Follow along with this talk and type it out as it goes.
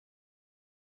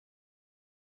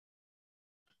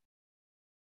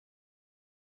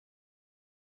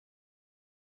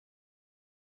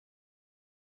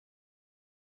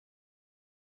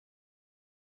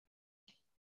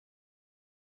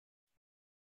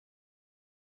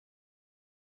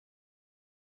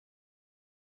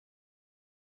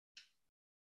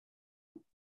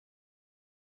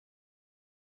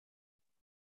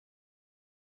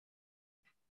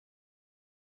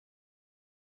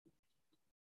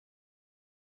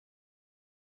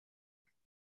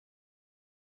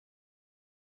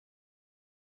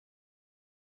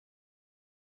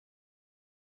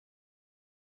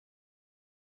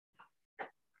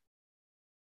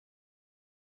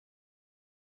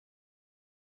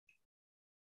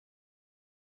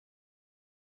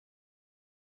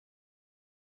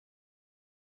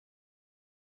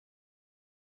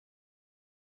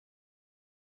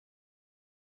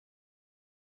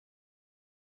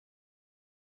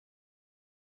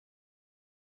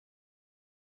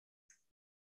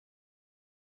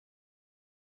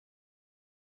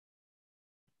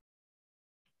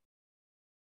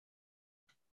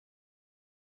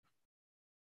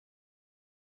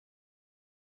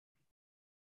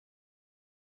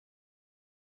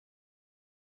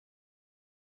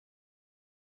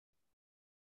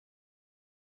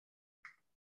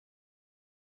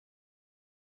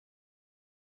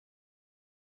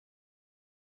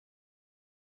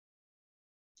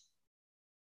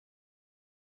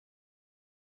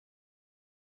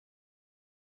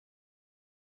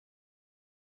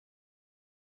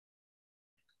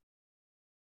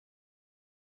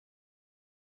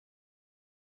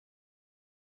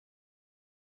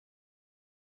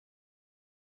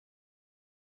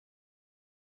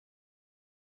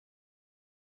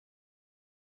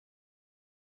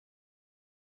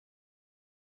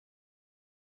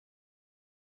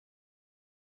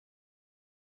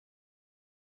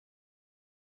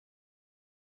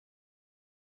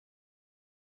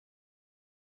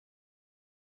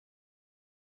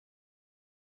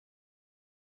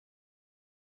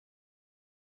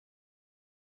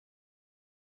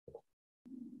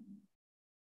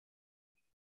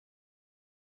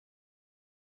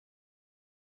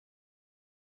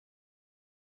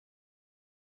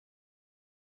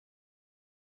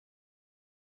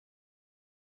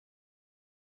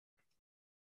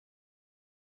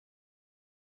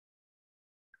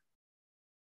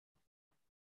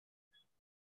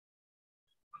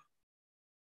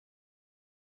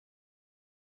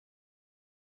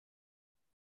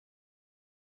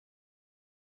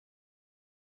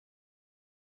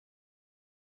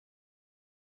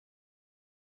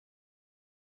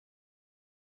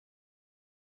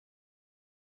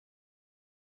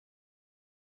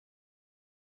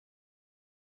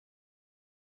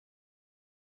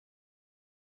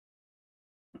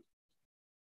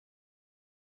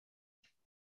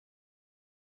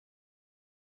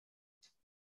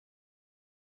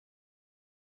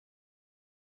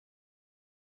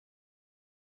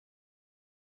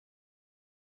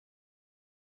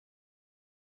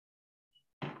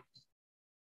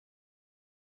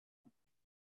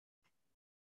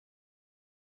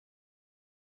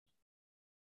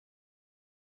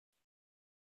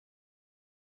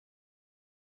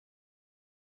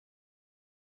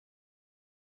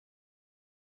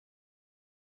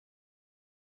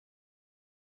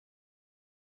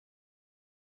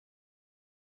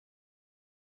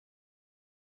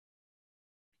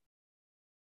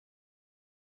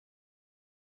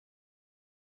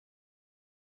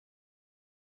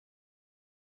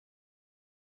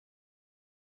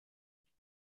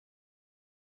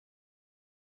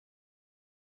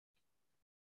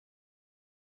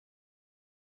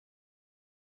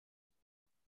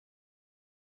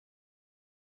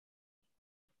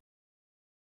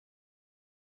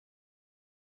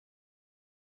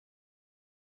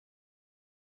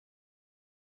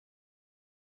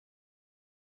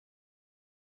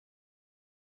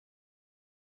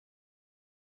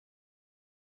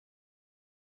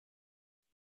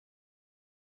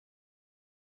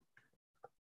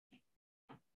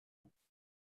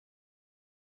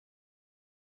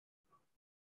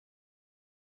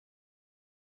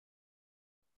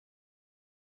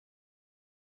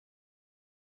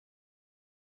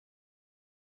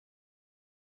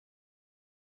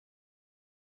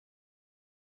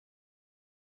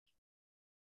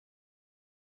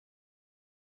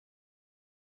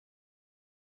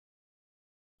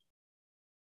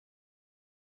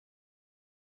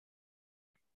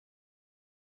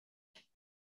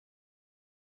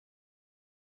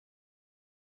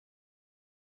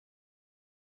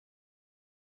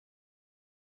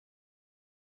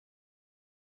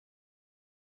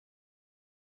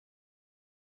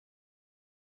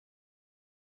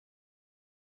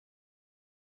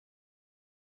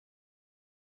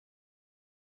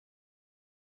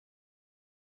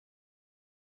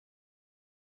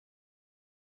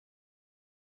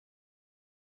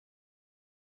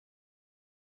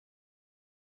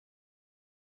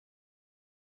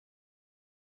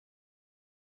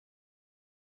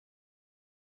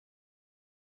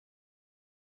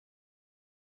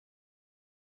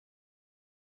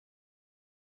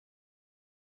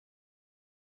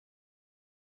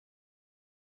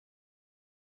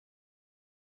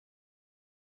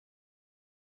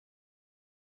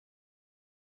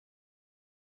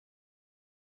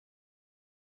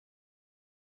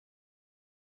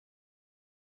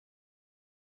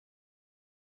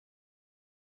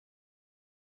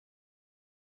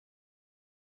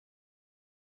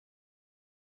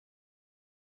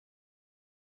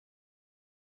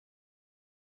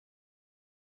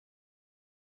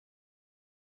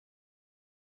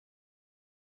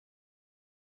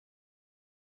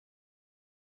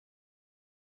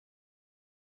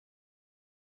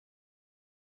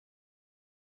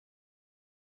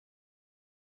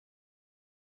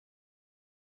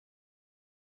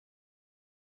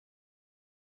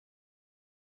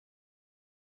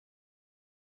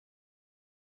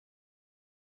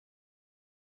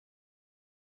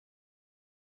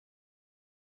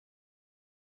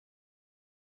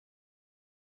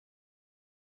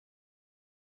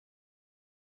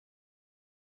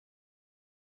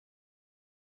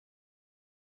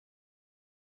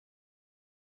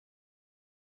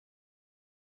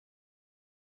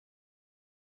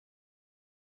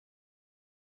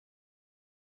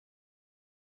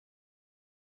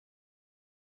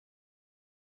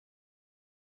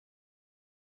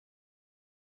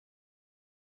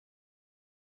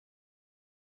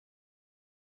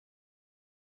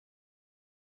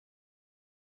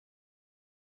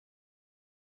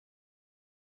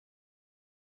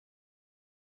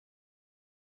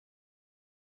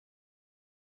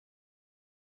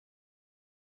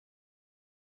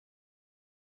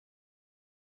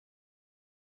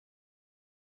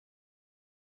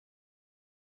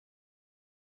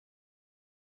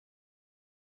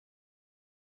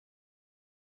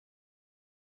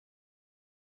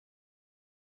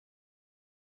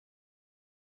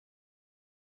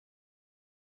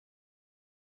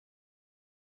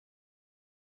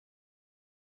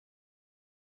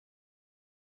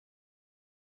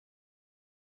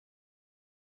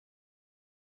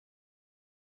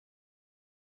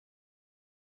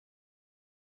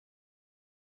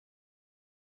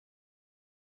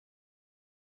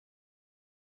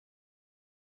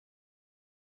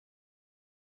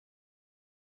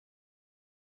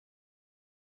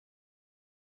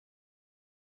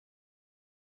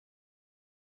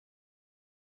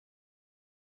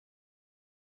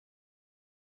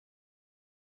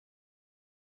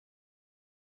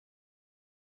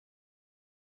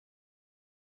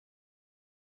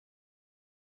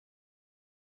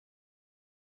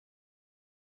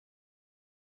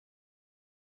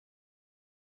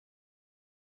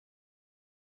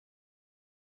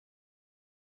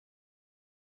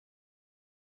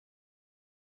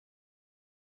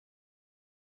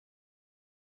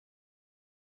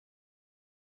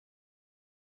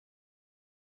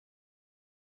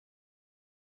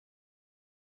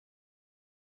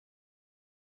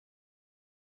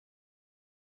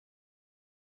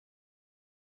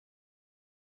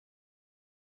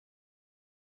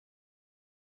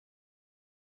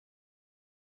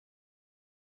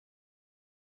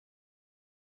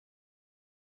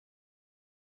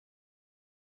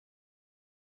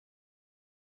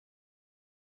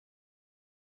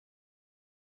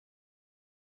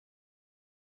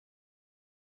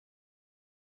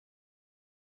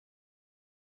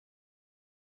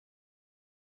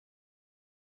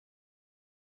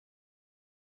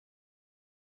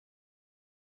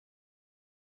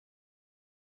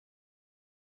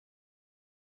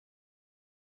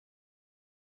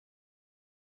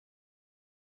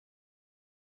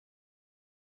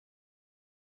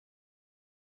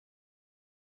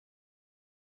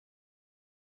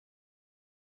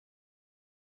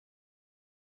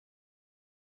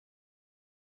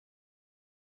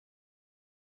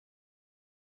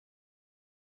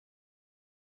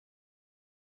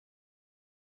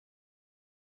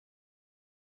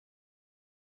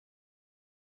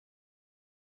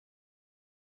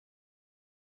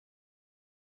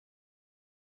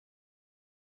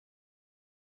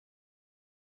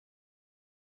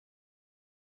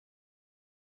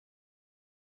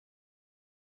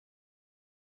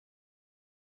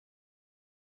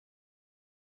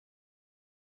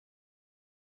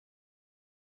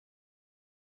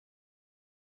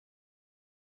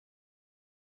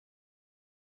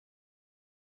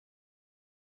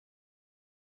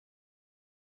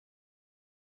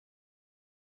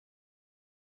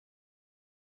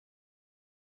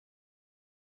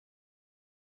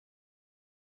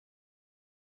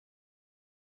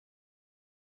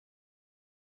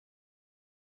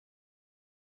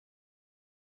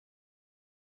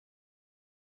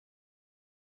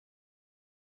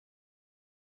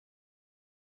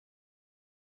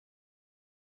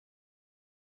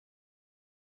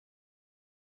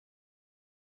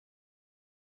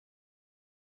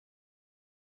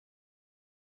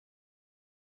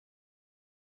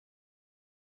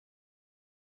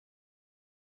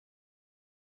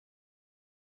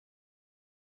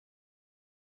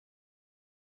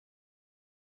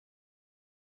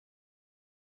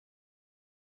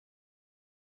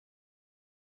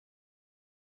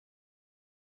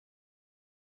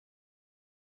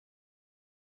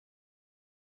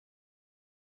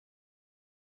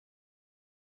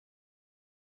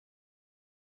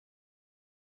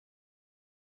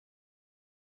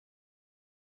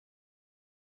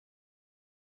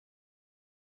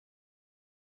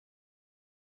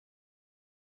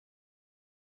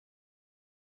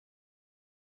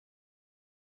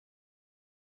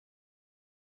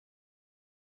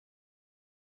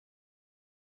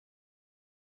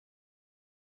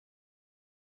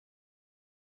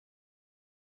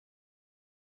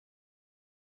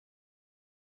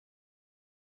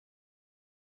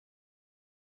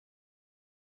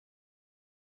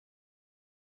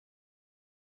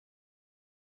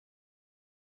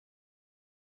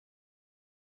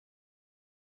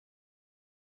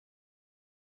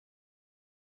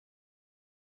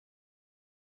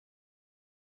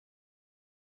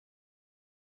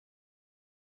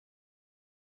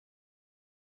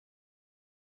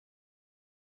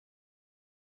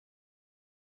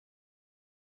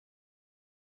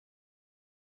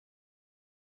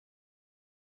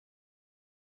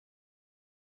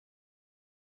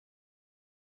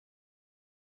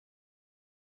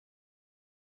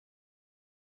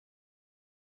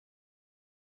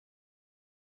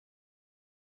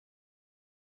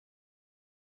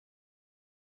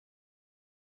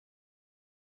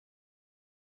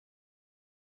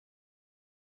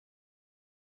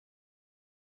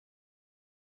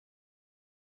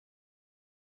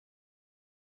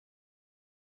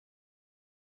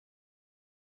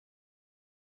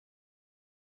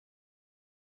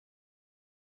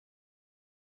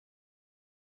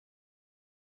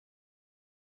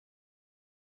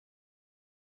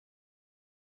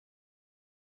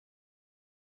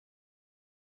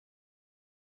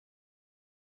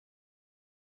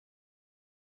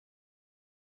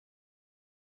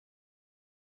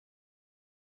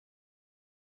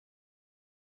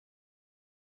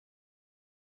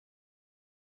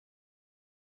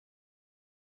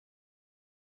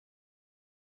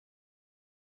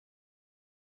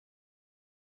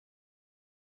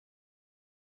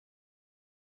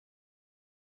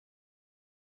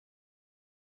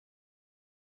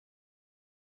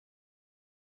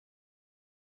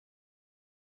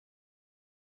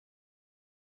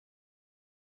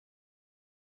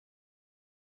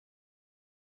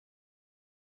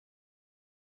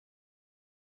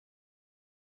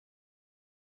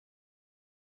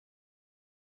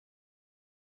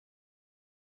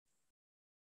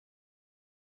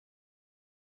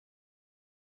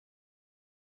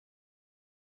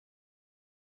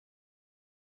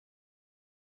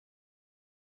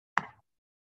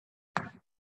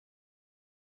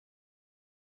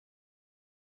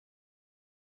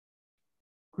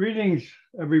Greetings,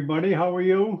 everybody. How are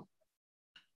you?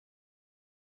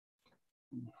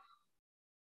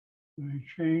 Let me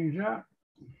change that.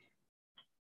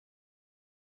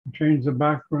 Change the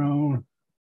background.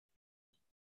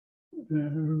 There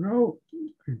we go,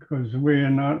 because we are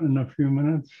not in a few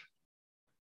minutes.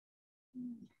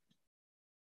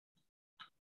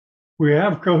 We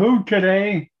have Kahoot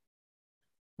today.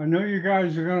 I know you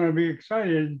guys are going to be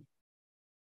excited.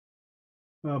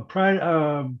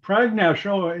 Pragnesh,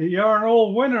 oh, you're an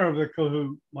old winner of the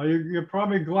Kahoot. Well, you're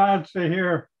probably glad to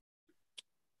hear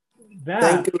that.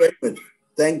 Thank you very much.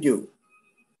 Thank you.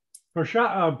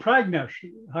 Pragnesh,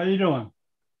 how you doing?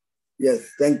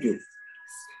 Yes, thank you.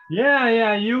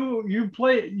 Yeah. You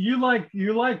like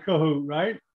Kahoot,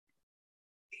 right?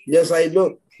 Yes, I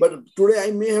know. But today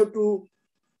I may have to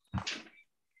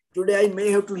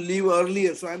leave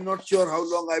earlier, so I'm not sure how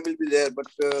long I will be there. But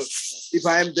if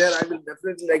I am there, I will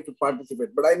definitely like to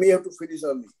participate. But I may have to finish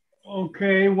early.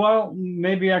 Okay, well,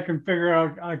 maybe I can figure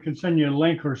out, I can send you a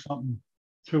link or something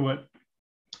to it.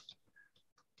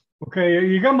 Okay,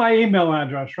 you got my email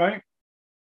address, right?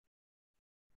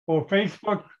 Or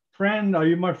Facebook friend, are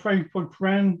you my Facebook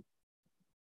friend?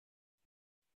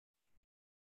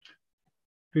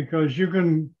 Because you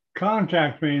can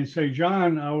contact me and say,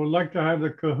 John, I would like to have the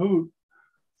Kahoot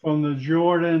from the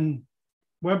Jordan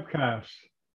webcast.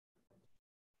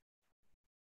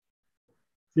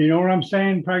 Do you know what I'm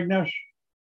saying, Pragnesh?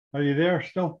 Are you there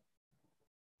still?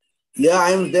 Yeah,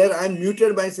 I'm there. I'm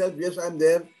muted myself. Yes, I'm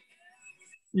there.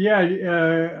 Yeah,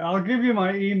 I'll give you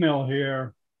my email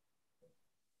here.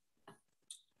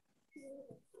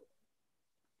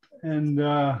 And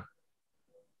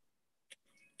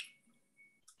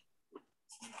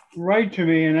write to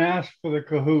me and ask for the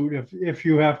Kahoot if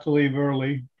you have to leave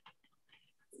early.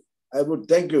 I would.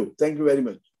 Thank you. Thank you very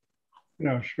much.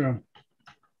 Yeah, sure.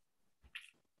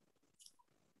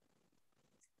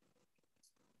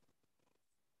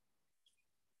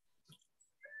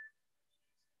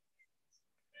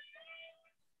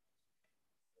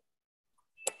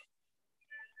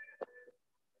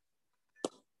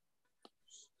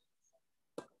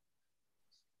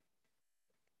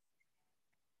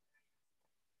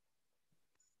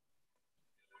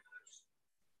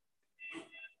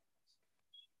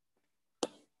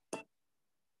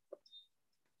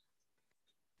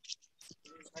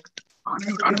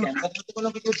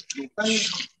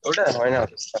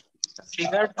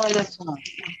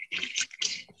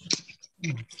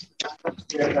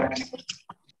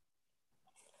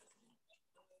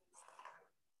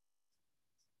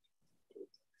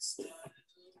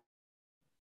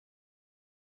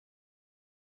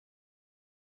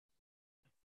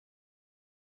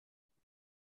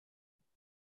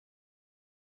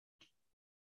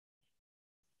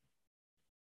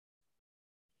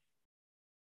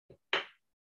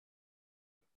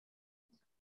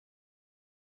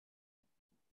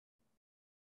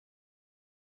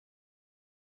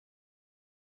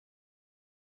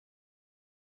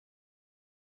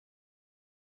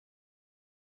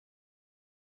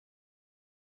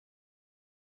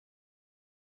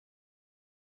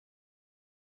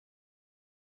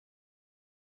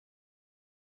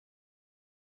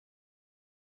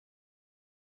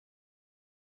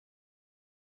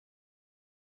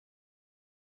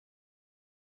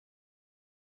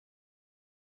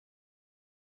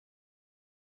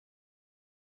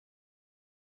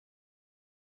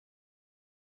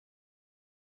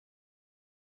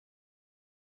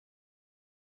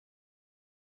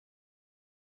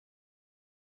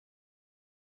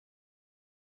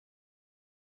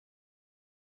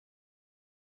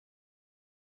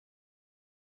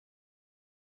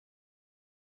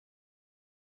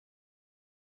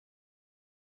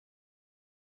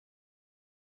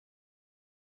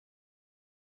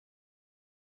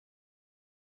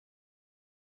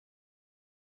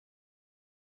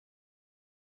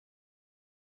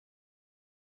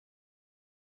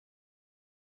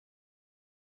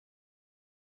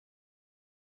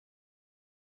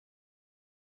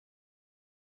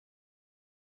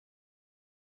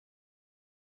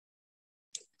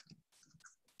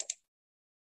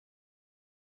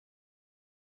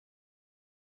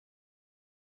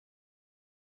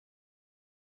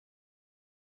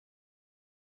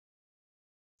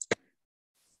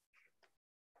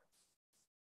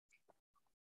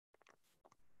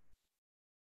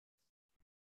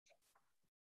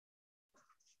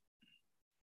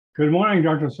 Good morning,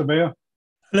 Dr. Sabea.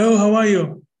 Hello, how are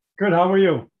you? Good, how are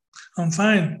you? I'm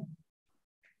fine.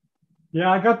 Yeah,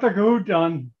 I got the Kahoot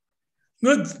done.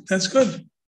 Good, that's good.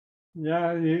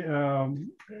 Yeah,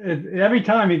 every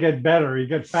time you get better, you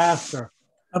get faster.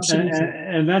 Absolutely.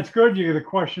 And that's good. The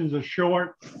questions are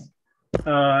short.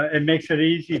 It makes it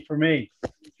easy for me.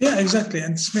 Yeah, exactly.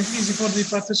 And it's make it easy for the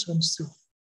participants too.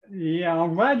 Yeah,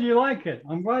 I'm glad you like it.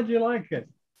 I'm glad you like it.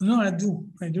 No, I do.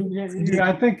 I do. Yeah,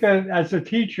 I think as a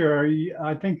teacher,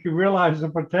 I think you realize the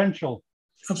potential.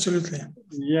 Absolutely.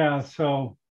 Yeah,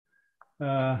 so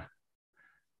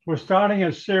we're starting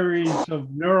a series of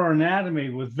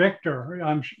neuroanatomy with Victor.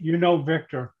 You know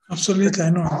Victor. Absolutely, I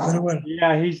know him very well.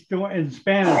 Yeah, he's doing in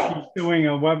Spanish. He's doing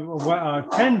a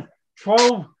 10,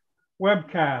 12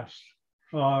 webcasts,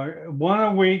 one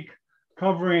a week,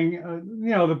 covering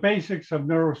the basics of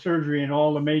neurosurgery in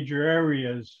all the major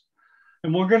areas.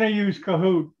 And we're going to use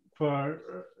Kahoot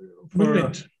for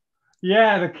Brilliant.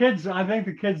 yeah, the kids. I think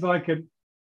the kids like it.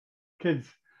 Kids,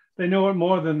 they know it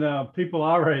more than the people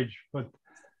our age. But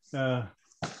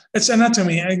it's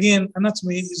anatomy. Again,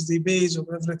 anatomy is the base of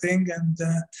everything, and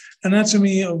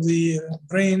anatomy of the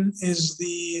brain is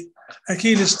the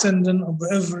Achilles tendon of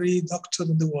every doctor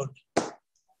in the world.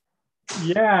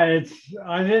 Yeah,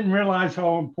 I didn't realize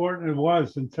how important it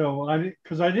was until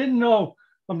because I didn't know.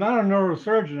 I'm not a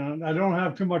neurosurgeon. I don't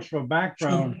have too much of a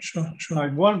background. Sure.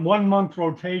 Like one month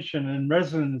rotation in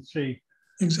residency.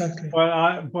 Exactly. But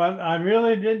I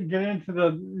really didn't get into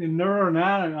the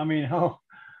neuroanatomy. I mean, how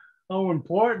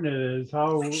important it is,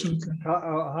 how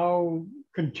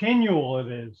continual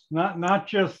it is. Not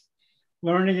just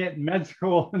learning it in med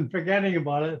school and forgetting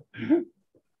about it.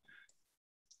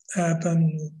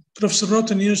 Professor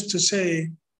Roten used to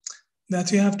say that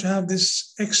you have to have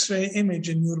this X-ray image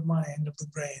in your mind of the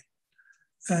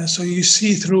brain. So you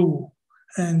see through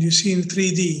and you see in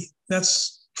 3D.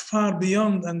 That's far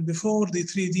beyond and before the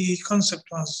 3D concept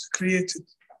was created.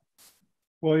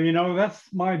 Well, that's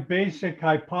my basic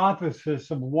hypothesis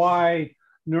of why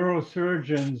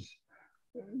neurosurgeons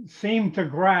seem to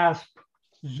grasp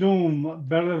Zoom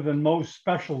better than most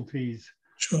specialties.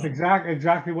 Sure.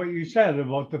 Exactly what you said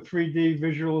about the 3D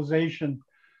visualization.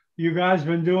 You guys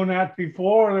been doing that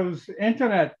before? It was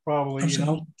internet, probably.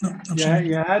 Absolutely. Yeah,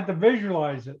 you had to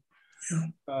visualize it. Yeah.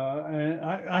 And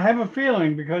I have a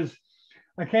feeling, because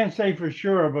I can't say for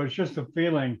sure, but it's just a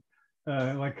feeling.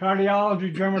 Like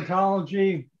cardiology,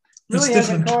 dermatology, really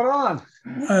hasn't caught on.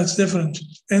 It's different.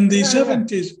 In the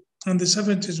 70s,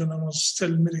 when I was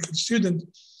still a medical student,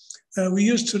 we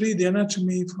used to read the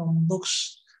anatomy from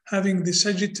books having the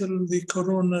sagittal, the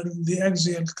coronal, the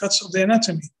axial cuts of the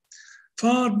anatomy,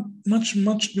 far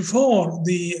much before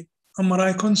the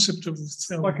MRI concept of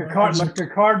like a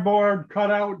cardboard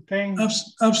cutout thing.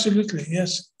 Absolutely,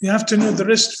 yes. You have to know the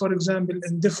wrist, for example,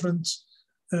 in different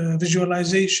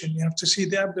visualization. You have to see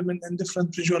the abdomen in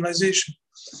different visualization.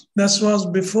 That was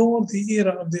before the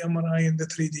era of the MRI and the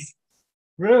 3D.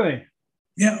 Really?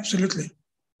 Yeah, absolutely.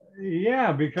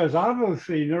 Yeah, because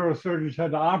obviously neurosurgeons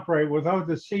had to operate without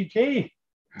the CT.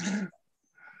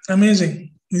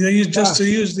 Amazing. They used just to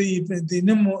use the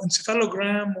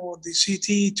pneumoencephalogram or the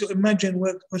CT to imagine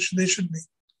what they should be.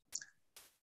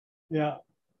 Yeah.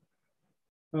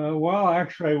 Well,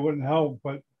 X-ray wouldn't help,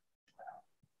 but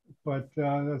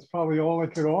that's probably all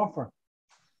it could offer.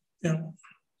 Yeah.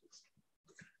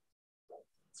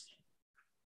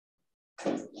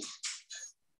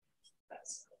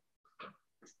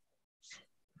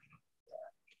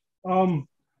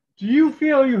 Do you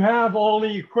feel you have all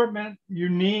the equipment you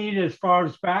need as far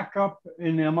as backup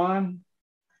in Amman?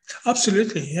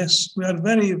 Absolutely, yes. We are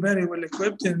very, very well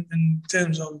equipped in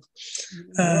terms of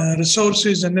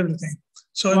resources and everything.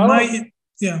 So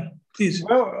please.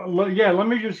 Well, yeah, let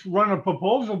me just run a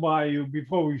proposal by you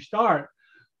before we start.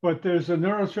 But there's a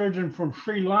neurosurgeon from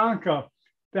Sri Lanka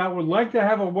that would like to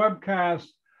have a webcast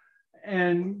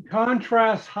and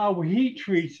contrast how he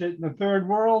treats it in the third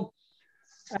world,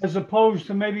 as opposed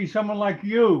to maybe someone like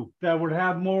you that would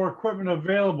have more equipment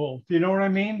available. Do you know what I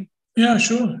mean? Yeah,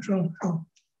 sure.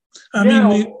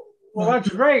 That's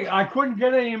great. I couldn't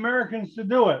get any Americans to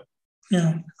do it.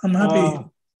 Yeah, I'm happy.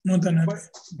 More than happy.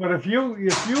 But if you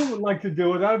would like to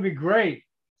do it, that would be great.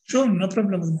 Sure, no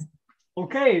problem with me.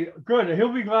 Okay, good.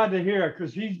 He'll be glad to hear it,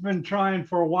 because he's been trying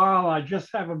for a while. I just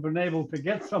haven't been able to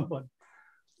get someone.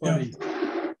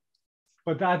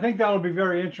 But I think that'll be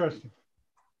very interesting.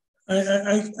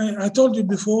 I told you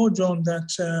before, John, that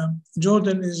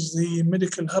Jordan is the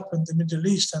medical hub in the Middle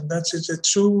East, and that is a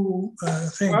true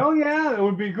thing. Well, yeah, it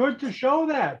would be good to show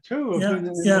that too.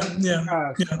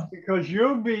 Yeah. Because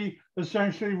you'll be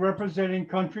essentially representing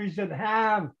countries that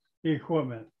have the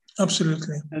equipment.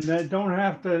 Absolutely. And that don't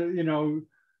have to,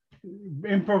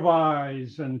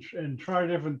 improvise and try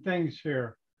different things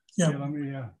here. Yeah. Let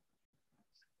me.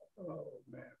 Oh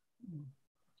man.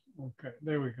 Okay,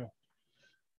 there we go.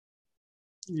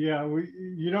 Yeah,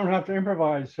 you don't have to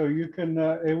improvise, so you can.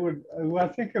 I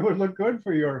think it would look good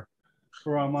for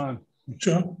Rahman.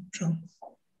 Sure, sure.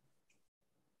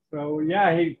 So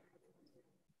yeah,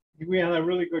 we had a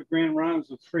really good grand rounds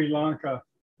with Sri Lanka.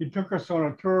 He took us on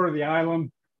a tour of the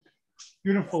island.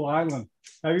 Beautiful island.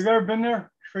 Have you ever been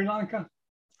there, Sri Lanka?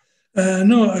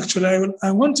 No, actually,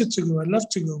 I wanted to go. I'd love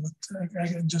to go, but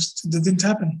it didn't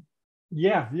happen.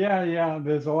 Yeah.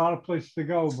 There's a lot of places to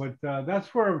go, but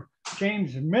that's where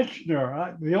James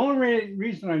Michener. The only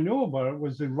reason I knew about it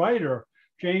was the writer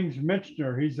James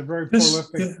Michener. He's a very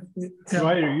prolific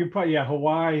writer. You probably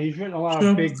Hawaii. He's written a lot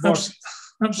of big books.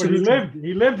 Absolutely. But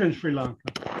he lived in Sri Lanka.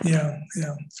 Yeah.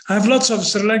 I have lots of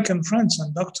Sri Lankan friends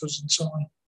and doctors and so on.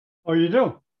 Oh, you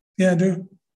do? Yeah, I do.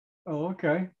 Oh,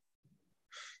 okay.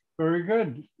 Very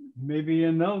good. Maybe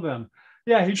you know them.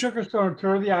 Yeah, he took us on a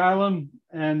tour of the island,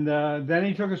 and then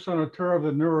he took us on a tour of the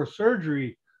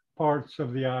neurosurgery parts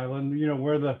of the island. You know,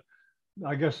 where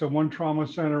I guess the one trauma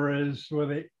center is, where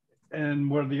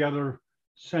the other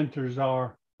centers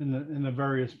are in the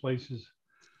various places.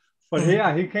 But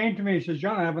yeah, he came to me. He says,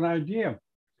 "John, I have an idea.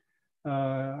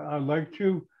 I'd like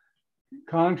to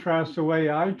contrast the way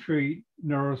I treat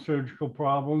neurosurgical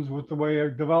problems with the way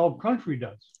a developed country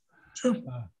does." Sure.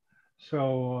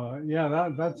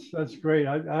 That's great.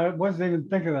 I wasn't even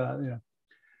thinking of that. Yeah,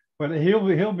 but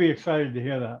he'll be excited to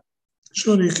hear that.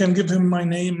 Sure, you can give him my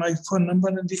name, my phone number,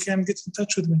 and he can get in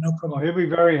touch with me. No problem. Oh, he'll be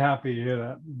very happy to hear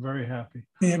that. Very happy.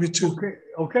 Yeah, me too.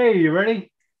 Okay, you ready?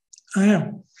 I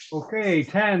am. Okay,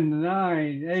 10,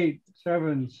 9, 8,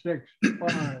 7, 6,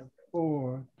 5,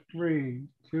 4, 3,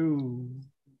 2.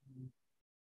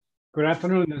 Good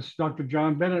afternoon. This is Dr.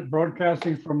 John Bennett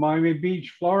broadcasting from Miami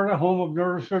Beach, Florida, home of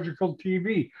Neurosurgical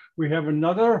TV. We have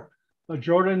another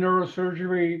Jordan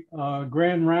Neurosurgery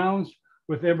Grand Rounds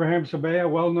with Ibrahim Sabaya,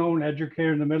 well-known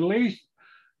educator in the Middle East.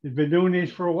 He's been doing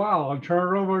these for a while. I'll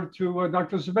turn it over to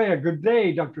Dr. Sabaya. Good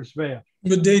day, Dr. Sabaya.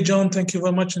 Good day, John. Thank you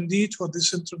very much indeed for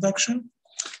this introduction,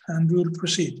 and we will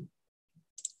proceed.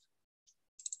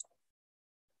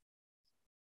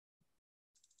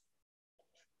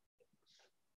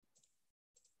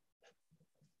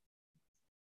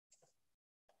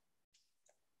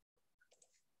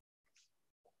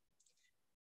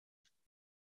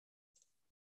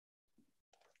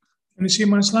 Can you see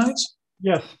my slides?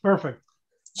 Yes, perfect.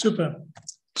 Super.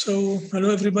 So,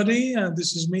 hello everybody.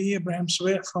 This is me, Ibrahim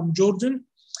Sabaya from Jordan,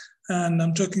 and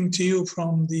I'm talking to you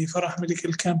from the Farah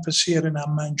Medical Campus here in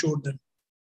Amman, Jordan.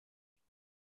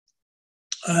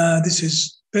 This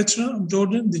is Petra of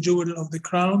Jordan, the jewel of the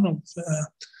crown of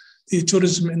the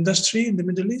tourism industry in the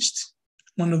Middle East,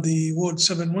 one of the world's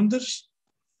 7 wonders.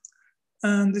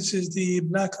 And this is the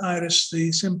black iris,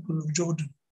 the symbol of Jordan.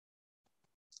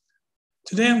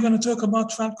 Today I'm going to talk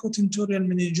about falcotentorial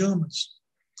meningiomas.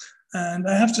 And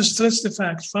I have to stress the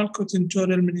fact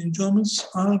falcotentorial meningiomas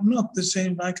are not the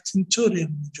same like tentorial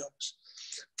meningiomas.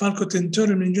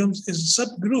 Falcotentorial meningiomas is a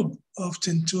subgroup of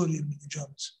tentorial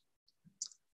meningiomas.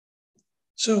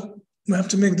 So we have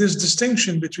to make this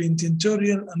distinction between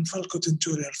tentorial and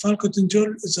falcotentorial.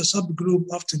 Falcotentorial is a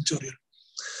subgroup of tentorial.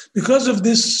 Because of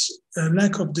this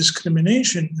lack of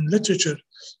discrimination in literature,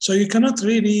 so you cannot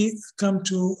really come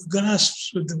to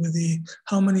grasps with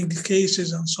how many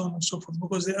cases and so on and so forth,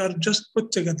 because they are just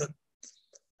put together.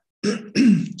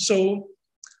 So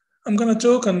I'm going to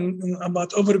talk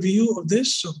about overview of the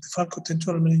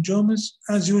falcotentorial meningiomas,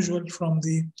 as usual, from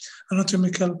the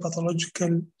anatomical,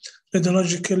 pathological,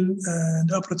 radiological,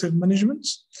 and operative management.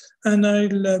 And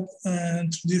I'll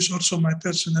introduce also my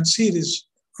personal series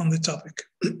on the topic.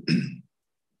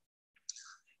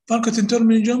 Falcotentorial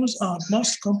meningiomas are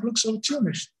most complex of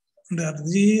tumors. They are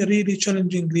the really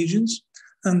challenging lesions,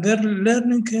 and their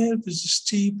learning curve is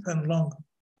steep and long.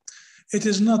 It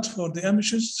is not for the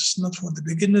amateurs, it's not for the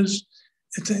beginners.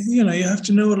 You have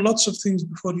to know lots of things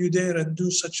before you dare and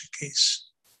do such a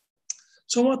case.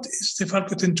 So what is the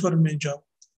falcotentorial meningioma?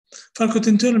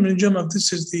 Falcotentorial meningioma,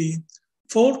 this is the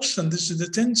forks and this is the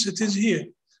tens. It is here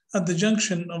at the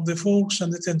junction of the forks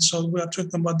and the tens. So we are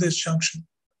talking about this junction.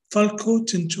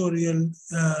 Falcotentorial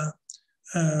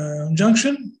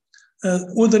junction,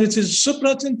 whether it is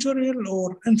supratentorial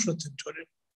or infratentorial.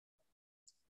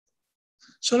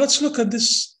 So let's look at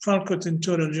this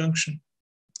falcotentorial junction.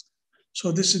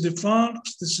 So this is the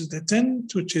falx, this is the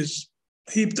tent, which is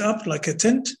heaped up like a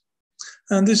tent.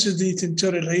 And this is the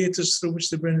tentorial hiatus through which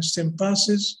the brainstem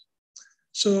passes.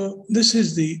 So this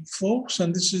is the forks,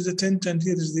 and this is the tent, and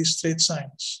here is the straight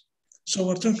sinus. So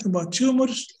we're talking about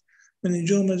tumors,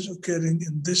 meningiomas occurring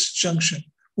in this junction,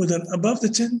 whether above the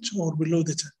tent or below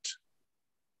the tent.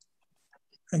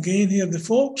 Again, here the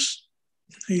forks,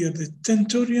 Here the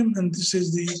tentorium, and this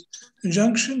is the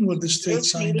junction where the straight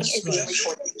sinus lies.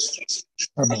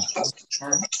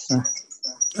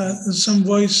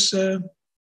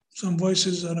 Some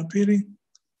voices are appearing.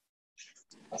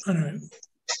 Anyway.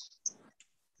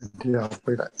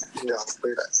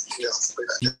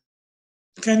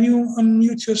 Can you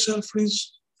unmute yourself,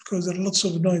 please? Because there are lots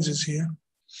of noises here.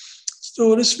 So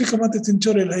let's speak about the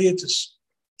tentorial hiatus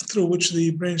through which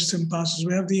the brainstem passes.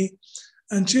 We have the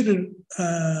anterior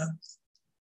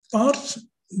part,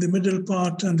 the middle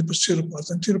part, and the posterior part.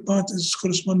 The anterior part is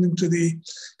corresponding to the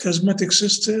chiasmatic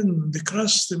system, the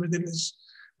crust. The middle is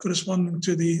corresponding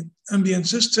to the ambient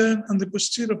system, and the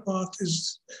posterior part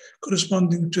is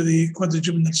corresponding to the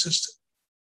quadrigeminal system.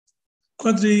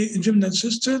 Quadrigeminal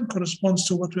system corresponds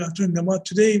to what we are talking about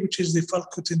today, which is the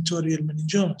falcotentorial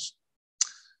meningiomas.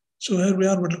 So here we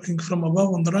are, we're looking from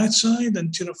above on the right side,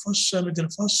 anterior fossa, middle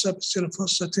fossa, posterior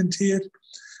fossa, tent here.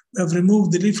 We have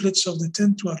removed the leaflets of the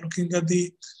tent. We are looking at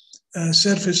the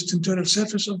tentorial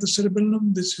surface of the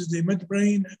cerebellum. This is the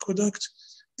midbrain aqueduct,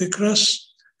 the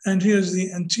crust, and here's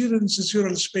the anterior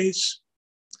incisorial space,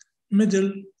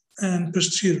 middle and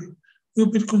posterior. We'll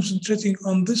be concentrating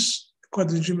on this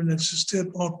quadrigeminal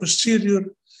system or posterior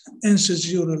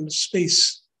incisorial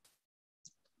space.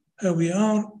 Here we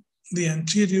are, the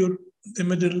anterior, the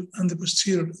middle, and the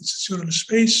posterior incisorial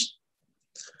space.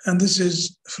 And this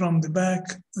is from the back.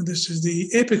 And this is the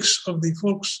apex of the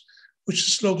forks,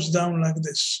 which slopes down like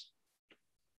this.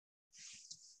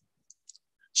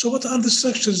 So what are the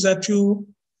structures that you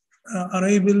are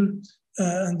able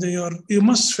and you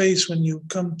must face when you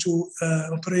come to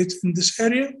operate in this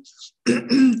area?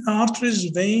 Arteries,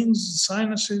 veins,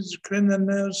 sinuses, cranial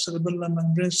nerves, cerebellum,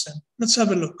 and brainstem. Let's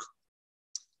have a look.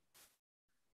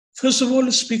 First of all,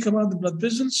 let's speak about the blood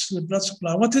vessels, the blood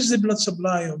supply. What is the blood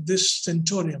supply of this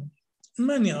tentorium?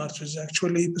 Many arteries,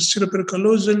 actually. Posterior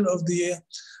pericallosal of the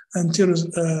anterior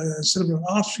cerebral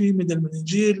artery, middle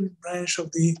meningeal, branch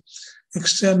of the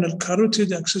external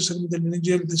carotid, accessory middle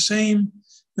meningeal, the same.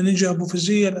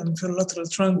 Meningioapophyseal and inferior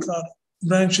trunk are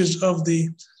branches of the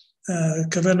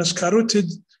cavernous carotid.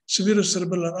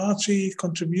 Severocerebellar artery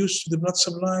contributes to the blood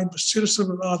supply, posterior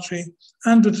cerebral artery,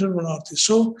 and vertebral artery.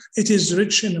 So it is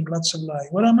rich in blood supply.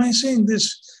 Why am I saying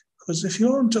this? Because if you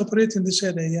want to operate in this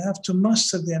area, you have to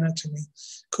master the anatomy,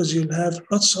 because you'll have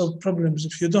lots of problems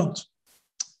if you don't.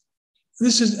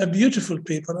 This is a beautiful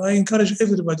paper. I encourage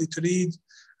everybody to read.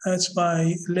 It's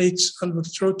by late Albert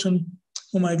Troughton,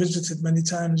 whom I visited many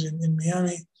times in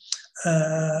Miami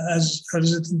as a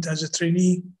resident, as a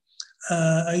trainee.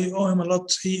 I owe him a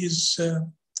lot. He's a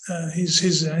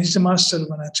master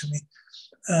of anatomy.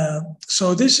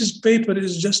 So this paper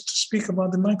is just to speak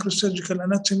about the microsurgical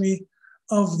anatomy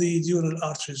of the dural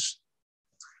arteries.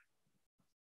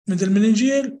 Middle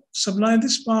meningeal supply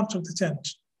this part of the tent,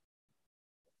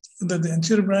 the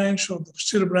anterior branch or the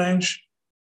posterior branch.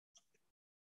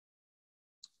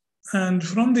 And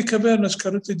from the cavernous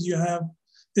carotid, you have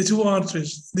the two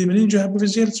arteries, the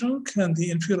meningiohypophyseal trunk and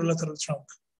the inferior lateral trunk.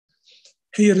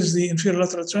 Here is the inferior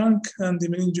lateral trunk and the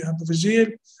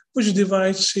meningiohypophyseal, which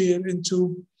divides here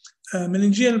into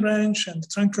meningeal branch and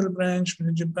truncal branch,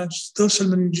 meningeal branch, dorsal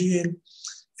meningeal,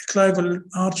 clival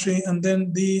artery, and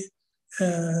then the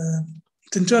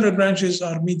tentorial branches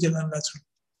are medial and lateral.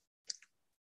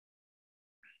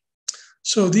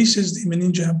 So this is the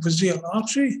meningiohypophyseal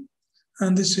artery,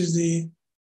 and this is the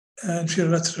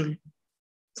inferior lateral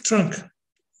trunk,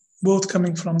 both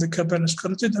coming from the cavernous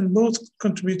carotid and both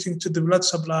contributing to the blood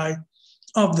supply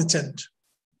of the tent.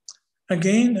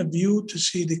 Again, a view to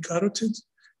see the carotid,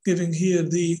 giving here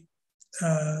the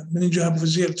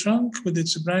meningiohypophyseal trunk with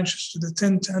its branches to the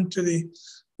tent and to the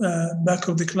back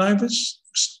of the clivus.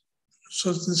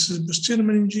 So this is posterior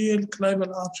meningeal,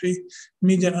 clival artery,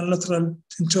 medial and lateral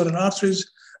tentorial arteries,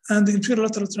 and the inferior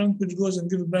lateral trunk, which goes and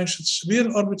gives branch to severe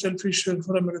orbital fissure,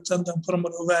 foramen rotunda, and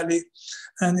foramen ovale,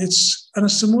 and it's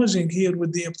anastomosing here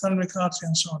with the ophthalmic artery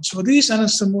and so on. So these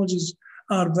anastomoses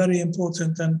are very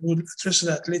important, and we'll address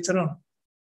that later on.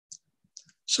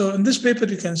 So in this paper,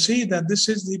 you can see that this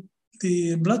is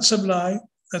the blood supply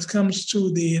that comes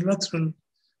to the lateral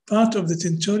part of the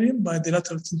tentorium by the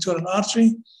lateral tentorial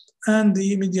artery and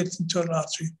the medial tentorial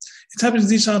artery. It happens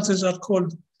these arteries are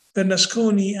called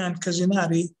Bernasconi and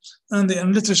Casinari, and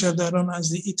in literature they're known as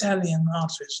the Italian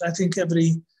arteries. I think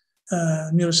every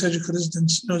neurosurgical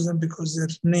resident knows them because their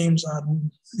names are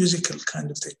musical kind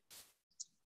of thing.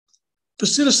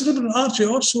 Posterior cerebral artery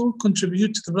also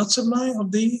contribute to the blood supply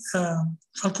of the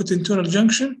falcotentorial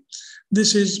junction.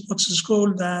 This is what is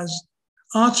called as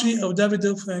artery of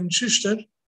Davidoff and Schuster,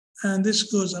 and this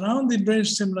goes around the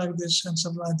brainstem like this and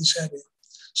supply this area.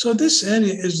 So this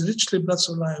area is richly blood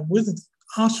supply with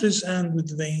arteries and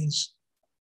with veins.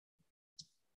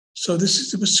 So this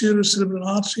is the posterior cerebral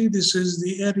artery. This is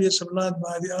the area supplied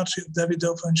by the artery of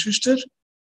Davidoff and Schuster.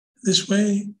 This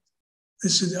way,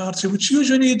 this is the artery, which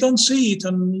usually you don't see it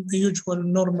on the usual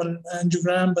normal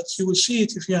angiogram, but you will see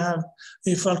it if you have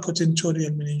a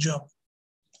falcotentorial meningioma.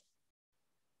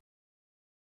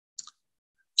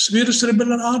 Superior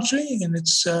cerebellar artery, and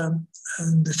it's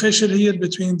the fissure here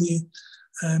between the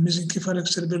mesencephalic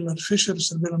cerebellar fissure,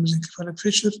 cerebellar mesencephalic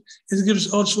fissure. It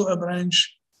gives also a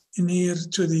branch in here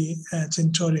to the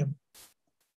tentorium.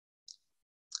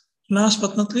 Last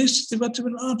but not least, the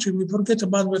vertebral artery. We forget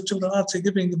about vertebral artery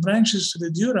giving branches to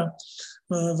the dura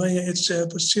via its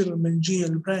posterior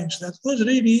meningeal branch that goes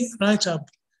really right up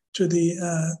to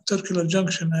the turcular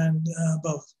junction and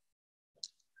above.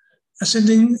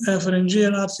 Ascending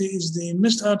pharyngeal artery is the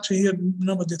missed artery here.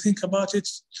 Nobody think about it.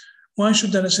 Why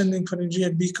should an ascending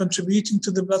pharyngeal be contributing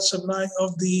to the blood supply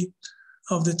of the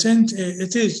tent?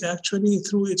 It is actually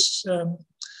through its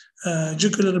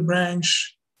jugular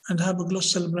branch and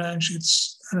hypoglossal branch.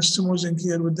 It's anastomosing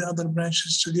here with the other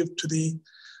branches to give to the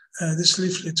this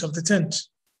leaflet of the tent.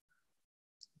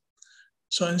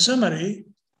 So in summary,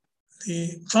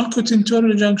 the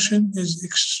falcotentorial junction is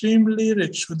extremely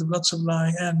rich with the blood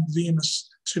supply and venous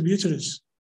tributaries.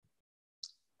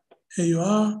 Here you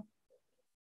are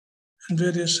in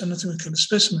various anatomical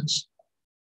specimens.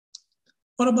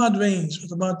 What about veins?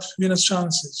 What about venous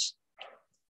sinuses?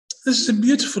 This is a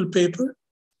beautiful paper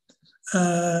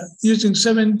using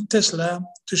 7 Tesla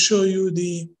to show you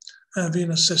the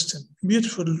venous system.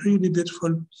 Beautiful, really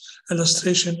beautiful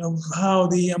illustration of how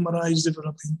the MRI is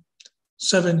developing.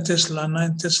 7 Tesla,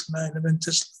 9 Tesla, 11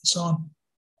 Tesla, and so on.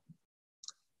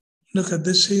 Look at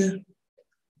this here.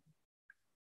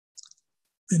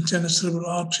 The internal cerebral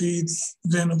artery,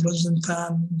 the vein of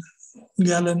Rosenthal,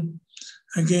 Galen.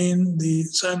 Again, the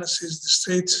sinuses, the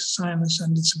straight sinus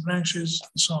and its branches,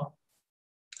 and so on.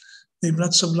 The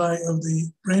blood supply of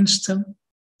the brainstem,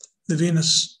 the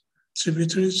venous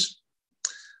tributaries.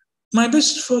 My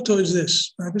best photo is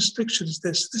this. My best picture is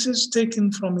this. This is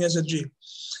taken from Yazergil.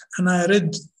 And I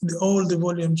read all the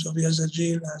volumes of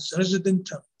Yazergil as a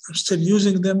resident. I'm still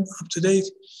using them up to date.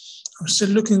 I'm still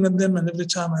looking at them, and every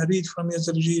time I read from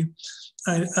Yazergil,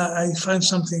 I find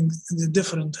something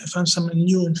different. I find some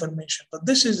new information. But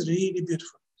this is really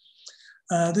beautiful.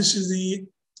 This is the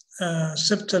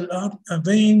septal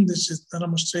vein. This is the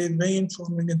ramostrate vein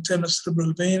forming internal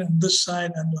cerebral vein on this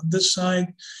side and on this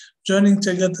side, joining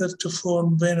together to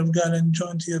form vein of Galen,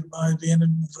 joined here by vein of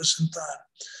Rosenthal.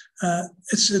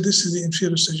 This is the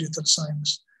inferior sagittal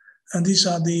sinus. And these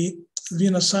are the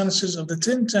venous sinuses of the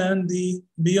tent, and the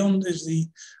beyond is the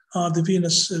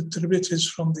venous tributaries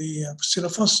from the posterior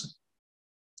fossa.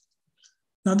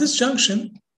 Now this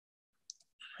junction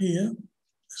here,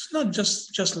 it's not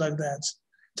just like that.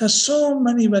 It has so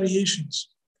many variations.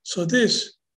 So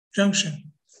this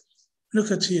junction,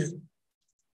 look at here,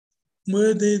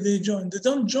 where they join. They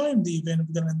don't join the vein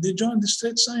of Galen, they join the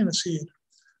straight sinus here,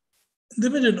 in the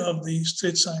middle of the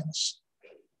straight sinus.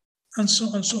 And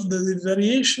so on. So the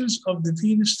variations of the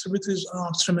venous tributaries are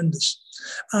tremendous.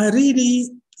 I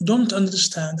really don't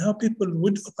understand how people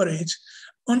would operate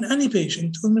on any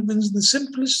patient, even the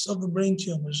simplest of the brain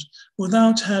tumors,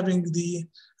 without having the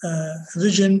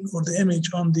vision or the image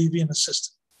on the venous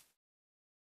system.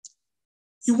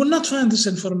 You will not find this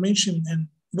information in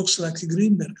books like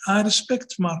Greenberg. I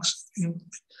respect Marx.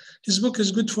 His book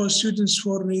is good for students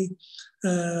for the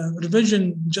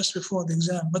revision just before the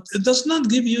exam, but it does not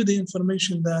give you the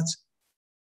information that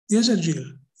the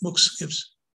Yazergil books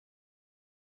gives.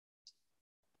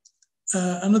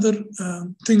 Another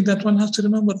thing that one has to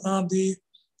remember are the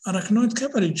arachnoid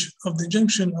coverage of the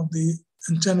junction of the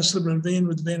internal cerebral vein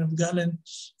with vein of Galen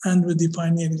and with the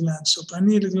pineal gland. So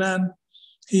pineal gland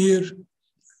here,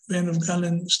 vein of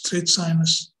Galen, straight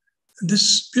sinus.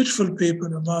 This beautiful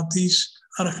paper about these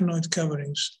arachnoid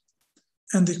coverings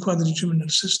and the quadrigeminal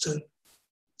system.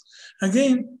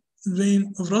 Again,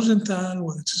 vein of Rosenthal,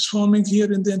 what it is forming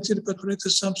here in the anterior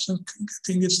perforated substance,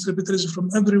 getting its tributaries from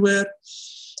everywhere,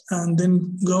 and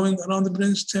then going around the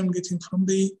brainstem, getting from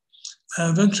the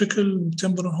ventricle,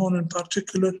 temporal horn in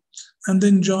particular, and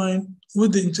then join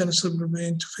with the internal cerebral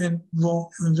vein to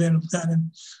vein of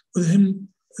Galen. With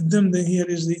them, here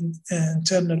is the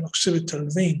internal occipital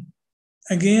vein.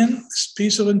 Again, this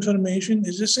piece of information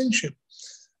is essential.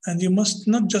 And you must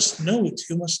not just know it,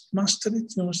 you must master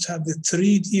it, you must have the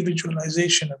 3D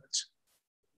visualization of it.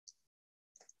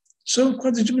 So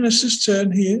quadrigeminal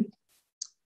cistern here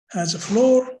has a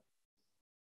floor,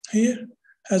 here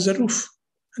has a roof,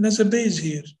 and has a base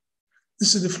here.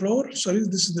 This is the floor, sorry,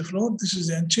 this is the floor, this is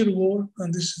the anterior wall,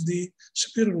 and this is the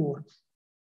superior wall.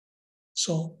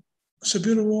 So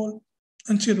superior wall,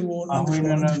 anterior wall, and the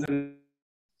floor.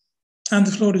 And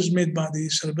the floor is made by the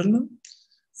cerebellum.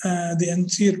 The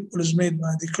anterior wall is made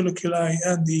by the colliculi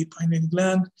and the pineal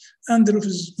gland, and the roof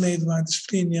is made by the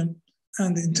splenium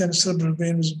and the internal cerebral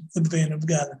vein with vein of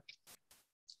Galen.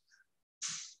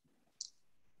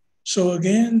 So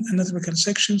again, anatomical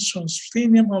sections from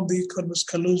splenium of the corpus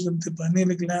callosum, the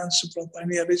pineal gland,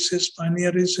 suprapineal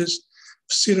recess,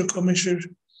 posterior commissure,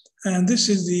 and this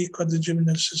is the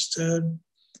quadrigeminal cistern,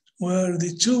 where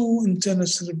the two internal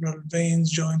cerebral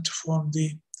veins join to form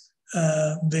the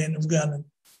vein of Galen,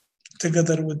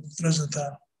 together with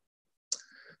Rosenthal.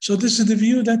 So this is the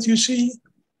view that you see.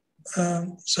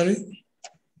 Sorry.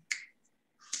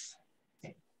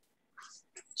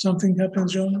 Something happened,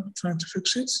 John? Trying to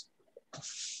fix it?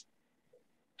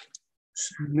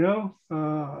 No.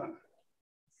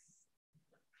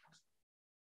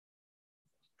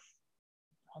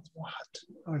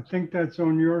 I think that's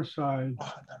on your side.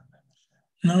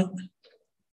 No.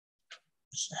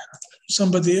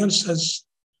 Somebody else has.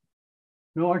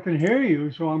 No, I can hear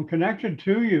you, so I'm connected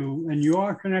to you, and you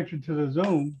are connected to the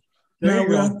Zoom. There you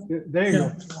go. There you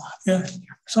go. Yeah.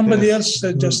 Somebody else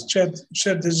just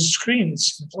shared his screen.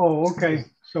 Oh, okay.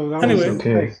 So that anyway, was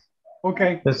okay.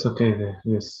 Okay. That's okay there.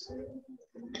 Yes.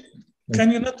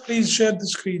 Can you not please share the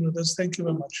screen with us? Thank you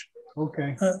very much.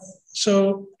 Okay.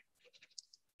 So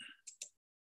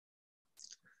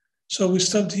we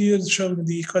stopped here showing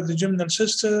the quadrigeminal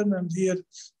cistern, and here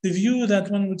the view that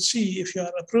one would see if you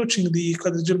are approaching the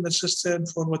quadrigeminal cistern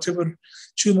for whatever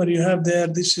tumor you have there.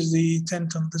 This is the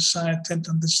tent on this side,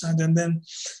 and then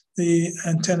the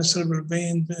anterior cerebral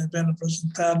vein, vein of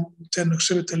Rosenthal, anterior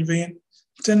occipital vein,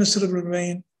 anterior cerebral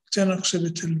vein, anterior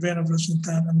occipital vein of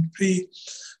Rosenthal, and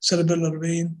pre-cerebellar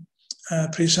vein,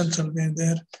 pre-central vein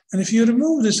there. And if you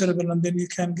remove the cerebellum, then you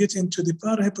can get into the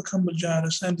parahippocampal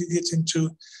gyrus, and you get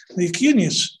into the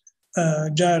cuneus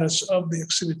gyrus of the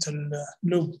occipital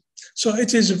lobe. So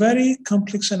it is a very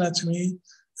complex anatomy,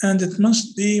 and it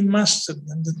must be mastered,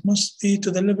 and it must be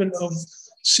to the level of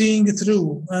seeing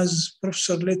through, as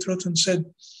Professor Leighton said,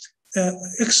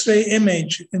 X-ray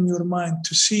image in your mind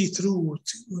to see through,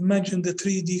 to imagine the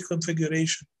 3D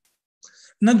configuration.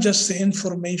 Not just the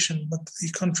information, but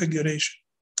the configuration.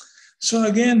 So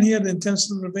again, here the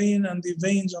intestinal vein and the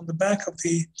veins on the back of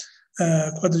the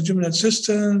quadrigeminal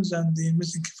cisterns and the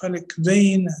mesencephalic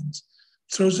vein and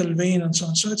throsal vein and so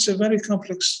on. So it's a very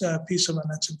complex piece of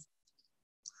anatomy.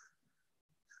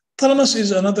 Thalamus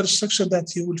is another structure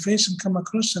that you will face and come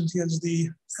across, and here's the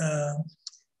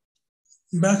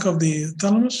back of the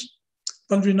thalamus.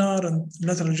 Pulvinar and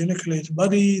lateral geniculate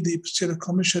body, the posterior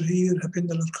commissure here,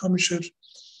 appendular commissure,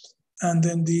 and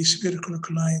then the superior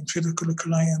colliculi, inferior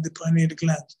colliculi, and the pineal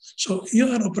gland. So you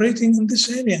are operating in this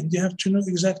area, and you have to know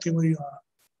exactly where you are.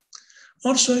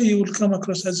 Also, you will come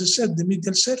across, as I said, the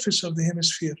medial surface of the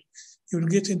hemisphere. You will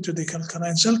get into the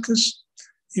calcarine sulcus.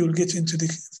 You will get into the,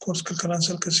 of course, calcarine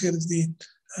sulcus. Here is the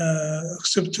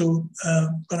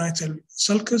occipito-parietal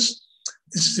sulcus.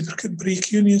 This is the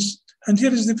precuneus. And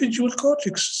here is the visual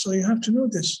cortex, so you have to know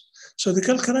this. So the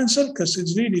calcarine sulcus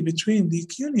is really between the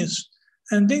cuneus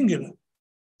and lingula.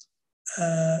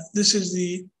 This is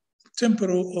the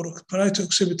temporal or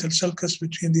parieto-occipital sulcus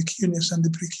between the cuneus and the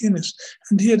precuneus.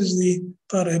 And here is the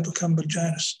parahippocampal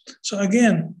gyrus. So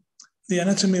again, the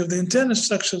anatomy of the internal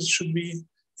structures should be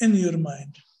in your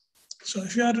mind. So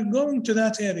if you are going to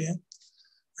that area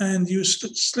and you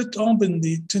slit open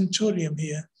the tentorium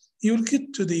here, you will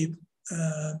get to the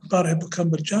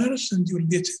parahippocampal gyrus, and you will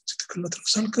get into the collateral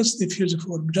sulcus, the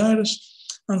fusiform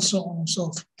gyrus, and so on and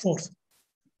so forth.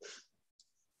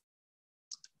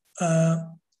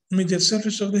 Medial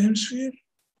surface of the hemisphere.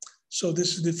 So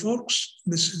this is the forks,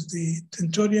 this is the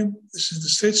tentorium, this is the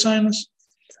straight sinus.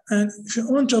 And if you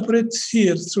want to operate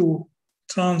here through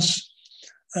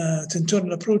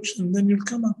trans-tentorial approach, and then you'll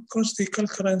come across the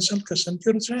calcarine sulcus, and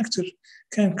your retractor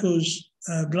can cause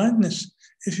blindness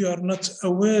if you are not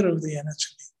aware of the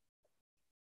anatomy.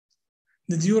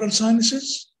 The dural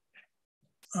sinuses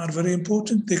are very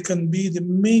important. They can be the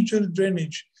major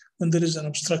drainage when there is an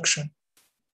obstruction.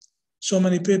 So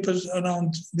many papers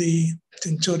around the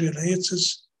tentorial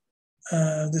hiatus.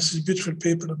 This is a beautiful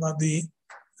paper about the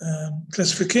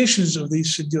classifications of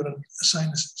these dural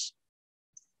sinuses.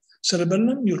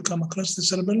 Cerebellum, you'll come across the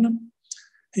cerebellum.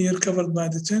 Here covered by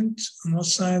the tent on one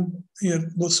side,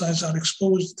 here both sides are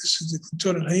exposed. This is the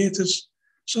tentorial hiatus.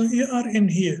 So you are in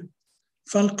here,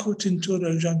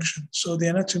 falco-tentorial junction. So the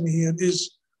anatomy here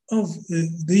is of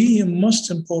the most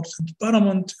important,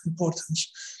 paramount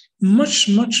importance. much,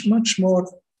 much, much more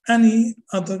any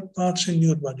other parts in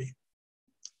your body.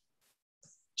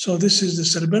 So this is the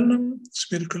cerebellum,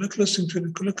 spiracollicus, inferior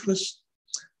colliculus,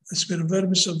 the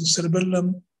spirovermis of the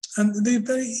cerebellum, and they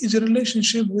very easy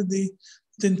relationship with the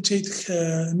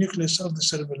dentatic nucleus of the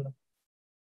cerebellum.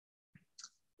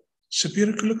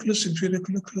 Superior colliculus, inferior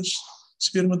colliculus,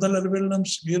 spiromedullary vellum,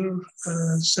 superior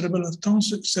cerebellar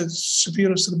tonsil,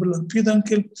 superior cerebellar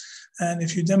peduncle, and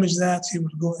if you damage that, you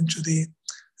will go into the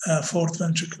fourth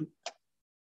ventricle.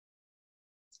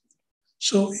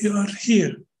 So you are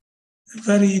here,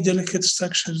 very delicate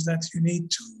structures that you need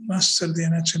to master the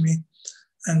anatomy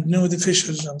and know the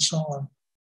fissures and so on.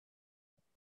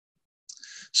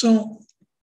 So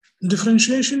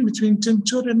differentiation between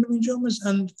tentorial meningiomas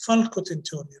and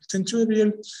falcotentorial.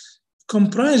 Tentorial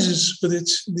comprises with it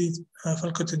the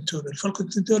falcotentorial.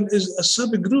 Falcotentorial is a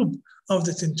subgroup of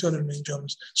the tentorial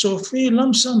meningiomas. So if we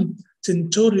lump sum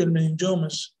tentorial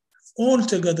meningiomas all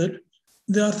together,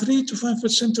 there are 3 to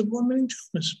 5% of all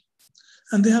meningiomas.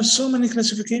 And they have so many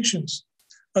classifications.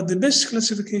 But the best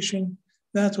classification,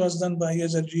 that was done by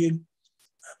Yazargil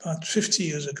about 50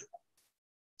 years ago.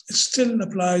 It still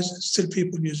applies, still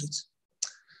people use it.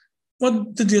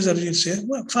 What did Yazargil say?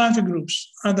 Well, 5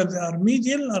 groups. Either they are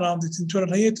medial around the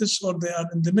tentorial hiatus, or they are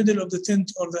in the middle of the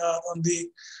tent, or they are on the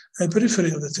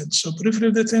periphery of the tent. So periphery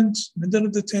of the tent, middle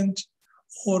of the tent,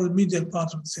 or medial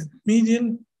part of the tent.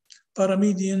 Medial,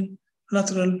 paramedian,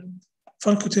 lateral,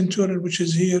 falcotentorial, which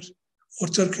is here, or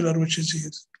turcular, which is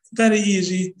here. Very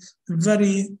easy,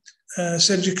 very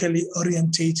surgically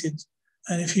orientated.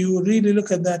 And if you really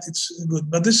look at that, it's good.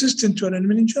 But this is tentorial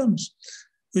meningiomas.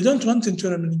 We don't want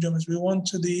tentorial meningiomas. We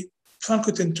want the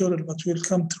falcotentorial, but we'll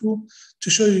come through to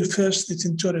show you first the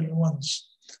tentorial ones.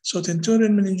 So tentorial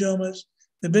meningiomas,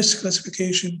 the best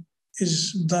classification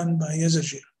is done by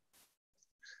Yazargil.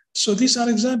 So these are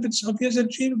examples of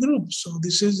Yazargil groups. So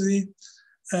this is the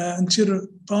anterior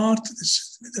part,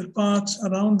 this middle part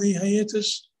around the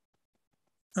hiatus.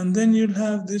 And then you'll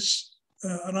have this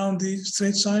around the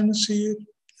straight sinus here.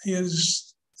 Here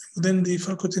is within the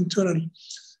falcotentorial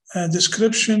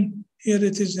description. Here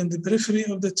it is in the periphery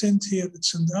of the tent. Here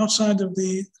it's on the outside of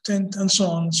the tent, and so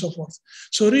on and so forth.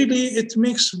 So really, it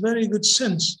makes very good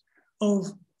sense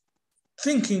of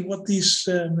thinking what these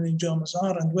meningiomas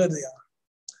are and where they are.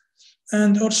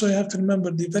 And also you have to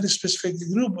remember the very specific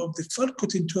group of the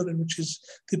falcotentorial, which is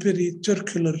the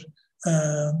periturcular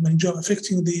meningioma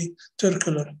affecting the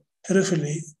turcular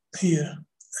periphery here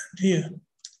and here.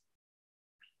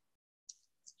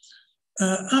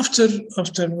 After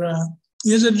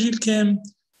Yazargil came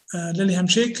Lilian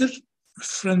Shaker, a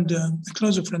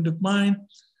close friend of mine,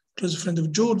 close friend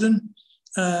of Jordan.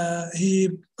 He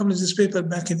published this paper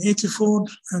back in '84,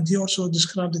 and he also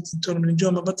described it in tentorial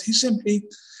meningioma, but he simply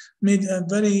made a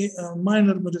very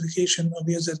minor modification of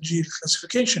Yazargil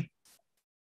classification.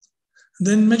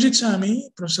 Then Majid Sami,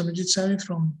 Professor Majid Sami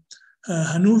from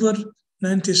Hanover,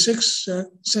 96,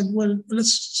 said, well,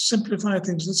 let's simplify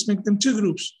things. Let's make them 2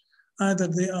 groups. Either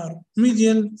they are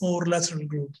medial or lateral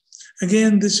group.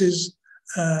 Again, this is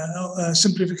a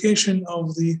simplification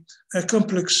of the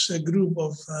complex group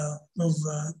of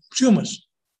tumors.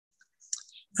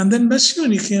 And then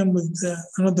Bassiouni came with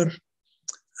another,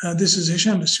 this is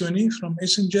Hisham Bassiouni from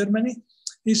Essen, Germany.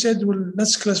 He said, well,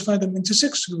 let's classify them into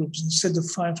 6 groups instead of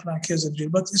 5 like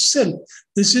Yazargil. But still,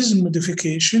 this is a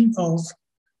modification of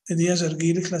the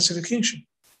Yazargil classification.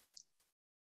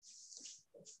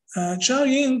 Zhao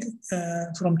Ying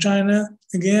from China,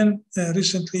 again,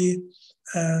 recently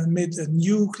made a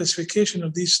new classification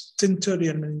of these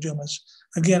tentorial meningiomas.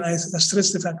 Again, I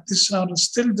stress the fact these are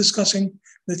still discussing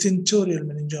the tentorial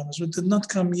meningiomas. We did not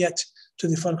come yet to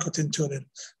the falcotentorial.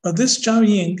 But this Zhao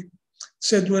Ying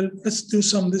said, well, let's do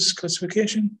this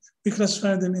classification. We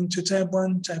classify them into type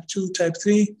 1, type 2, type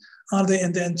 3. Are they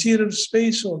in the anterior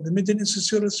space or the middle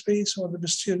institutional space or the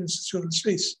posterior institutional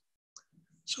space?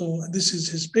 So this is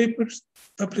his paper,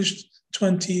 published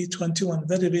 2021,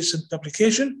 very recent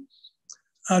publication.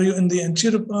 Are you in the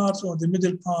anterior part or the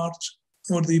middle part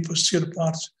or the posterior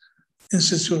part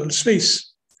institutional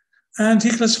space? And he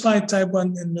classified type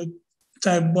 1 in the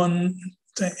type 1,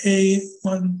 type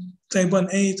type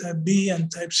 1A, type B, and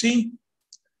type C.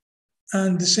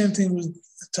 And the same thing with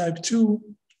type 2,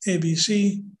 A, B,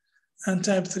 C, and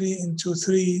type 3 into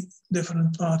 3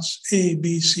 different parts, A,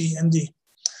 B, C, and D.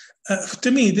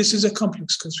 To me, this is a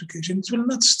complex classification. It will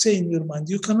not stay in your mind.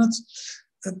 You cannot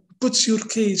put your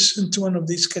case into one of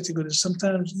these categories.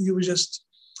 Sometimes you just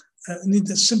need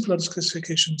a simpler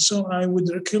classification. So I would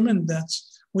recommend that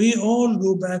we all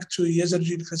go back to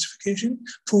Yazargil classification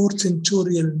for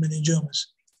tentorial meningiomas.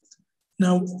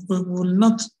 Now, we will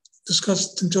not discuss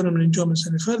tentorial meningiomas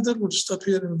any further, we'll stop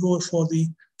here and go for the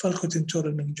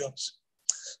falcotentorial meningiomas.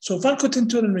 So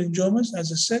falcotentorial meningiomas, as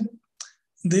I said,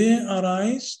 they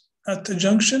arise at the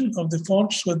junction of the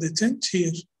forks with the tent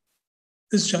here,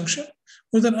 this junction,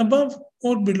 whether above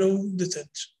or below the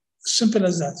tent. Simple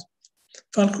as that.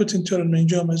 Falcotentorial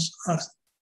meningiomas are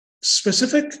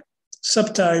specific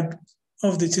subtype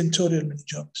of the tentorial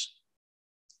meningiomas.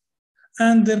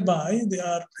 And thereby, they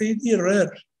are really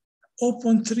rare.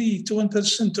 0.3 to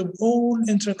 1% of all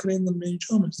intracranial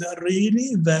meningiomas. They are really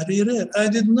very rare. I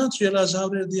did not realize how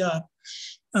rare they are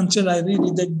until I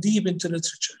really dug deep into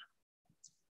literature.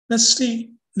 Let's see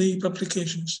the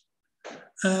publications.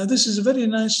 This is a very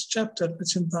nice chapter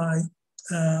written by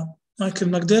Michael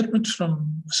McDermott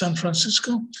from San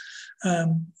Francisco.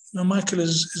 Michael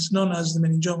is known as the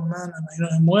meningioma man, and I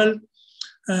know him well.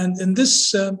 And in this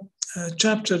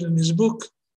chapter in his book,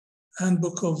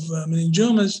 Handbook of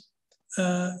Meningiomas,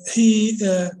 he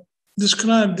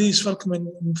described these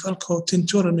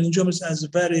falcotentorial meningiomas as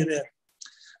very rare.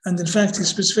 And in fact, he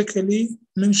specifically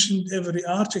mentioned every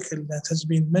article that has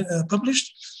been published.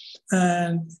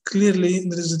 And clearly,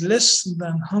 there is less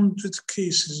than 100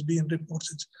 cases being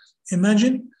reported.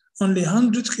 Imagine only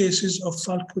 100 cases of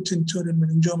falcotentorial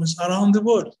meningiomas around the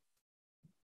world.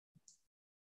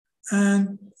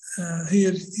 And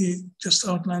here he just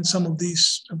outlined some of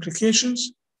these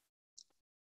applications.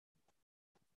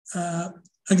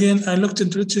 Again, I looked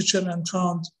into literature and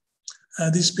found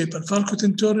this paper,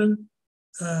 falcotentorial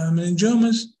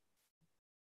meningiomas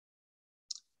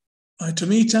by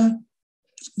Tomita,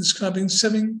 describing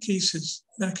 7 cases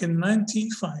back in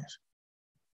 1995.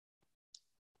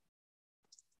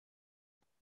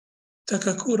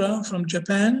 Takakura from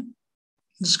Japan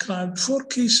described 4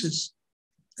 cases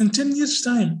in 10 years'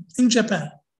 time in Japan,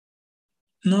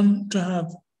 known to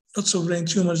have lots of brain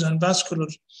tumors and vascular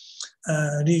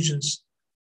regions.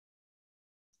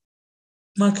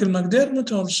 Michael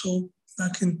McDermott also,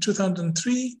 back in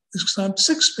 2003, described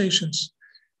 6 patients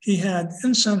he had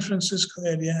in San Francisco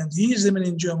area, and he is a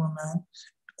meningioma man,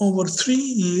 over 3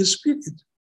 years period.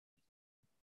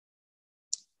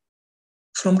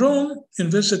 From Rome,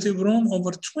 University of Rome,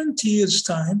 over 20 years'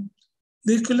 time,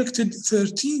 they collected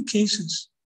 13 cases.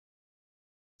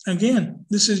 Again,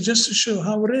 this is just to show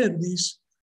how rare these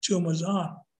tumors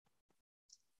are.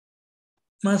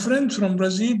 My friend from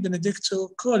Brazil, Benedicto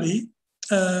Colli,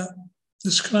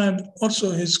 described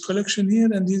also his collection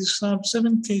here, and he described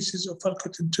 7 cases of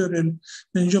falcotentorial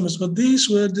meningiomas, but these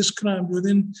were described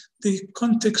within the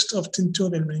context of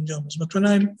tentorial meningiomas. But when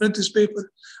I read this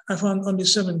paper, I found only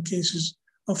 7 cases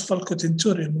of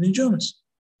falcotentorial meningiomas.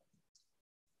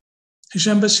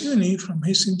 Hisham Basuni from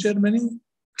Hessen, Germany,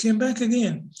 came back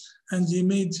again, and he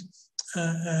made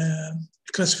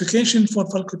classification for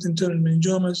falcotentorial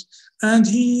meningiomas, and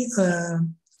he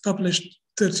published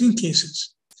 13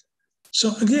 cases.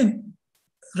 So again,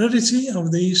 rarity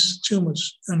of these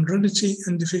tumors and rarity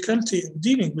and difficulty of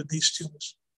dealing with these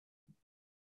tumors.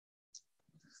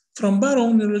 From Barrow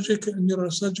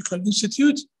Neurosurgical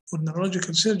Institute, or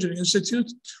Neurological Surgery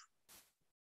Institute,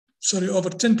 over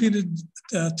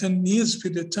 10 years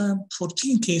period of time,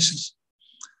 14 cases.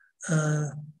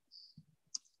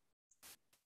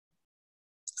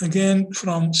 Again,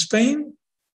 from Spain,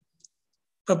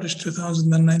 published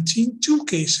 2019, 2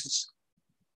 cases.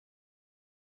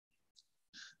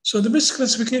 So the best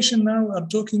classification now are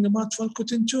talking about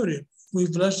falcotentorial.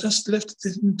 We've just left the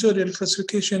tentorial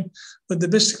classification, but the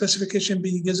best classification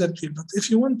being Gezerpil. But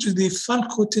if you want to the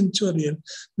falcotentorial,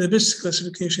 the best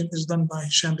classification is done by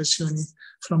Hisham Basuni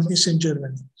from Eastern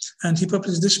Germany. And he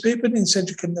published this paper in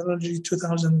Surgical Neurology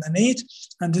 2008,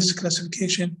 and this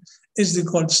classification is the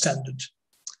gold standard.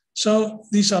 So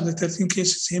these are the 13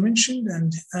 cases he mentioned,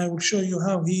 and I will show you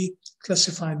how he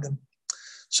classified them.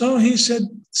 So he said,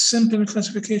 simple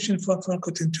classification for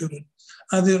falcotentorial.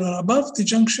 Either you are above the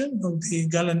junction of the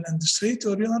galen and the straight,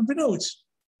 or you are below it.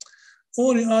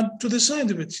 Or you are to the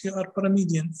side of it, you are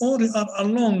paramedian, or you are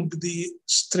along the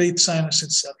straight sinus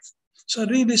itself. So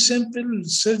really simple,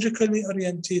 surgically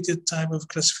orientated type of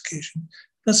classification.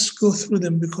 Let's go through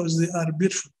them because they are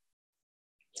beautiful.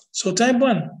 So type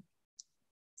 1,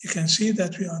 you can see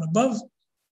that we are above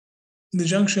the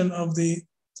junction of the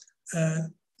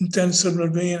internal cerebral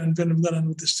vein and vein of Galen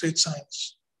with the straight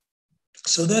sinus.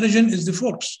 So the region is the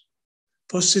forks,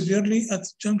 posteriorly at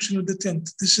the junction with the tent.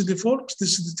 This is the forks,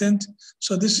 this is the tent.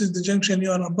 So this is the junction,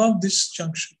 you are above this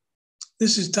junction.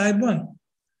 This is type 1,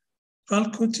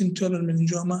 falcotentorial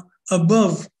meningioma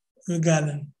above the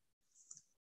Galen.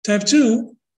 Type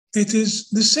 2, it is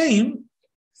the same,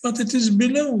 but it is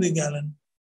below the Galen.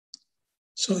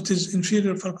 So it is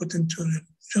inferior falcotentorial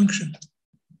junction.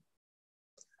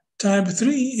 Type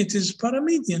 3, it is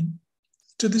paramedian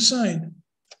to the side.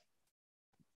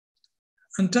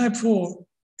 And type 4,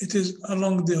 it is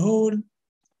along the whole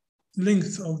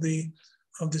length of the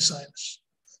sinus.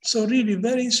 So really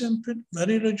very simple,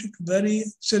 very logic, very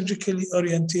surgically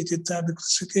orientated type of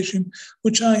classification,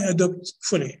 which I adopt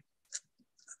fully.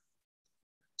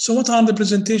 So what are the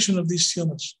presentation of these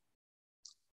tumors?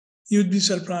 You'd be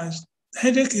surprised.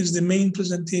 Headache is the main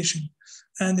presentation,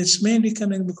 and it's mainly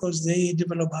coming because they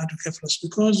develop hydrocephalus.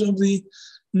 Because of the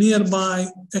nearby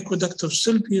aqueduct of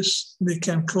Sylvius, they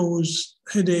can cause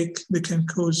headache, they can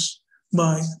cause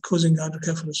by causing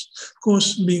hydrocephalus. Of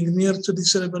course, being near to the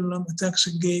cerebellum,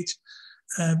 ataxic gait,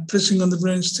 pressing on the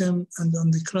brainstem and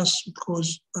on the crust would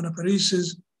cause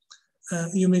paraparesis.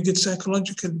 You may get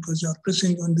psychological because you are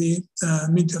pressing on the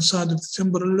medial side of the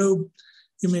temporal lobe.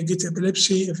 You may get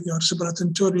epilepsy if you are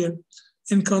supratentorial,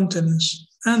 incontinence.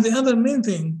 And the other main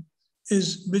thing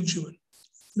is visual.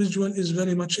 Visual is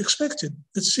very much expected.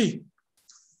 Let's see.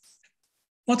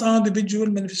 What are the visual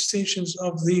manifestations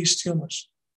of these tumors?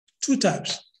 Two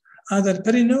types, either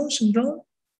Perinault syndrome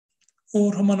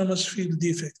or homonymous field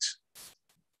defect,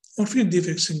 or field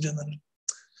defects in general.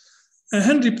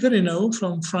 Henry Perinault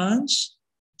from France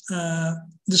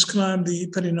described the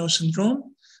Perinault syndrome.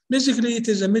 Basically, it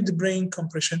is a mid-brain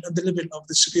compression at the level of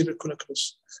the superior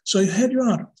colliculus. So here you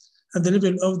are, at the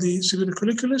level of the superior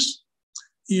colliculus,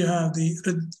 you have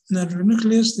the nerve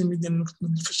nucleus, the median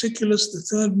fasciculus, the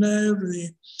third nerve,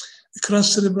 the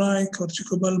crus cerebri,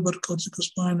 corticobulbar,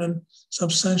 corticospinal,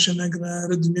 substantia nigra,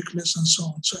 red nucleus, and so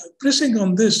on. So pressing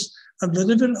on this at the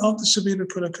level of the superior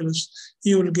colliculus,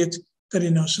 you will get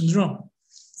Perinault syndrome.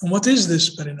 And what is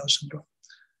this Perinault syndrome?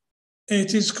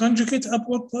 It is conjugate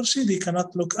upward palsy. They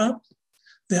cannot look up.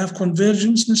 They have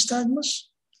convergence nystagmus.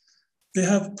 They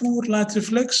have poor light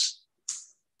reflex.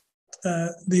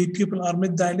 The pupil are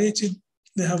mid-dilated.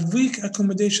 They have weak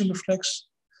accommodation reflex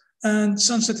and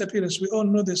sunset appearance. We all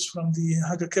know this from the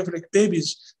hydrocephalic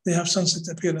babies. They have sunset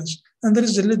appearance. And there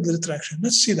is a lid retraction.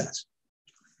 Let's see that.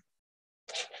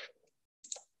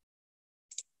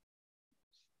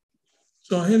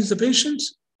 So here's the patient.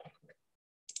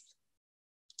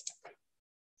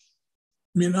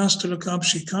 Being asked to look up,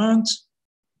 she can't.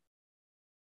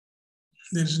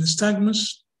 There's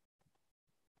nystagmus.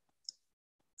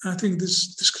 I think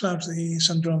this describes the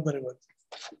syndrome very well.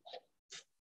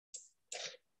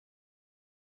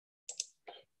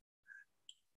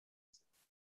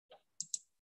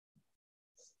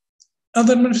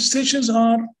 Other manifestations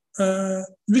are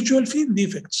visual field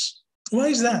defects. Why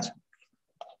is that?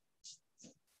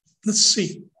 Let's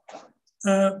see.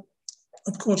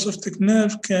 Of course, optic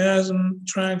nerve, chiasm,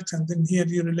 tract, and then here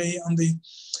you rely on the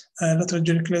lateral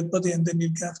geniculate body, and then you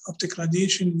have optic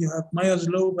radiation, you have Meyer's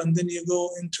lobe, and then you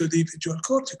go into the visual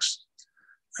cortex.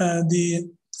 The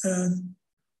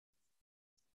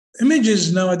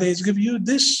images nowadays give you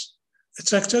this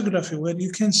tractography where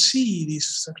you can see these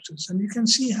structures, and you can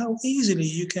see how easily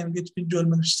you can get visual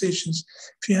manifestations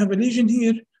if you have a lesion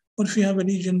here, or if you have a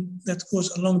lesion that goes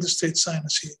along the straight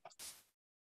sinus here.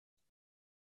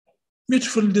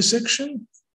 Beautiful dissection.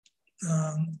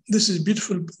 This is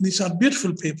beautiful. These are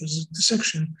beautiful papers.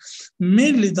 Dissection,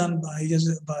 mainly done by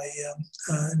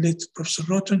late Professor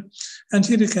Roten. And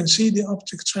here you can see the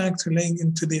optic tract laying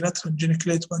into the lateral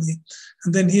geniculate body,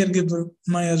 and then here give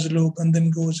Meyer's lobe, and then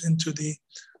goes into the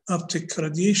optic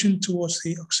radiation towards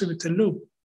the occipital lobe.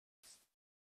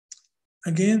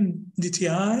 Again,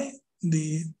 DTI,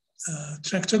 the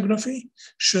tractography,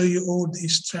 show you all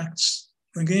these tracts.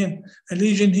 Again, a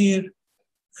lesion here,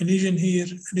 a lesion here,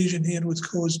 a lesion here would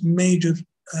cause major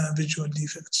visual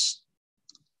defects.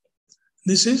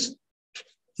 This is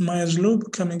Meyer's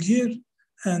lobe coming here,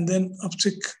 and then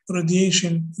optic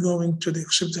radiation going to the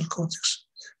occipital cortex.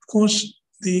 Of course,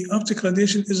 the optic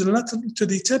radiation is lateral to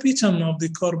the tapetum of the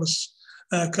corpus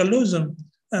callosum,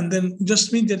 and then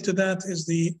just medial to that is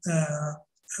the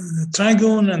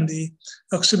trigone and the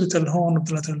occipital horn of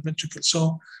the lateral ventricle.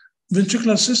 So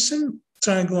ventricular system,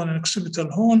 trigone and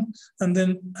occipital horn, and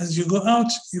then as you go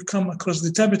out, you come across the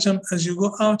tapetum. As you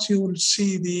go out, you will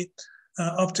see the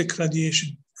optic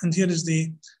radiation. And here is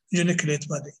the geniculate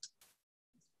body.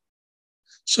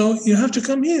 So you have to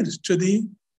come here to the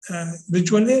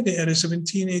visual area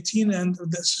 17, 18, and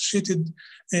the associated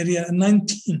area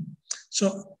 19.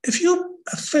 So if you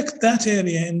affect that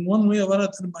area in one way or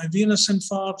other, by venous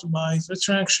infarct, by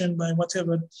retraction, by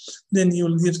whatever, then you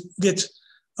will get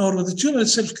or the tumor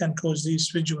itself can cause these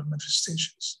visual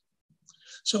manifestations.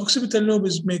 So occipital lobe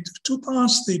is made of two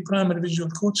parts, the primary visual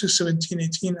cortex 17,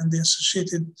 18, and the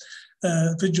associated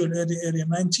visual area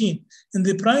 19. In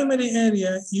the primary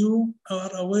area, you are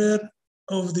aware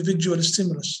of the visual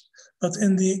stimulus. But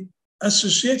in the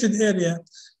associated area,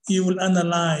 you will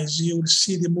analyze, you will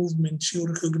see the movement, you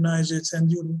will recognize it,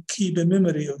 and you will keep a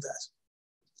memory of that.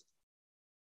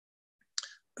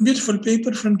 A beautiful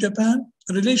paper from Japan,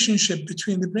 relationship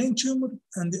between the brain tumor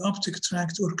and the optic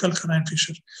tract or calcarine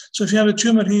fissure. So if you have a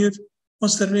tumor here,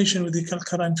 what's the relation with the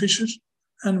calcarine fissure?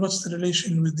 And what's the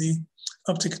relation with the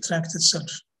optic tract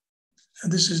itself?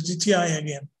 And this is DTI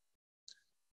again.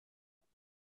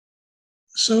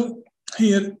 So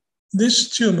here, this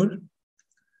tumor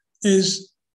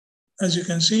is, as you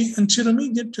can see,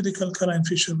 anteromedial to the calcarine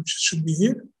fissure, which should be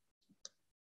here.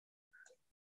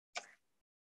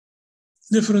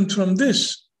 Different from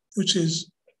this, which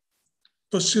is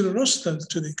posterior-rostal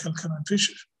to the calcarine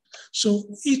fissure. So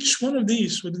each one of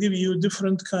these would give you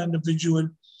different kind of visual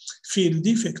field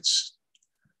defects.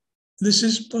 This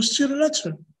is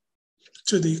posterolateral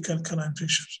to the calcarine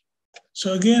fissure.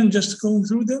 So again, just going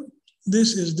through them,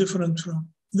 this is different from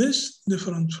this,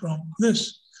 different from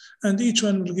this. And each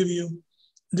one will give you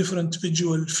different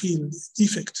visual field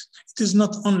defect. It is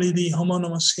not only the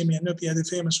homonymous hemianopia, the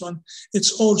famous one,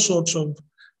 it's all sorts of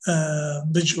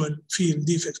visual field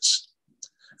defects.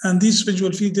 And these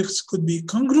visual field defects could be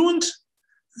congruent,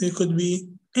 they could be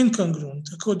incongruent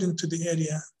according to the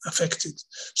area affected.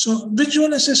 So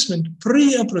visual assessment,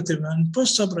 pre-operative and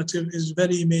post-operative, is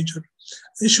very major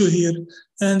issue here,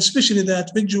 and especially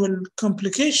that visual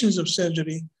complications of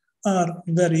surgery are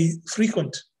very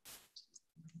frequent.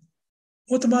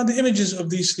 What about the images of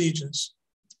these lesions?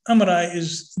 MRI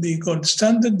is the gold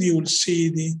standard. You will see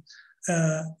the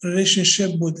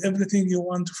relationship with everything you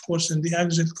want, of course, in the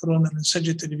axial, coronal, and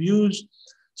sagittal views.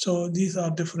 So these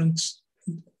are different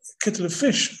kettle of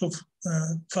fish of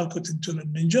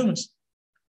falcotentorial meningiomas.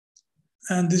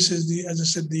 And this is the, as I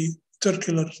said, the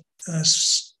turcular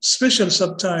special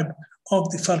subtype of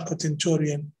the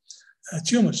falcotentorial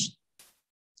tumors.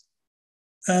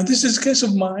 This is a case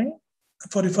of mine, a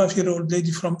 45-year-old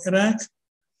lady from Iraq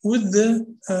with the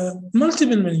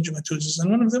multiple meningiomatosis,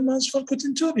 and one of them was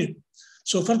falcotentorial.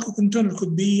 So falcotentorial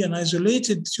could be an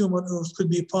isolated tumor or it could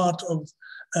be part of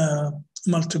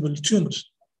multiple tumors.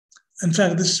 In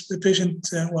fact, this patient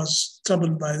was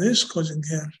troubled by this, causing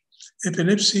her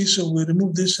epilepsy. So we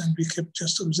removed this and we kept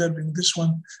just observing this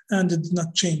one, and it did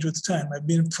not change with time. I've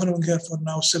been following her for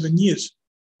now 7 years.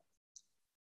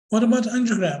 What about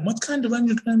angiogram? What kind of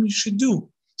angiogram you should do,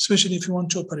 especially if you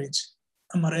want to operate?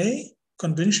 MRA,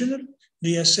 conventional,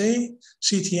 DSA,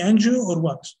 CT angio, or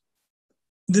what?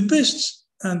 The best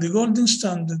and the golden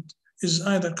standard is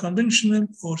either conventional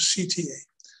or CTA.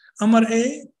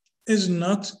 MRA is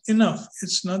not enough.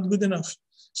 It's not good enough.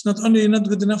 It's not only not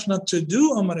good enough not to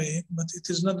do MRA, but it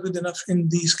is not good enough in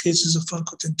these cases of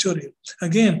falcotentorial.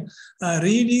 Again, I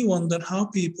really wonder how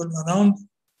people around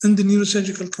in the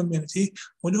neurosurgical community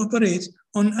would operate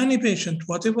on any patient,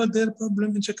 whatever their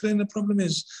problem, intracranial problem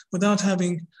is, without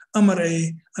having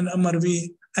MRA and MRV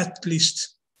at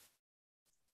least.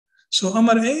 So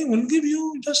MRA will give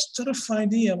you just a rough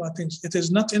idea about things. It is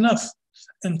not enough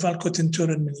in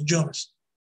falcotentorial meningiomas.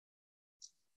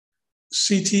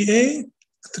 CTA,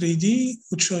 3D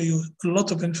would show you a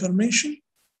lot of information.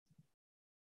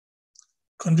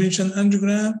 Conventional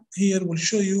angiogram here will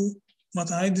show you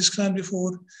what I described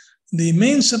before. The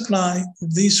main supply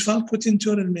of these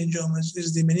falcotentorial meningiomas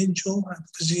is the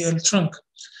meningohypophyseal trunk.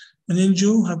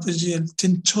 Meningohypophyseal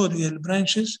tentorial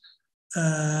branches,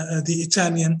 the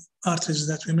Italian arteries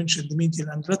that we mentioned, the medial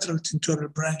and lateral tentorial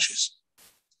branches.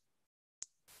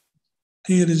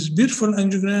 Here is beautiful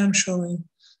angiogram showing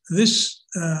this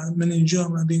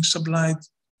meningioma being supplied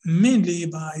mainly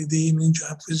by the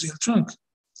meningohypophyseal trunk.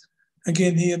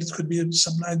 Again, here it could be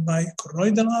supplied by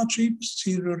choroidal artery,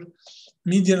 posterior,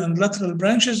 medial and lateral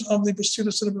branches of the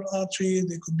posterior cerebral artery.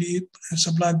 They could be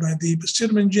supplied by the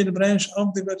posterior meningeal branch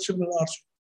of the vertebral artery.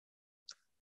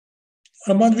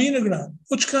 What about venogram?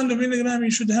 Which kind of venogram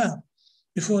you should have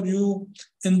before you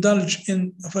indulge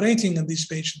in operating on these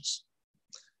patients?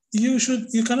 You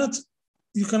cannot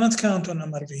count on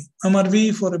MRV.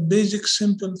 MRV for a basic,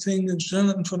 simple thing and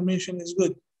general information is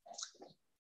good.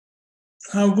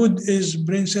 How good is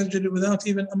brain surgery without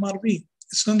even MRV?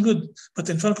 It's not good. But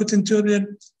in falcotentorial,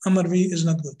 MRV is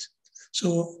not good.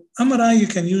 So MRI, you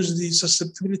can use the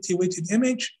susceptibility weighted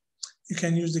image. You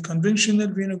can use the conventional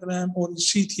venogram or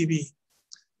CT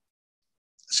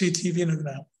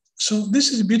venogram. So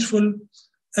this is a beautiful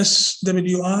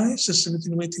SWI,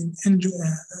 susceptibility weighted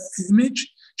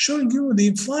image, showing you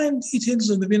the fine details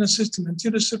of the venous system,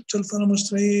 anterior septal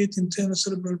thalamostriate, internal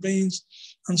cerebral veins,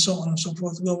 and so on and so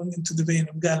forth, going into the vein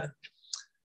of Galen.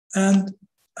 And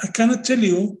I cannot tell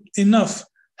you enough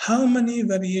how many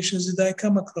variations did I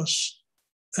come across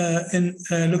in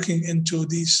looking into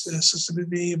these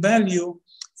susceptibility value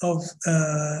of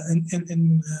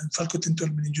in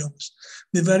falcotentorial meningiomas.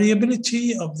 The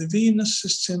variability of the venous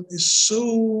system is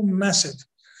so massive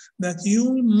that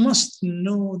you must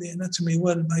know the anatomy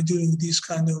well by doing these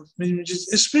kind of images,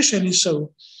 especially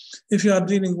so if you are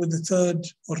dealing with the third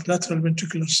or lateral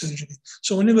ventricular surgery.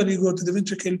 So whenever you go to the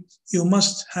ventricle, you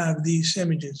must have these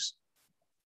images.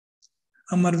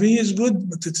 MRV is good,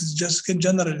 but it is just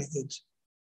generally good.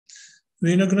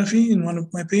 Venography in one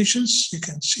of my patients, you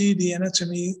can see the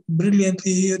anatomy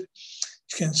brilliantly here.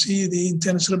 You can see the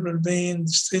internal cerebral vein,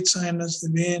 the straight sinus, the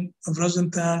vein of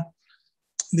Rosenthal,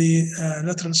 the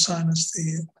lateral sinus,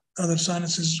 the other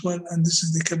sinuses as well, and this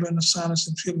is the cavernous sinus,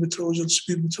 inferior petrosal,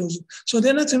 superior petrosal. So the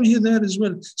anatomy here there as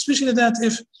well, especially that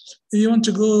if you want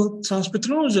to go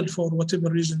transpetrosal for whatever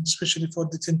reason, especially for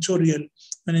the tentorial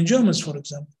meningiomas, for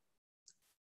example.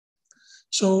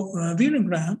 So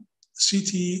venogram,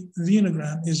 CT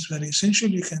venogram is very essential.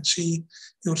 You can see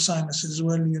your sinus as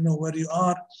well, you know where you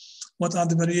are, what are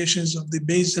the variations of the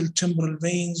basal temporal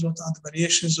veins, what are the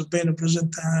variations of vein of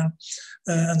Rosenthal,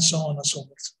 and so on and so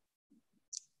forth.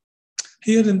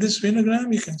 Here in this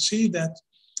venogram, you can see that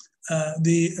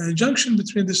the junction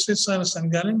between the straight sinus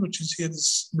and gallon, which is here,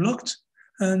 is blocked,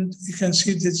 and you can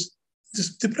see this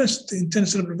depressed, the internal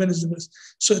cerebral vein is depressed.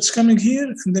 So it's coming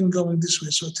here and then going this way,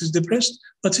 so it is depressed,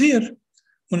 but here,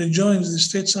 when it joins the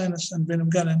straight sinus and vein of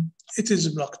Galen, it is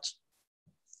blocked.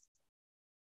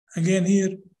 Again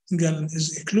here, Galen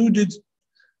is occluded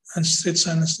and straight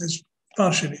sinus is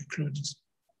partially occluded.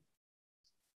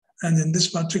 And in this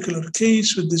particular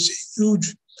case, with this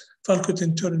huge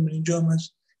falcotentorial meningiomas,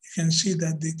 you can see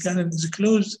that the Galen is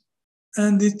closed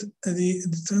and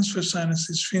the transverse sinus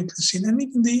is faintly seen, and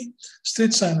even the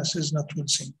straight sinus is not well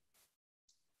seen.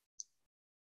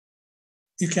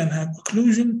 You can have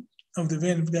occlusion of the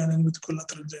vein of Galen with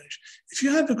collateral drainage. If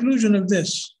you have occlusion of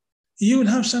this, you will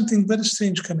have something very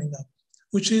strange coming up,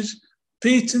 which is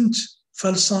patent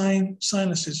falcine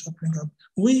sinuses opening up.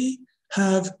 We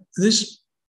have this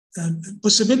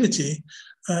possibility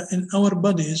in our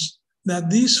bodies that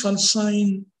these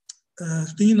falcine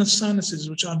venous sinuses,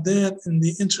 which are there in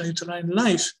the intrauterine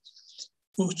life,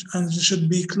 and should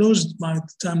be closed by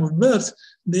the time of birth,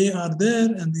 they are there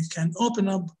and they can open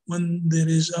up when there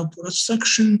is a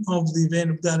obstruction of the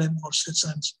vein of Galen or straight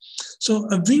sinus. So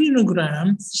a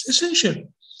venogram is essential.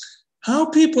 How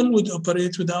people would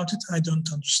operate without it, I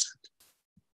don't understand.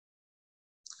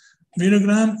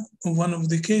 Venogram, one of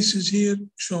the cases here,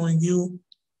 showing you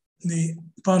the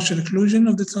partial occlusion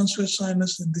of the transverse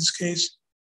sinus. In this case,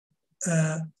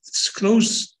 it's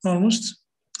closed almost.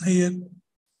 Here,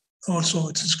 also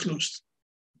it is closed.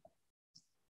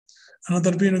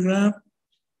 Another venogram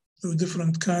of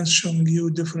different kinds showing you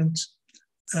different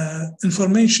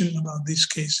information about these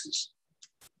cases.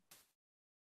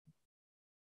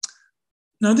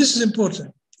 Now this is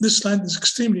important. This slide is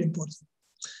extremely important.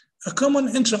 A common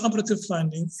intraoperative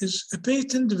finding is a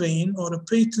patent vein or a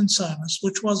patent sinus,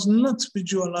 which was not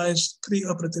visualized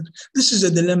pre-operative. This is a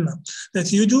dilemma,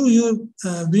 that you do your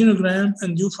venogram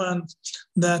and you find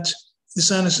that the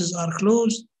sinuses are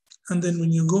closed, and then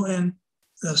when you go in,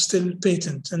 they're still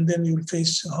patent, and then you'll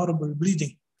face horrible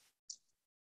bleeding.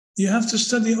 You have to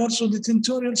study also the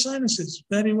tentorial sinuses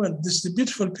very well. This is a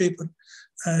beautiful paper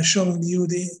showing you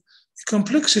the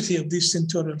complexity of these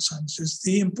tentorial sinuses,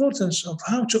 the importance of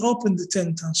how to open the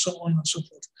tent and so on and so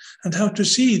forth, and how to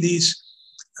see these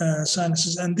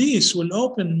sinuses. And these will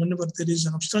open whenever there is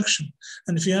an obstruction.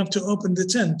 And if you have to open the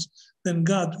tent, then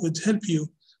God would help you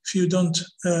if you don't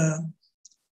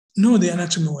know the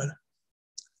anatomy well.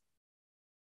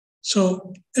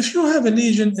 So if you have a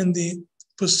lesion in the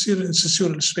posterior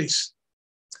incissural space,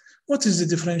 what is the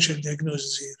differential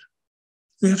diagnosis here?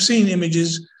 We have seen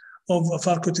images of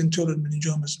falcotentorial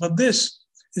meningiomas, but this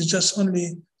is just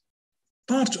only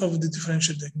part of the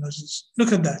differential diagnosis.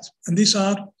 Look at that. And these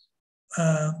are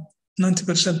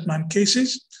 90% man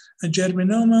cases: a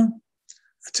germinoma,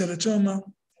 a teratoma,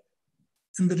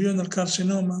 embryonal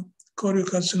carcinoma,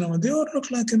 choriocarcinoma. They all look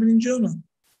like a meningioma.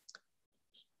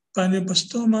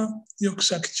 Pineoblastoma, yolk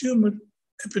sac tumor,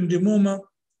 ependymoma,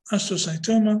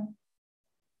 astrocytoma,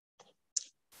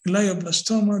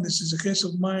 glioblastoma. This is a case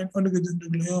of mine.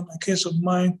 Oligodendroglioma, a case of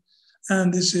mine.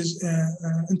 And this is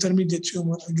intermediate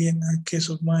tumor, again, a case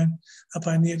of mine, a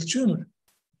pineal tumor.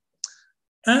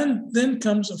 And then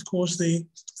comes, of course, the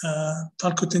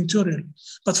falcotentorial.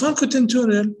 But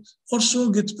falcotentorial also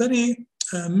gets very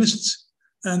mixed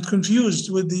and confused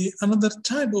with the another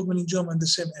type of meningioma in the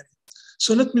same area.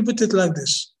 So let me put it like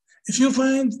this. If you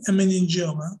find a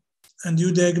meningioma and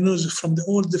you diagnose from the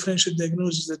old differential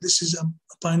diagnosis that this is a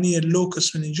pioneer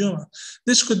locus meningioma,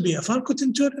 this could be a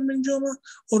falcotentorial meningioma,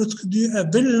 or it could be a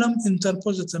vellum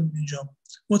interpositum meningioma.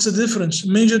 What's the difference?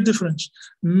 Major difference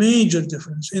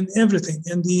in everything,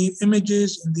 in the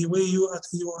images, in the way you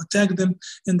attack them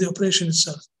in the operation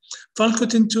itself.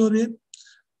 Falcotentorial,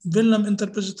 vellum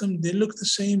interpositum, they look the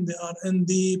same. They are in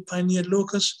the pioneer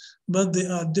locus, but they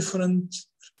are different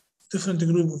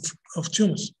group of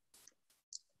tumors.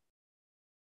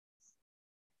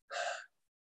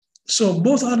 So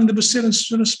both are in the posterior and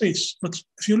superior space. But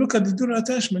if you look at the dural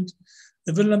attachment,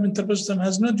 the vellum interpositum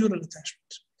has no dural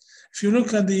attachment. If you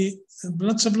look at the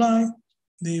blood supply,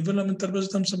 the vellum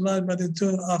interpositum supplied by the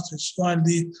internal arteries, while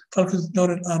the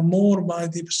falcotentorial are more by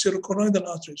the posterior choroidal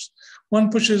arteries. One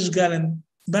pushes galen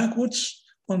backwards,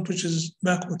 one pushes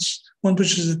backwards. One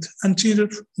pushes it anterior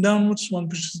downwards, one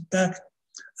pushes it back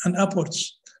and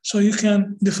upwards. So you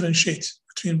can differentiate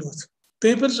between both.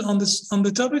 Papers on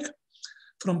the topic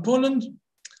from Poland,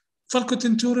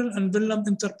 falcotentorial and vellum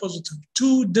interpositum,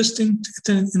 two distinct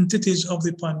entities of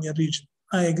the pioneer region.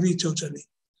 I agree totally.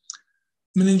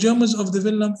 Meningiomas of the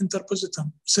vellum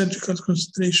interpositum, surgical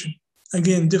consideration,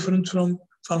 again different from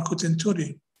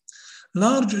falcotentorial.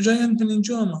 Large giant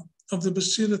meningioma of the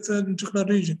posterior third ventricular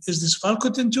region, is this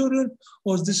falcotentorial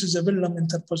or this is a vellum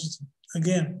interpositum?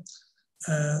 Again,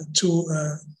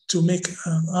 to make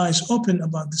eyes open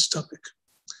about this topic.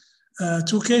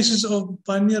 Two cases of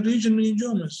pioneer region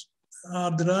meningiomas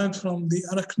are derived from the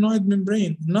arachnoid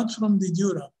membrane, not from the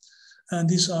dura. And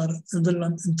these are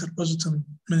vellum interpositum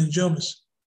meningiomas.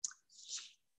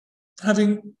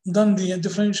 Having done the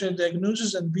differential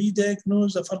diagnosis and we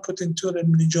diagnose the falcotentorial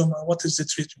meningioma, what is the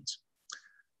treatment?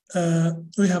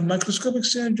 We have microscopic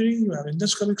surgery, we have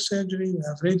endoscopic surgery, we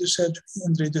have radiosurgery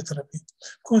and radiotherapy.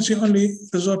 Of course, you only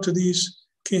resort to these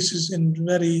cases in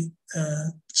very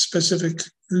specific,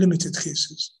 limited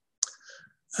cases.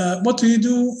 What do you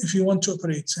do if you want to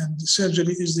operate? And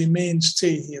surgery is the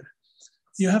mainstay here.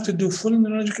 You have to do full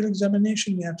neurological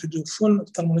examination. You have to do full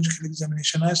ophthalmological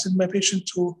examination. I send my patient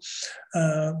to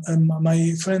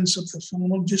my friends of the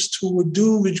ophthalmologist who would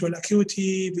do visual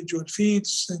acuity, visual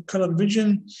fields, color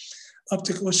vision,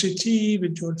 optic OCT,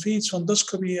 visual fields,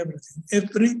 fundoscopy, everything.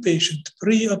 Every patient,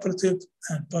 pre-operative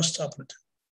and post-operative.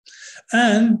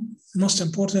 And most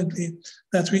importantly,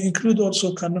 that we include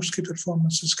also Karnofsky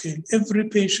performance scale. Every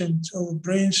patient of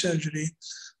brain surgery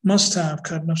must have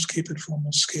Karnofsky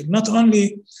performance scale, not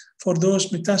only for those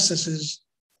metastasis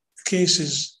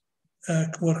cases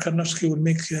where Karnofsky will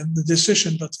make the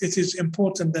decision, but it is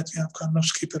important that you have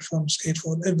Karnofsky performance scale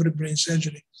for every brain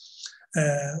surgery.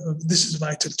 This is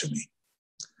vital to me.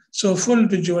 So full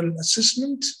visual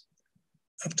assessment,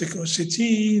 optic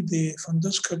OCT, the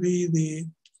fundoscopy, the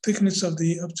thickness of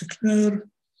the optic nerve,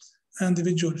 and the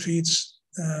visual fields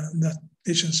that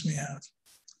patients may have.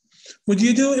 Would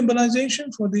you do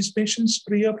embolization for these patients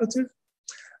preoperative?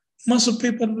 Most of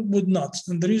people would not,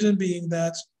 and the reason being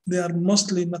that they are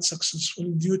mostly not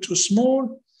successful due to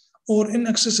small or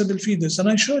inaccessible feeders. And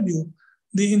I showed you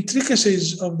the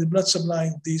intricacies of the blood supply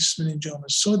of these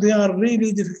meningiomas. So they are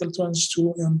really difficult ones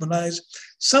to embolize.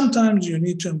 Sometimes you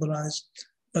need to embolize,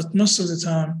 but most of the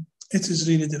time it is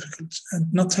really difficult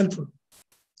and not helpful.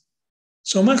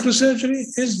 So microsurgery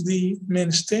is the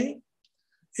mainstay.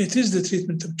 It is the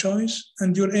treatment of choice,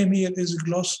 and your aim here is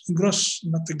gross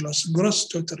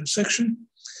total resection.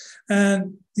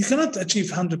 And you cannot achieve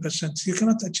 100%. You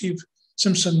cannot achieve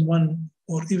Simpson 1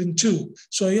 or even 2.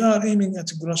 So you are aiming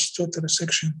at gross total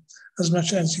resection as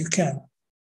much as you can.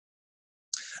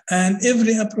 And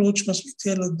every approach must be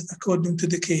tailored according to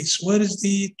the case. Where is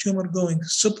the tumor going?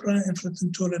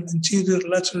 Supra-infratentorial, anterior,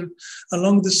 lateral,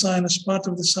 along the sinus, part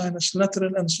of the sinus,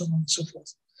 lateral, and so on and so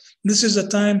forth. This is a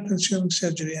time-consuming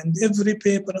surgery, and every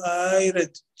paper I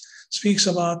read speaks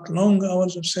about long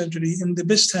hours of surgery in the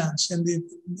best hands, in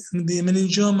the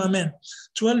meningioma men,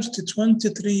 12 to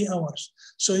 23 hours.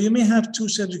 So you may have two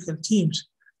surgical teams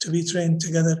to be trained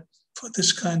together for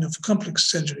this kind of complex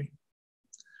surgery.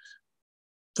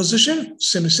 Position,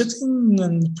 semi-sitting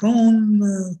and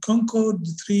prone, concord,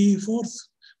 3/4,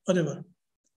 whatever.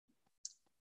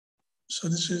 So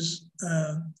this is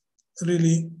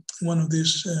really one of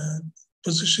these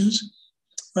positions,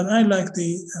 but I like the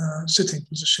sitting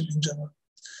position in general.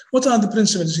 What are the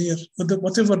principles here?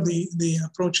 Whatever the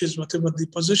approach is, whatever the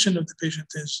position of the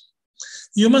patient is,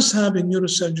 you must have a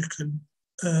neurosurgical,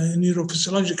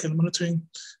 neurophysiological monitoring,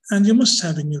 and you must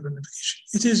have a neuronavigation.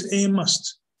 It is a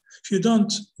must. If you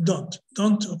don't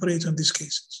operate on these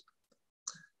cases.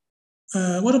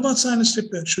 What about sinus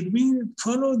repair? Should we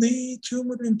follow the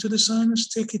tumor into the sinus,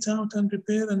 take it out and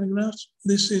repair and engraft?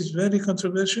 This is very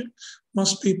controversial.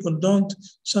 Most people don't.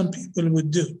 Some people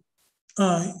would do.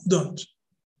 I don't.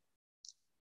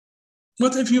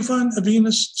 What if you find a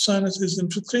venous sinus is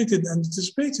infiltrated and it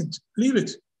is patent? Leave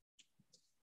it.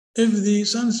 If the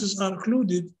sinuses are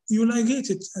occluded, you ligate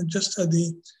it just at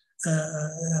the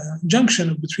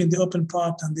junction between the open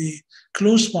part and the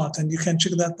closed part, and you can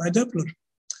check that by Doppler.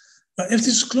 But if it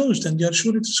is closed and you are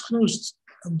sure it is closed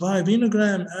by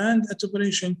venogram and at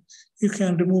operation, you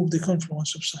can remove the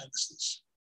confluence of sinuses.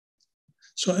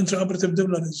 So intraoperative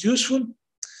Doppler is useful.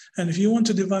 And if you want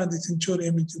to divide the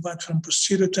tentorium, you divide from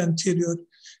posterior to anterior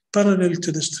parallel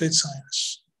to the straight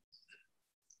sinus.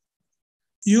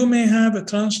 You may have a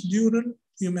transdural,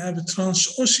 you may have a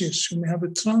transosseous, you may have a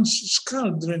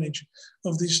transscalp drainage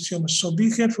of these tumors. So be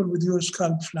careful with your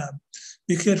scalp flap.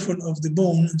 Be careful of the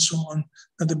bone and so on,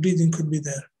 that the bleeding could be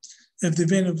there. If the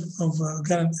vein of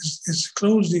Galen is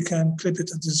closed, you can clip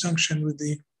it at the junction with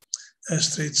the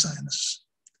straight sinus.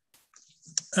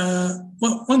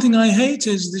 Well, one thing I hate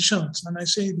is the shunt, and I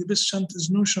say the best shunt is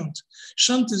no shunt.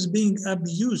 Shunt is being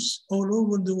abused all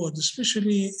over the world,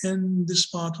 especially in this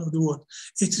part of the world.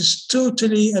 It is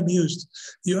totally abused.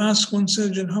 You ask one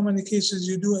surgeon how many cases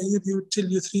you do a year, he would tell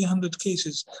you 300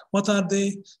 cases. What are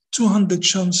they? 200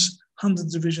 shunts,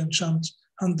 100 revision shunt,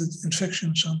 100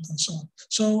 infection shunt, and so on.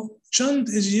 So shunt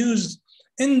is used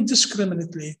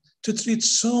indiscriminately to treat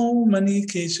so many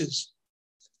cases.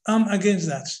 I'm against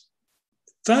that.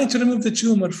 Try to remove the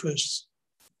tumor first,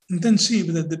 and then see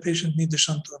whether the patient needs a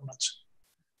shunt or not.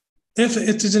 If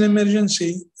it is an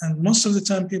emergency, and most of the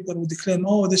time people would claim,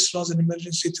 oh, this was an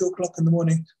emergency, 2 o'clock in the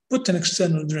morning, put an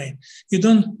external drain. You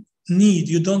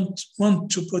don't want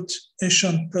to put a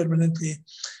shunt permanently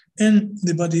in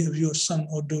the body of your son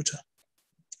or daughter.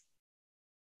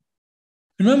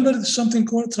 Remember something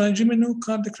called trigeminal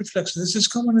cardiac reflex. This is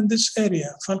common in this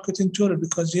area, falcotentorial,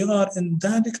 because you are in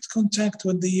direct contact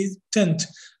with the tent,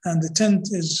 and the tent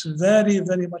is very,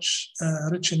 very much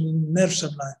rich in nerve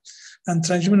supply. And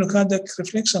trigeminal cardiac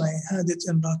reflex, and I had it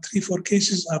in about 3-4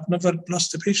 cases. I've never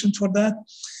lost a patient for that.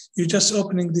 You're just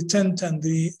opening the tent and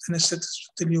the anesthetist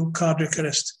will tell you cardiac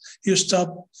arrest. You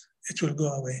stop, it will go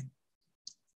away.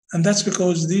 And that's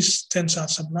because these tents are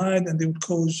supplied and they would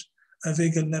cause a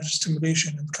vagal nerve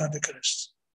stimulation and cardiac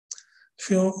arrest.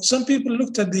 Some people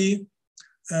looked at the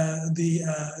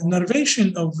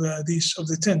nervation of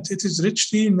the tent. It is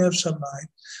richly nerve supplied,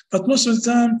 but most of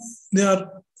the time they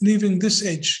are leaving this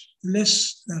edge,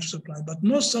 less nerve supply. But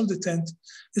most of the tent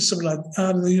is supplied.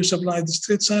 Either you supply the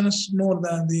straight sinus more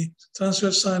than the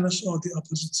transverse sinus, or the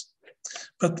opposite.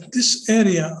 But this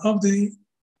area of the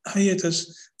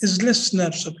hiatus is less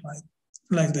nerve supplied,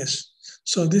 like this.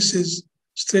 So this is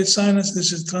straight sinus,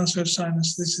 this is transverse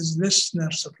sinus, this is less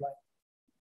nerve supply.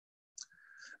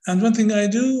 And one thing I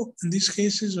do in these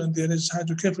cases when there is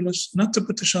hydrocephalus, not to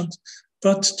put a shunt,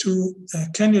 but to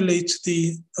cannulate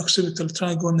the occipital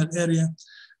trigonal area,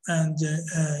 and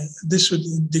this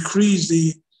would decrease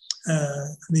the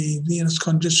venous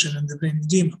congestion and the brain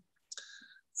edema.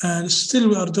 And still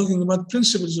we are talking about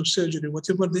principles of surgery,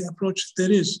 whatever the approach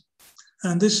there is.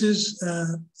 And this is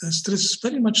stressed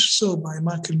very much so by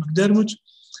Michael McDermott.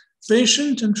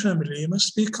 Patient and family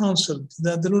must be counseled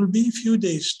that there will be few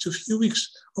days to few weeks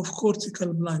of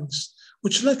cortical blindness,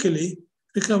 which luckily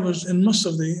recovers in most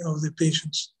of the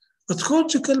patients. But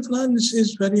cortical blindness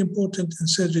is very important in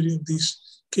surgery of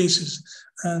these cases.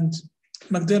 And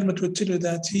McDermott would tell you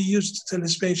that he used to tell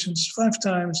his patients 5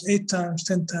 times, 8 times,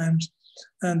 10 times,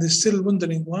 and they're still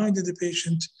wondering why the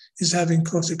patient is having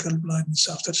cortical blindness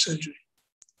after surgery.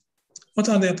 What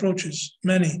are the approaches?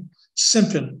 Many.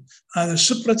 Simple, either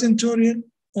supratentorial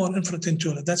or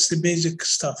infratentorial. That's the basic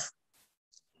stuff.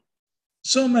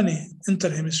 So many.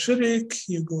 Interhemispheric,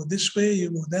 you go this way,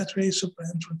 you go that way,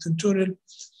 infratentorial,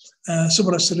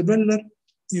 supracerebellar,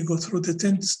 you go through the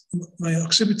tent by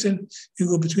occipital, you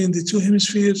go between the 2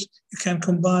 hemispheres, you can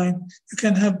combine, you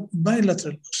can have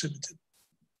bilateral occipital.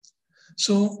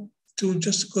 So to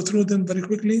just go through them very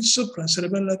quickly,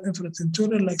 supracerebellar,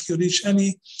 infratentorial, like you reach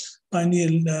any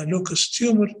pineal locus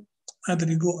tumor, either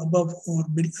you go above or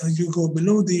you go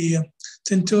below the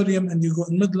tentorium and you go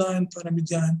in midline,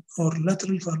 paramedian, or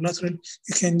lateral for lateral.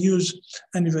 You can use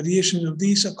any variation of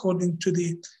these according to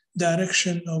the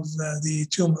direction of the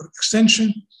tumor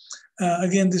extension.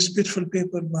 Again, this beautiful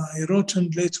paper by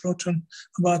Roten, late Roten,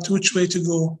 about which way to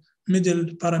go, middle,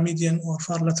 paramedian, or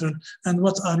far lateral, and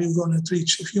what are you going to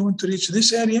reach. If you want to reach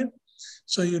this area,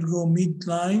 so you'll go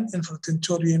midline,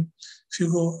 infratentorium. If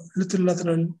you go little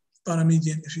lateral,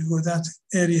 paramedian. If you go that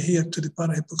area here to the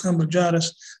parahippocampal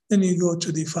gyrus, then you go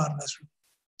to the far lateral.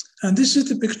 And this is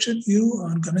the picture you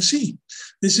are going to see.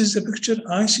 This is the picture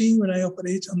I see when I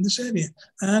operate on this area.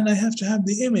 And I have to have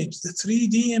the image, the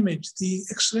 3D image, the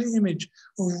X-ray image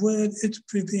of where its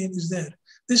vein is there.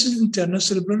 This is internal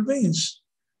cerebral veins,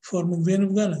 forming vein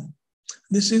of Galen.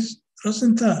 This is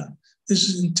Rosenthal. This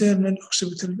is internal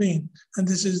occipital vein. And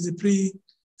this is the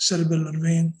pre-cerebellar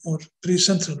vein or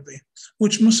pre-central vein,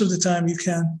 which most of the time you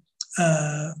can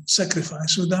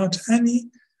sacrifice without any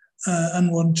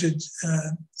unwanted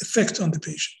effect on the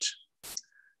patient.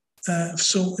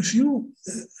 So if you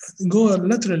go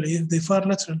laterally, the far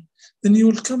lateral, then you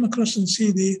will come across and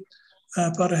see the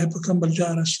parahippocampal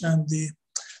gyrus and the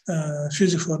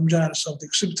fusiform gyrus of the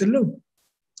occipital lobe.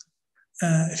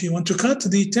 If you want to cut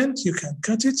the tent, you can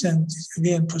cut it, and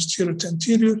again, posterior to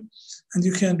anterior, and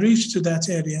you can reach to that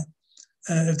area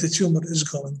if the tumor is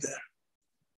going there.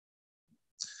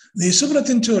 The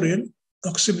supratentorial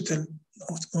occipital,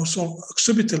 also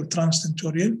occipital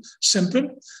transtentorial,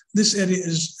 simple. This area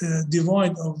is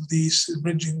devoid of these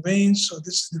bridging veins. So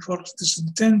this is the forks, this is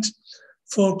the tent.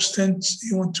 Forks, tent,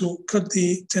 you want to cut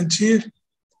the tent here.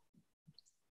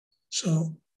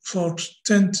 So forks,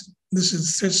 tent, this is the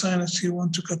straight sinus. You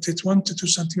want to cut it 1 to 2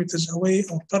 centimeters away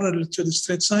or parallel to the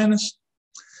straight sinus.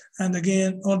 And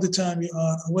again, all the time you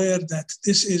are aware that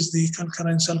this is the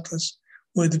calcarine sulcus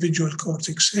where the visual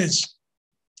cortex is.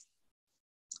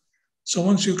 So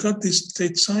once you cut the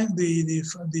straight sinus,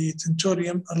 the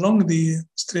tentorium along the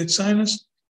straight sinus,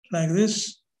 like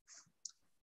this,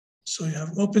 so you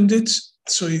have opened it,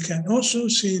 so you can also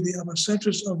see the upper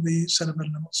surface of the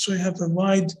cerebellum. So you have a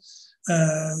wide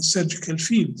surgical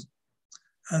field.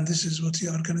 And this is what you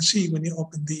are going to see when you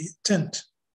open the tent.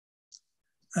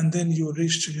 And then you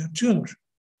reach to your tumor.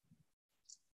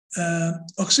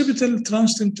 Occipital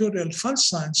transtentorial false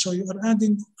sign. So you are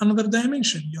adding another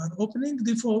dimension. You are opening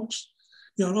the forks.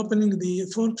 You are opening the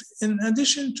fork in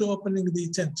addition to opening the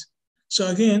tent. So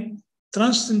again,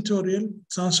 transtentorial,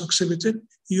 transoccipital,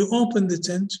 you open the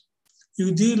tent,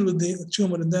 you deal with the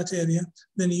tumor in that area,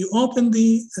 then you open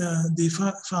the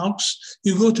forks,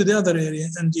 you go to the other area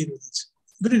and deal with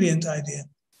it. Brilliant idea.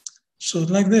 So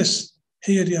like this,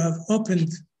 here you have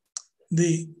opened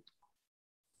the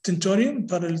tentorium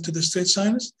parallel to the straight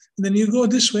sinus, and then you go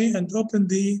this way and open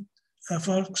the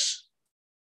forks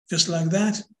just like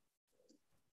that,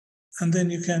 and then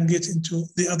you can get into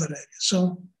the other area.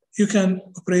 So you can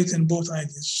operate in both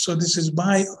ideas. So this is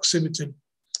bi-occipital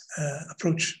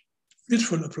approach,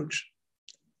 beautiful approach.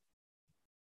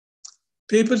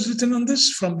 Papers written on this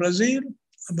from Brazil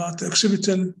about the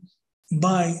occipital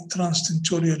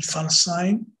bi-transtentorial false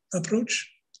sign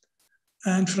approach.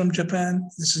 And from Japan,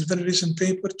 this is a very recent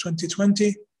paper,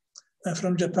 2020,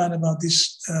 from Japan about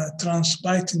this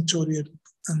trans-bitentorial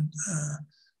and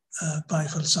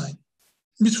bifalse sign.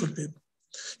 Beautiful paper.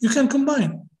 You can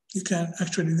combine. You can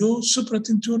actually go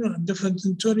supratentorial and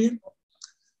different-tentorial,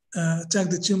 attack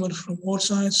the tumor from all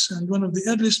sides. And one of the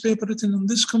earliest papers written on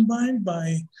this combined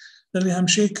by Lillian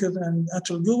Shaker and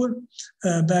Atul Gower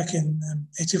back in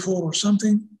 84 or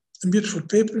something, a beautiful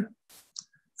paper.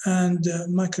 And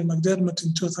Michael McDermott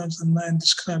in 2009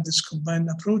 described this combined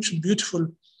approach in beautiful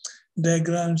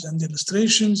diagrams and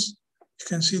illustrations. You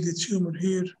can see the tumor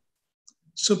here,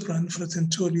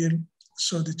 supra-infratentorial.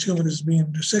 So the tumor is being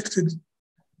resected.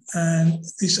 And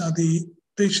these are the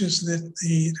patients that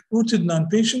they reported,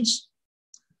 non-patients.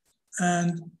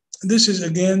 And this is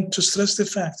again to stress the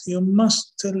fact you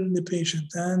must tell the patient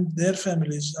and their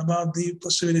families about the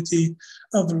possibility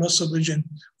of loss of vision,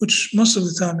 which most of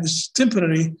the time is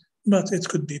temporary, but it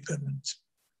could be permanent.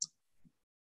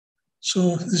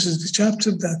 So this is the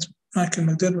chapter that Michael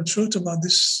McDermott wrote about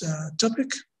this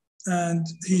topic, and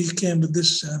he came with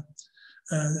this,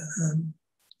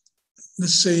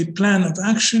 let's say, plan of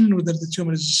action, whether the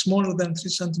tumor is smaller than 3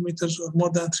 centimeters or more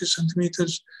than 3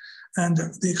 centimeters, and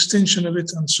the extension of it,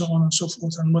 and so on and so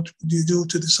forth, and what do you do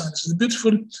to the sinus. It's a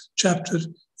beautiful chapter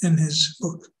in his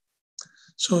book.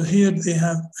 So here they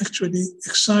have actually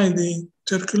excised the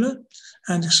tubercular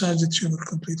and excised the tumor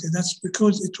completely. That's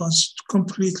because it was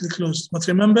completely closed. But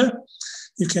remember,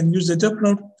 you can use the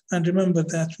Doppler, and remember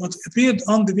that what appeared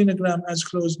on the venogram as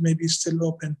closed may be still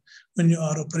open when you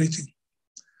are operating.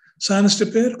 Sinus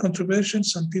repair, controversial.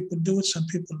 Some people do it, some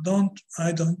people don't.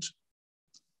 I don't.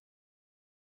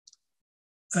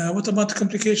 What about the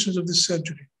complications of this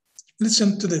surgery?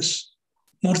 Listen to this.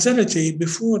 Mortality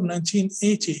before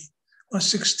 1980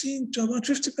 was 16 to about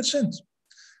 50%.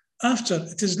 After,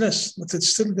 it is less, but it's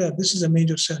still there. This is a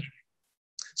major surgery.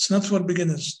 It's not for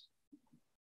beginners.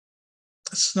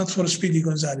 It's not for Speedy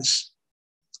Gonzalez.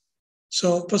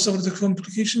 So post-operative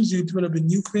complications, you develop a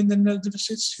new cranial nerve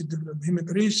deficits, you develop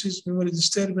hemiparesis, memory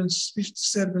disturbance, speech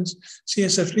disturbance,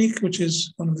 CSF leak, which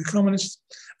is one of the commonest,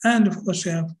 and of course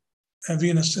you have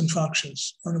venous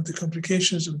infarctions, one of the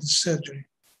complications of this surgery.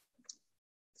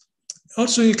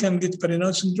 Also, you can get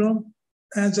paranoid syndrome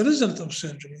as a result of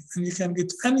surgery, and you can get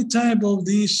any type of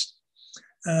these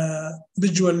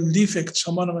visual defects,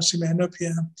 homonymous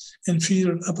myopia,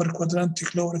 inferior upper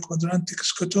quadrantic, lower quadrantic,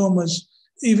 scotomas,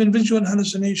 even visual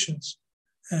hallucinations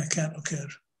can occur.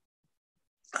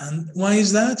 And why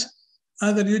is that?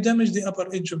 Either you damage the upper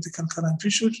edge of the calcarine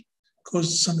fissure,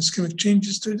 cause some ischemic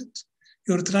changes to it.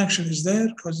 Your retraction is there,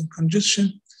 causing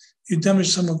congestion. You damage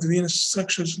some of the venous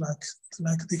structures like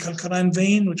the calcarine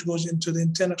vein, which goes into the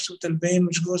internal occipital vein,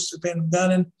 which goes to the vein of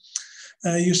Galen.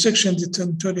 You section the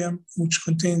tentorium, which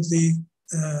contains the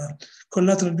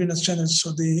collateral venous channels,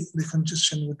 so the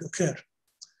congestion would occur.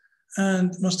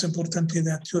 And most importantly,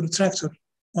 that your retractor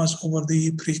was over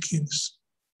the precuneus.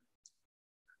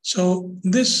 So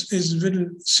this is well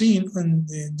seen on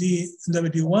the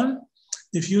DW1.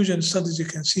 The fusion studies, you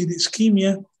can see the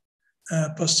ischemia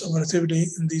post-operatively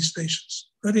in these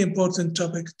patients. Very important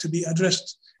topic to be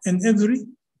addressed in every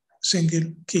single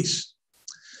case.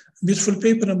 Beautiful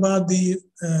paper about the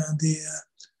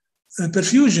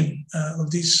perfusion of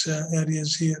these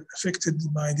areas here affected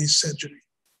by this surgery.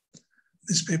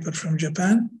 This paper from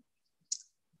Japan.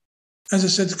 As I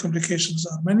said, complications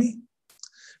are many.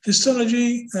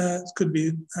 Histology could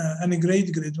be any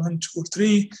grade 1, 2, or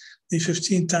 3. The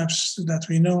 15 types that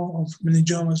we know of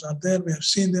meningiomas are there. We have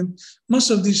seen them. Most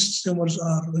of these tumors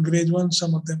are grade 1.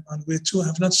 Some of them are grade 2. I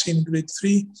have not seen grade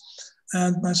 3.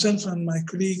 And myself and my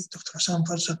colleague, Dr. Hassam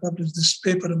Farshad, published this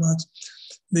paper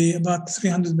about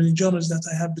 300 meningiomas that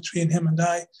I have between him and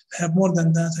I. I have more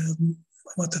than that. I have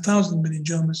about 1,000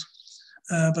 meningiomas.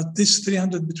 But this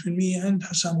 300 between me and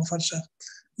Hassam Farshad,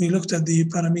 we looked at the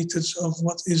parameters of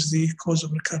what is the cause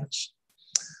of recurrence.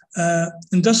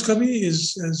 Endoscopy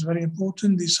is very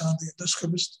important. These are the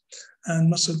endoscopists, and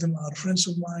most of them are friends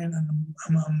of mine, and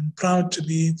I'm proud to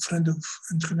be a friend of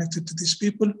and connected to these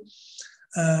people.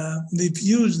 They've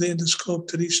used the endoscope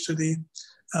to reach to the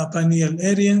pineal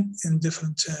area in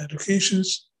different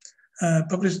locations,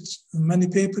 published many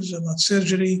papers about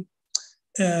surgery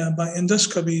by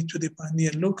endoscopy to the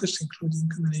pineal locus, including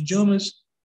meningiomas.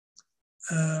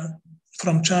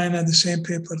 From China, the same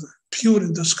paper, pure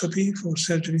endoscopy for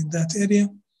surgery in that area.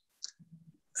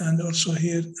 And also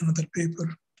here, another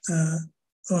paper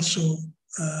also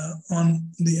on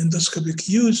the endoscopic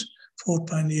use for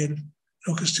pineal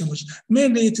locus tumors.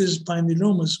 Mainly it is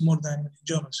pinealomas more than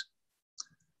meningiomas.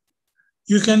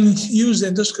 You can use the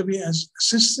endoscopy as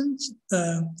assistant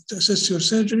to assist your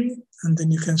surgery, and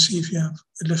then you can see if you have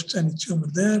left any tumor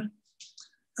there.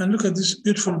 And look at this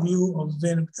beautiful view of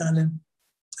vein of Galen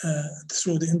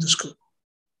through the endoscope.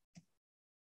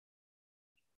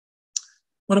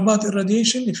 What about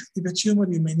irradiation? If you have a tumor,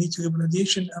 you may need to give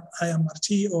radiation,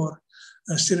 IMRT or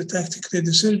stereotactic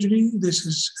radiosurgery. This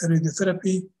is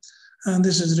radiotherapy, and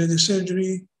this is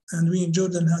radiosurgery. And we in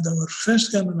Jordan had our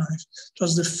first gamma knife. It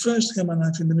was the first gamma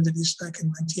knife in the Middle East back in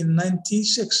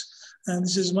 1996. And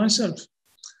this is myself,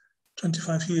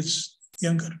 25 years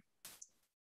younger.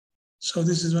 So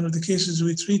this is one of the cases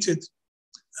we treated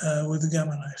with the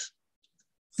gamma knife.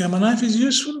 Gamma knife is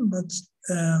useful, but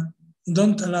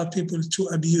don't allow people to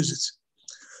abuse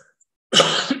it.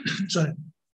 Sorry.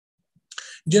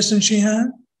 Jason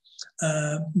Sheehan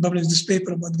published this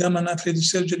paper about gamma knife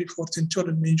radiosurgery for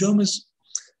tentorial meningiomas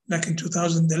back in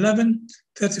 2011.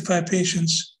 35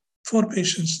 patients, 4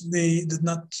 patients, they did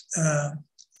not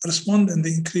respond, and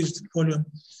they increased the volume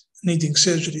needing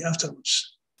surgery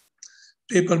afterwards.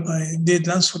 Paper by Dade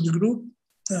Lansford group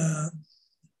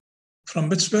from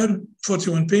Pittsburgh,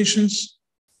 41 patients.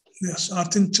 Yes, are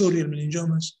tentorial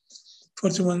meningiomas.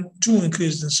 2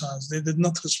 increased in size. They did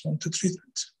not respond to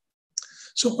treatment.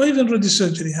 So even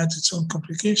radiosurgery had its own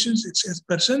complications. It's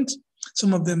 8%,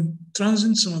 some of them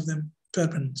transient, some of them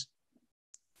permanent.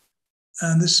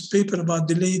 And this paper about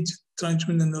delayed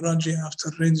trigeminal neuralgia after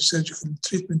radiosurgical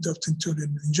treatment of tentorial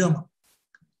meningioma.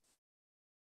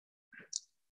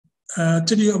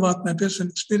 Tell you about my personal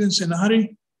experience in a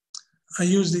hurry. I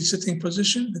use the sitting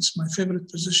position. It's my favorite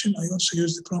position. I also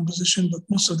use the prone position, but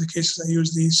most of the cases I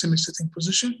use the semi-sitting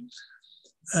position.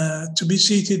 To be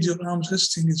seated, your arms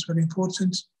resting is very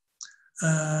important.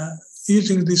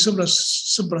 Using the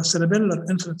supracerebellar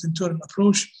intratentorial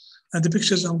approach, and the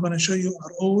pictures I'm going to show you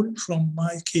are all from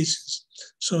my cases.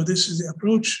 So this is the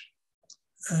approach.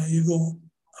 You go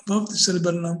above the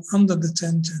cerebellum, under the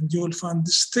tent, and you will find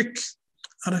this thick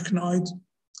arachnoid,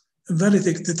 very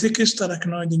thick. The thickest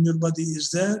arachnoid in your body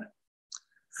is there.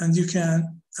 And you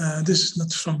can, this is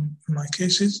not from my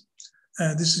cases.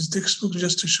 This is textbook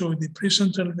just to show the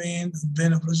precentral vein and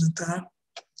vein of Rosenthal.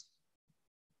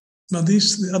 Now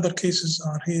the other cases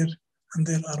are here and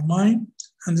they are mine.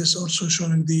 And this also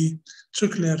showing the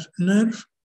trochlear nerve.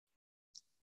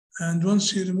 And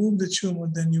once you remove the tumor,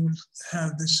 then you will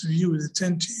have this view, the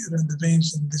tent here and the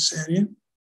veins in this area.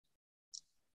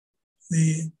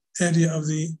 The area of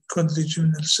the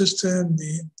quadrigeminal system,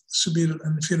 the superior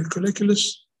and inferior colliculus.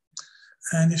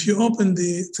 And if you open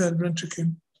the third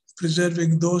ventricle,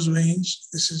 preserving those veins,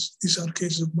 these are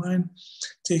cases of mine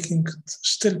taking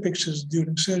still pictures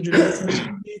during surgery.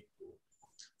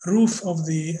 The roof of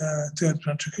the third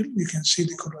ventricle, you can see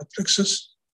the choroid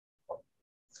plexus.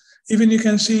 Even you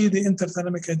can see the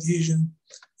interthalamic adhesion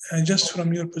just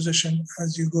from your position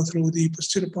as you go through the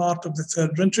posterior part of the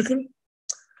third ventricle.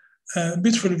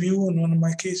 Beautiful view in one of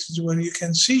my cases where you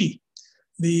can see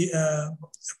the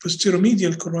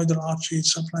posteromedial choroidal artery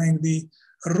supplying the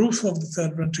roof of the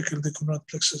third ventricle, the choroid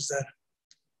plexus there.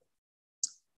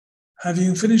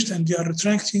 Having finished and you are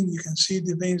retracting, you can see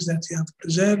the veins that you have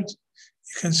preserved.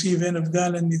 You can see vein of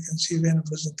Galen, you can see vein of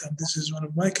Rosenthal. This is one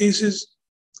of my cases.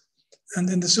 And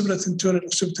in the supratentorial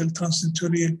occipital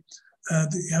transtentorial,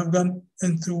 you have gone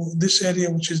into this area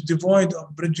which is devoid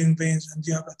of bridging veins, and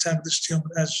you have attacked this tumor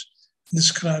as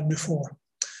described before.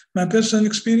 My personal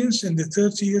experience in the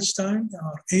 30 years time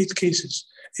are 8 cases.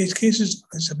 8 cases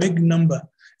is a big number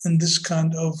in this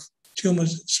kind of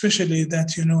tumors, especially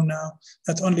that you know now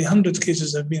that only 100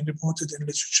 cases have been reported in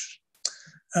literature.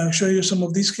 I'll show you some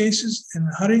of these cases in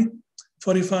a hurry.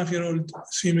 45-year-old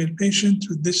female patient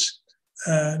with this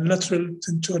lateral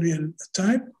tentorial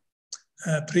type,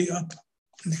 pre-op.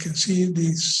 You can see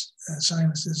these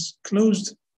sinuses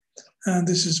closed. And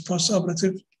this is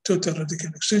post-operative total radical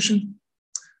excision.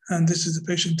 And this is the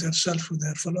patient herself with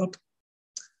her follow-up.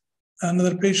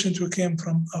 Another patient who came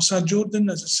from outside Jordan.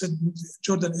 As I said,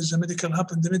 Jordan is a medical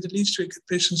hub in the Middle East. We get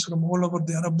patients from all over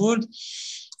the Arab world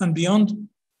and beyond,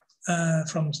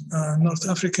 from North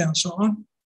Africa and so on,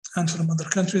 and from other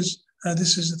countries.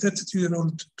 This is a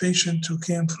 32-year-old patient who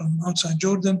came from outside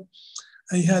Jordan.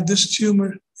 He had this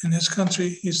tumor in his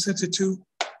country. He's 32,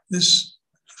 this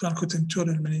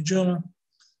falcotentorial meningioma.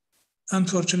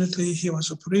 Unfortunately, he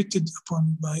was operated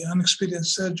upon by an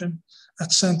unexperienced surgeon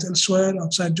at St. Elsewhere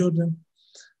outside Jordan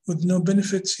with no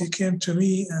benefits. He came to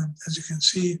me, and as you can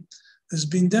see, there's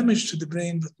been damage to the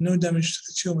brain, but no damage to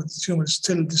the tumor. The tumor is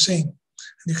still the same.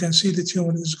 And you can see the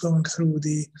tumor is going through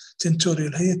the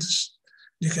tentorial hiatus.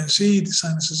 You can see the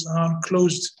sinuses are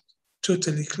closed,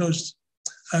 totally closed.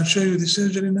 I'll show you the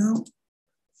surgery now.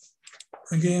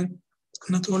 Again,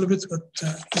 not all of it, but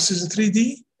this is a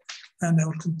 3D, and I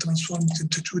will transform it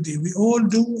into 2D. We all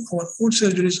do, all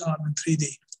surgeries are in 3D.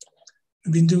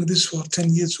 We've been doing this for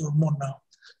 10 years or more now.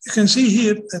 You can see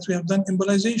here that we have done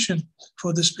embolization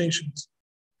for this patient.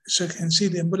 So you can see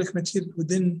the embolic material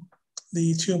within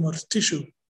the tumor tissue.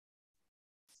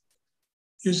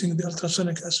 Using the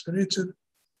ultrasonic aspirator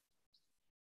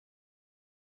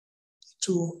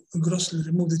to grossly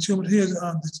remove the tumor. Here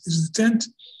is the tent,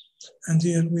 and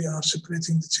here we are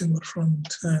separating the tumor from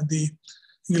the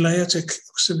gliotic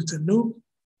occipital lobe.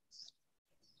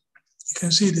 You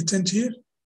can see the tent here.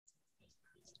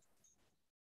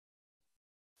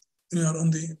 We are on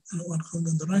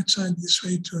the right side, this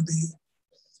way to the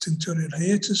tentorial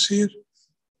hiatus here.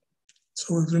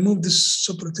 So we've removed this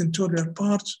supratentorial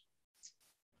part,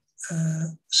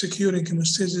 securing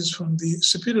hemostasis from the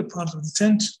superior part of the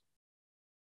tent.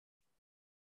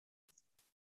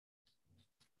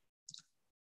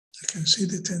 You can see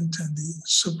the tent and the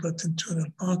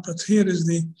supratentorial part, but here is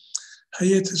the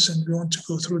hiatus, and we want to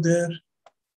go through there.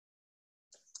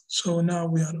 So now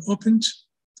we are opened,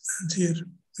 and here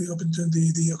we opened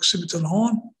the occipital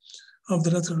horn of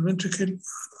the lateral ventricle,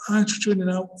 actually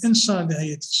now inside the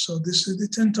hiatus. So this is the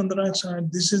tent on the right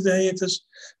side, this is the hiatus,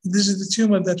 this is the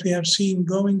tumor that we have seen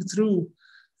going through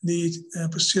the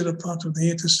posterior part of the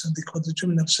hiatus and the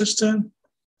quadrigeminal system.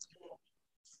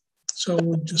 So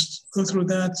we'll just go through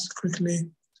that quickly.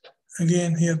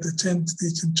 Again, here the tent,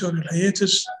 the tentorial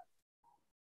hiatus.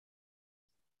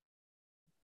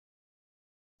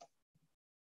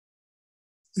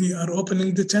 We are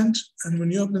opening the tent, and when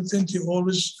you open the tent, you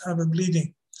always have a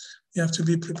bleeding. You have to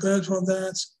be prepared for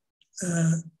that,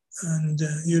 and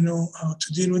you know how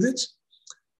to deal with it.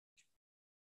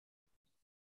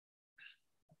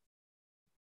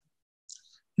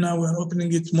 Now we're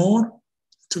opening it more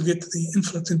to get the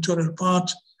infratentorial part,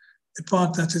 the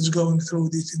part that is going through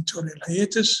the tentorial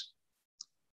hiatus.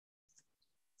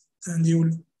 And you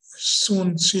will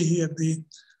soon see here the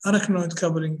arachnoid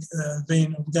covering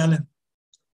vein of Galen.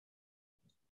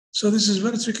 So this is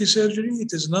very tricky surgery.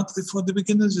 It is not for the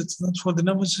beginners. It's not for the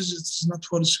novices. It's not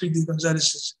for the 3D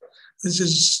Gonzalez's. This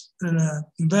is a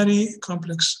very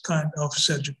complex kind of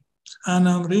surgery. And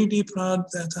I'm really proud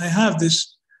that I have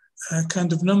this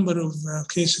kind of number of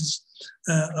cases.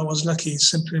 I was lucky,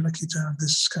 simply lucky to have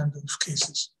this kind of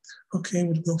cases. Okay,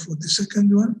 we'll go for the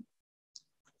second one.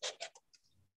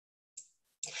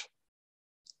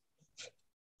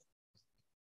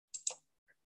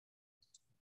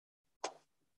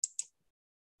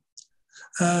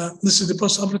 This is the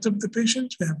post-operative of the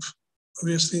patient. We have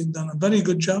obviously done a very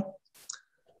good job,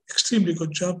 extremely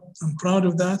good job. I'm proud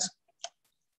of that.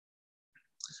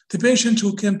 The patient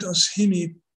who came to us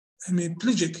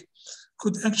hemiplegic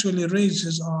could actually raise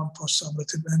his arm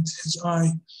post-operative, and his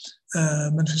eye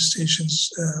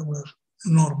manifestations were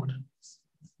normal.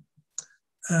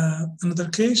 Another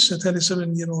case, a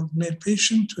 37-year-old male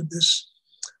patient with this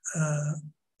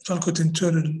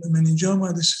falcotentorial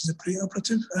meningioma. This is the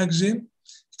preoperative axial.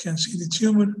 You can see the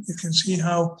tumor. You can see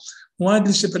how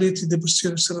widely separated the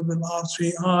posterior cerebral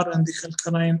artery are, and the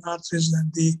calcarine arteries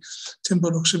and the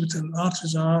temporal-occipital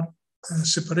arteries are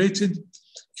separated.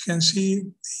 You can see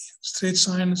the straight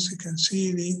sinus. You can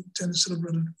see the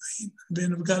cerebral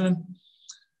vein of Galen,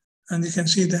 and you can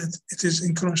see that it is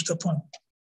encroached upon.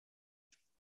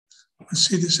 Let's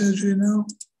see the surgery now.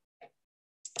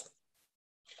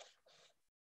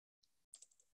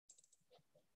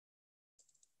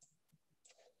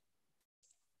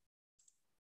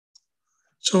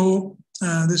 So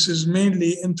this is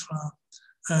mainly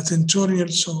infra-tentorial,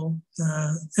 so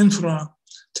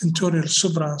infra-tentorial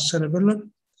supracerebellar,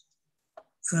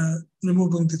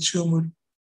 removing the tumor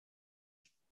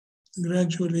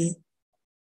gradually.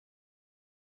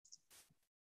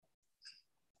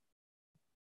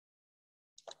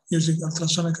 Using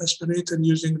ultrasonic aspirator,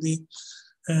 using the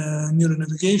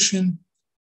neuronavigation.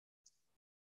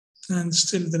 And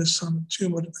still there is some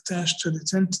tumor attached to the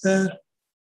tent there.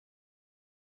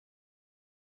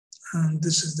 And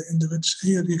this is the end of it.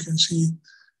 Here you can see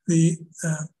the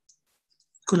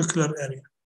collicular area.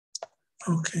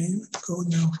 Okay, go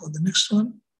now for the next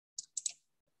one.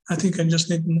 I think I just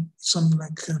need some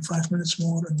 5 minutes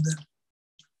more, and then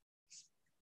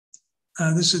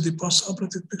this is the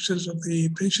post-operative pictures of the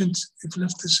patient. We've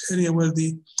left this area where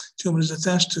the tumor is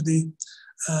attached to the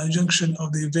junction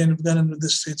of the vein of Galen with the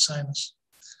straight sinus.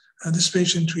 This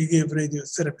patient, we gave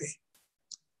radiotherapy.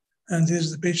 And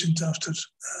here's the patient after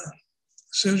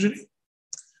surgery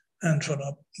and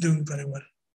follow-up, doing very well.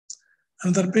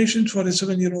 Another patient,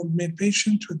 47-year-old male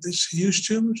patient with this huge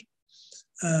tumor.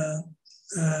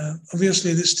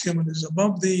 Obviously, this tumor is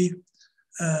above the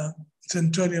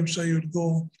tentorium, so you would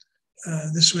go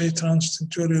this way,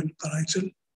 transtentorial parietal.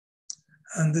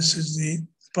 And this is the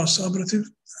post-operative,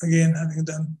 again, having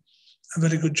done a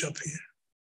very good job here.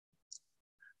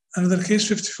 Another case,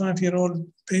 55-year-old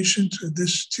patient with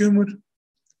this tumor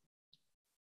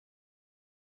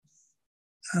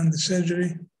and the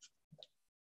surgery.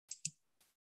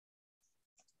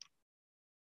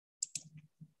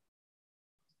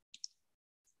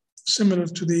 Similar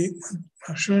to the one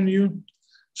I've shown you,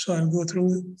 so I'll go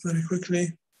through very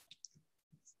quickly.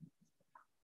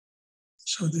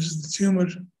 So this is the tumor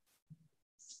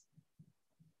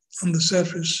on the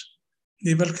surface,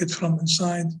 debulk from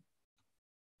inside,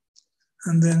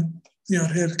 and then you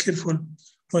are here careful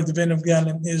where the vein of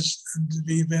Galen is and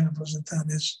the vein of Rosenthal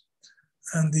is,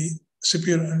 and the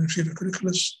superior and inferior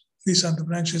colliculus. These are the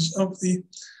branches of the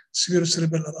superior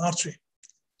cerebellar artery.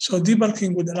 So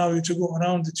debulking would allow you to go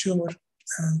around the tumor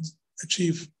and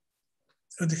achieve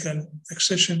radical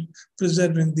excision,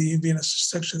 preserving the venous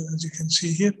structure, as you can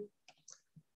see here.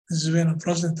 This is vein of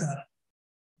Rosenthal.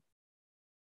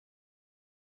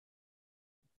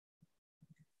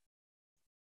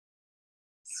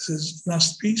 This is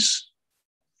last piece.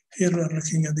 Here we are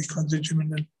looking at the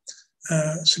quadrigeminal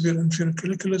superior inferior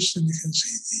colliculus, and you can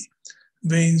see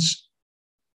the veins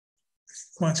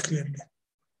quite clearly.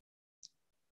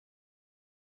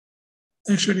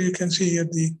 Actually, you can see here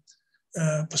the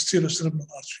posterior cerebral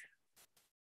artery.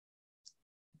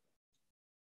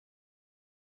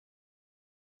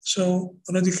 So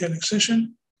radical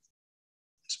excision,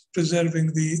 preserving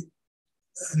the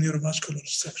neurovascular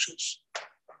structures.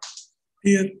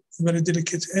 Here, a very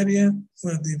delicate area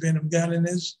where the vein of Galen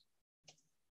is.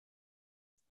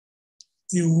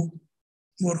 You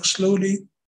work slowly,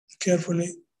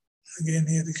 carefully. Again,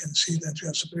 here you can see that we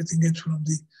are separating it from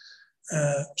the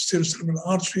posterior cerebral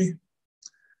artery.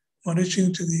 We're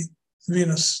reaching to the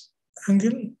venous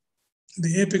angle,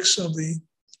 the apex of the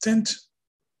tent.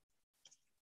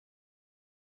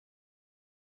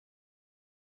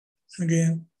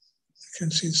 Again, You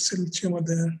can see still tumor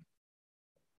there. You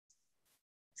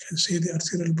can see the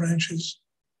arterial branches.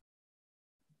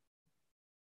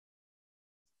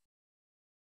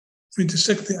 We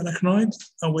dissect the arachnoid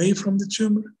away from the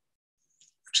tumor,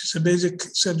 which is a basic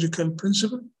surgical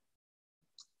principle.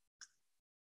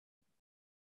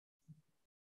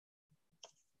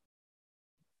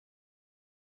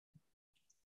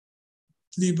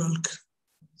 Debulk,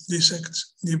 dissect,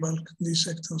 debulk,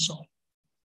 dissect, and so on.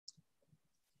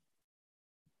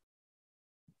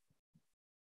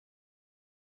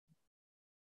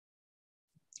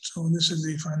 So this is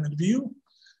the final view,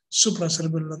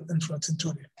 supracerebellar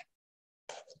infratentorial.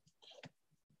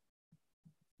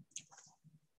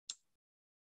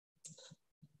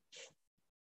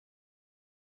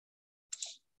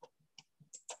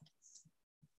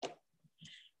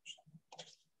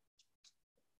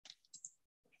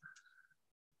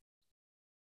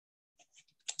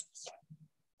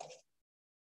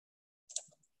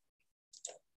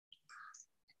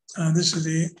 This is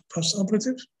the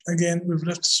post-operative. Again, we've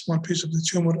left a small piece of the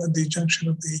tumor at the junction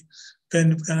of the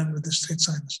vein of gland with the straight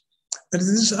sinus. There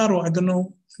is this arrow. I don't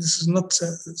know. This is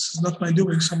not my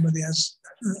doing. Somebody has.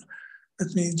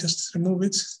 Let me just remove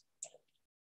it.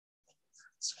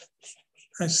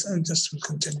 I just will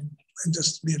continue. I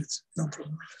just bear it. No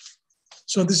problem.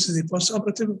 So this is the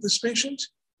post-operative of this patient.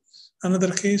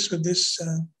 Another case with this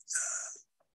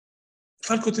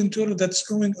falcotenture that's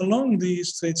going along the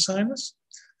straight sinus.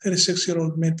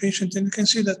 36-year-old male patient, and you can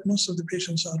see that most of the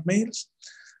patients are males.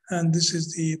 And this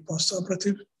is the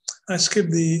post-operative. I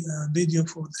skipped the video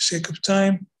for the sake of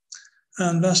time.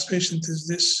 And last patient is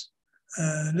this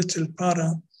little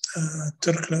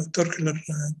para-turcular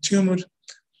tumor.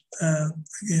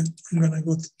 Again, I'm going to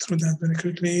go through that very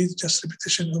quickly. Just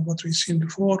repetition of what we've seen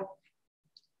before.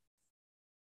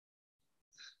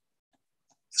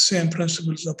 Same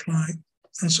principles apply,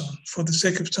 and so on. For the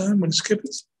sake of time, we'll skip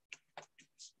it.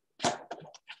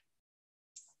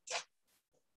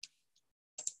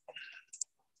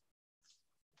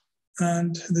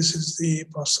 And this is the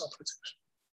post-operative.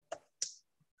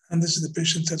 And this is the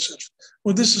patient herself.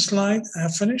 With this slide, I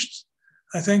have finished.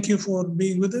 I thank you for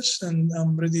being with us, and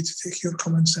I'm ready to take your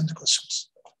comments and questions.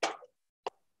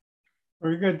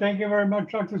 Very good. Thank you very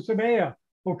much, Dr. Sabea.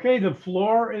 Okay, the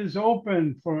floor is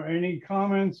open for any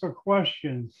comments or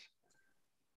questions.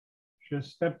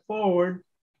 Just step forward.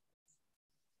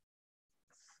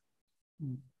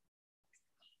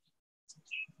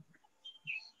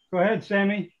 Go ahead,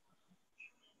 Sammy.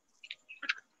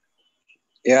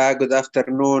 Yeah, good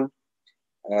afternoon.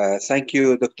 Thank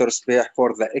you, Dr. Sabea,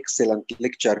 for the excellent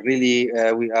lecture. Really,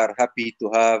 we are happy to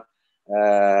have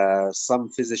some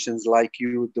physicians like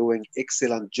you doing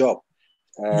excellent job.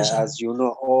 As you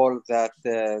know, all that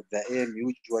the aim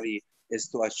usually is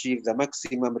to achieve the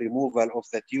maximum removal of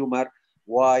the tumor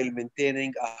while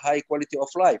maintaining a high quality of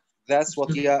life. That's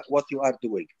what you are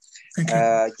doing.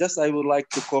 Just I would like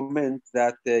to comment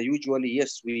that usually,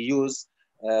 yes, we use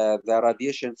the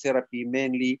radiation therapy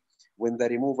mainly when the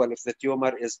removal of the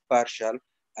tumor is partial,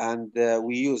 and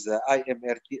we use the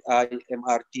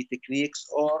IMRT techniques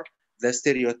or the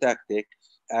stereotactic.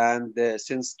 And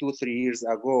since 2-3 years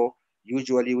ago,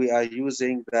 usually we are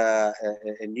using the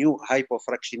new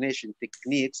hypofractionation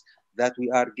techniques that we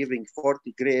are giving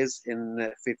 40 grays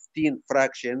in 15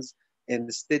 fractions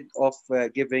instead of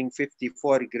giving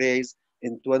 54 grays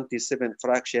in 27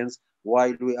 fractions,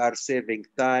 while we are saving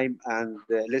time and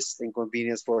less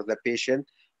inconvenience for the patient.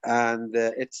 And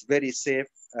it's very safe,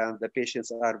 and the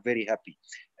patients are very happy.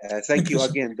 Thank you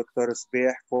again, Dr.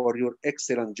 Sabea, for your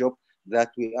excellent job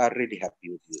that we are really happy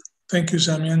with you. Thank you,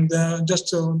 Sami. And just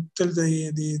to tell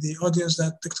the audience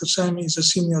that Dr. Sami is a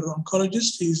senior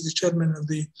oncologist. He is the chairman of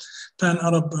the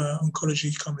Pan-Arab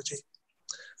Oncology Committee.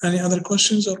 Any other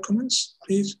questions or comments,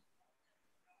 please?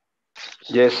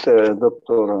 Yes,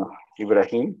 Dr.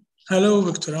 Ibrahim. Hello,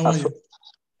 Victor. How are you?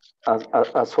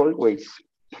 As always,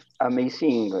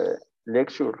 amazing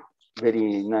lecture.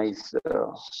 Very nice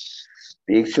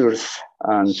pictures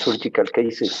and surgical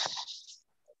cases.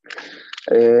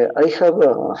 I have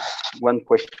one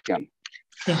question.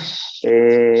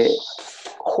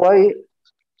 Why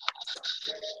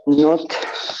not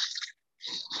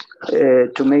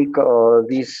to make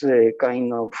this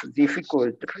kind of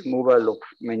difficult removal of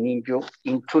meningeo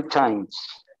in 2 times?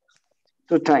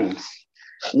 2 times,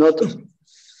 not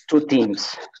 2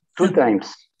 teams, 2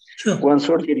 times. Sure. One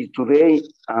surgery today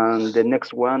and the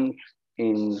next one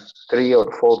in 3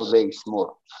 or 4 days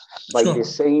more by the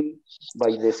same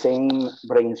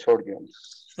brain surgeon.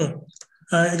 Sure.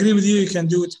 I agree with you. You can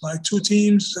do it by two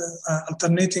teams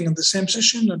alternating in the same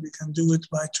session, or you can do it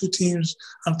by two teams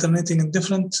alternating in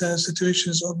different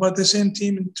situations, or by the same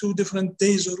team in 2 different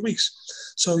days or weeks.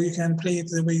 So you can play it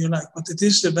the way you like. But it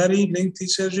is a very lengthy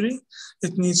surgery.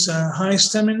 It needs high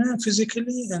stamina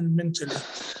physically and mentally.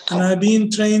 And I've been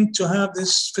trained to have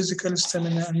this physical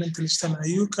stamina and mental stamina.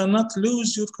 You cannot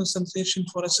lose your concentration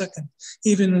for a second,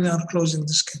 even when you are closing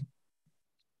the skin.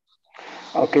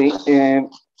 Okay.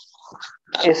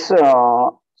 It's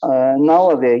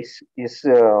nowadays is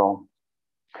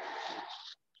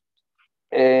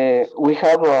we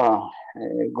have a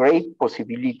great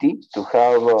possibility to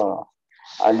have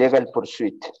a legal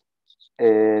pursuit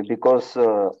because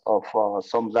of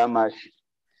some damage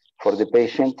for the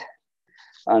patient,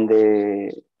 and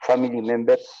the family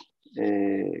members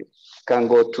can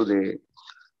go to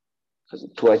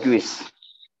accuse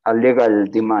a legal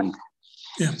demand.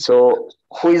 Yeah. So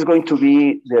who is going to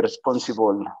be the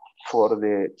responsible for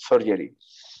the surgery?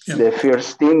 Yeah. The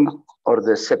first team or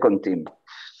the second team?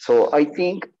 So I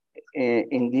think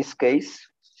in this case,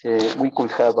 we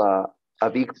could have a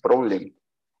big problem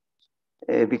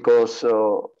because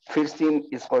first team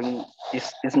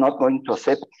is not going to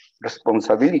accept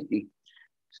responsibility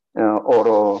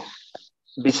or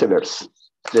vice versa,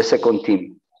 the second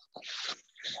team.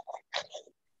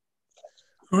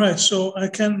 All right, so I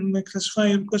can classify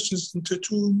your questions into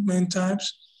 2 main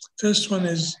types. First one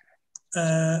is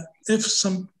if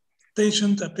a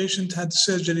patient had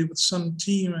surgery with some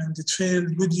team and it failed,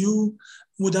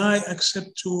 would I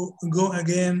accept to go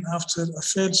again after a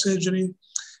failed surgery?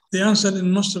 The answer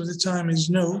in most of the time is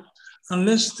no,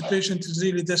 unless the patient is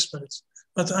really desperate.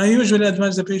 But I usually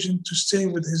advise the patient to stay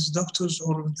with his doctors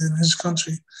or within his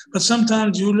country. But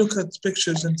sometimes you look at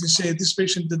pictures and you say, this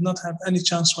patient did not have any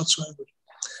chance whatsoever.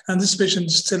 And this patient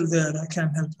is still there, I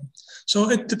can't help him. So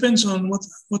it depends on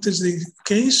what is the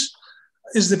case.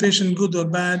 Is the patient good or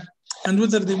bad? And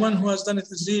whether the one who has done it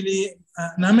is really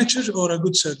an amateur or a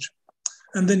good surgeon.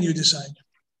 And then you decide.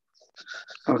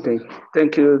 Okay,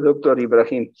 thank you, Dr.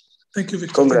 Ibrahim. Thank you,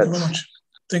 Victor. Congrats. Thank you very much.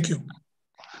 Thank you.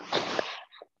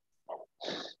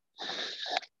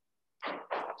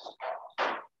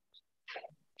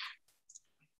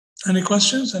 Any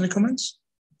questions, any comments?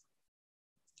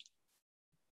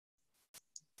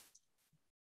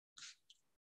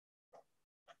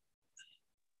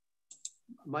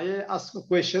 May I ask a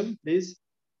question, please?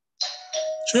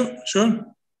 Sure, sure.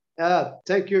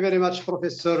 Thank you very much,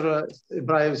 Professor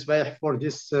Ibrahim Sbaih, for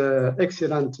this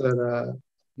excellent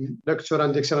lecture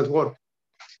and excellent work.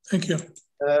 Thank you.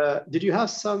 Did you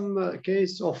have some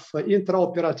case of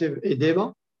intraoperative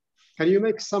edema? Can you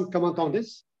make some comment on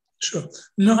this? Sure.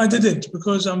 No, I didn't,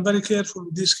 because I'm very careful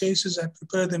with these cases. I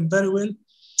prepare them very well.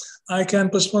 I can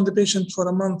postpone the patient for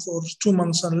a month or 2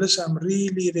 months unless I'm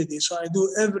really ready. So I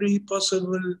do every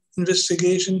possible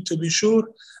investigation to be sure,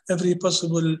 every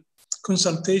possible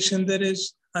consultation there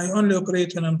is. I only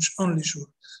operate when I'm only sure.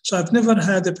 So I've never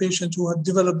had a patient who had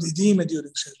developed edema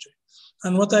during surgery.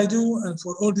 And what I do, and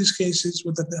for all these cases,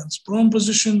 whether that's prone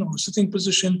position or sitting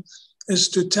position, is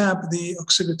to tap the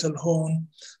occipital horn,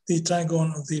 the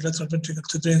trigone of the lateral ventricle,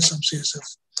 to drain some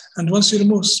CSF. And once you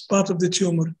remove part of the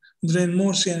tumor, drain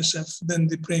more CSF, then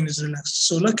the brain is relaxed.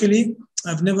 So luckily,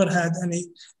 I've never had any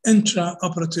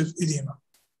intraoperative edema.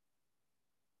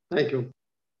 Thank you.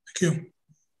 Thank you.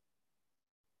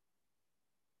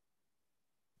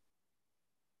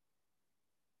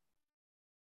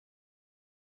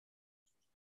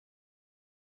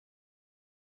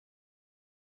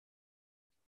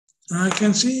 I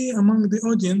can see among the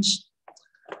audience,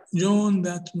 John,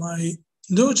 that my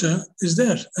daughter is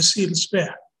there, Asil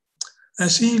Sbaih.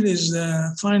 Asil is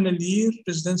the final year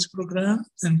residency program.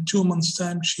 In 2 months'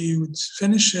 time, she would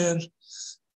finish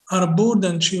her board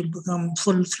and she will become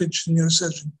full-fledged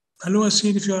neurosurgeon. Hello,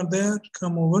 Asil, if you are there,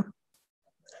 come over.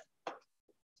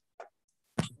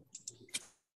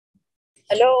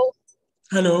 Hello.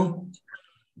 Hello.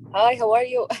 Hi, how are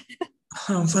you?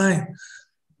 I'm fine.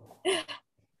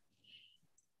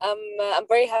 I'm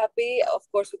very happy, of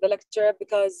course, with the lecture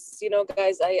because, you know,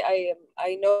 guys,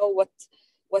 I know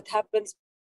what happens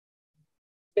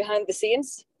behind the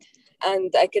scenes,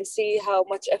 and I can see how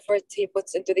much effort he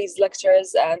puts into these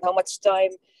lectures and how much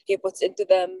time he puts into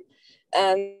them.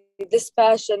 And this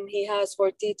passion he has for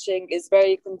teaching is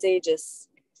very contagious.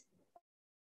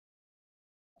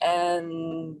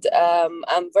 And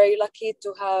I'm very lucky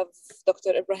to have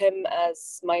Dr. Ibrahim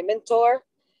as my mentor.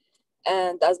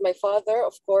 And as my father,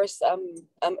 of course,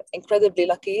 I'm incredibly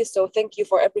lucky. So thank you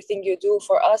for everything you do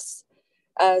for us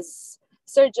as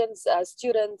surgeons, as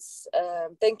students.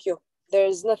 Thank you.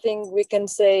 There's nothing we can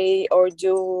say or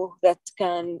do that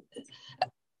can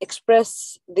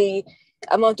express the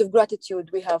amount of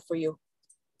gratitude we have for you.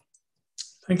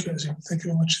 Thank you, Azim. Thank you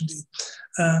very much indeed.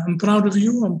 I'm proud of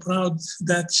you. I'm proud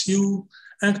that you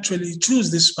actually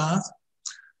choose this path.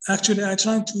 Actually, I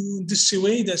tried to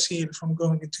dissuade Asil from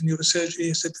going into neurosurgery.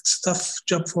 I said it's a tough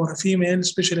job for a female,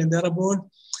 especially in the Arab world.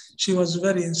 She was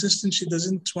very insistent. She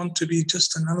doesn't want to be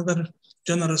just another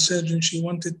general surgeon. She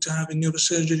wanted to have a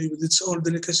neurosurgery with its all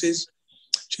delicacies.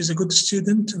 She's a good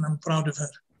student, and I'm proud of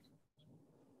her.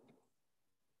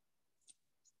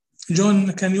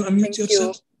 John, can you unmute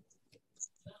yourself?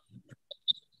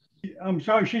 I'm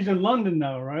sorry, she's in London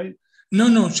now, right?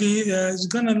 No, she is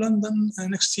going to London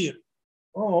next year.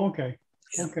 Oh, okay.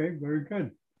 Yeah. Okay, very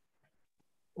good.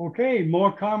 Okay,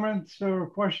 more comments or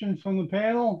questions from the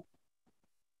panel?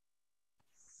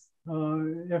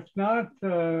 If not,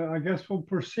 I guess we'll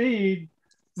proceed.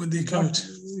 With the count.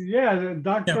 Yeah,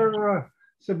 Dr.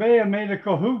 Sabea made a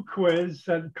Kahoot quiz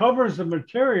that covers the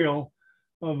material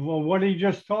of what he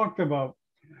just talked about.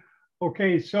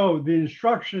 Okay, so the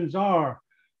instructions are,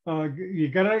 you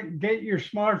gotta get your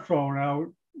smartphone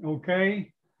out,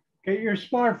 okay? Get your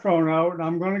smartphone out, and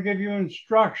I'm gonna give you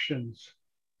instructions.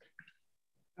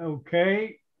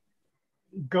 Okay,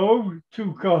 go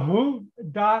to kahoot.it.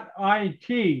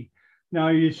 Now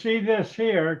you see this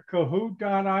here,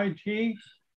 kahoot.it.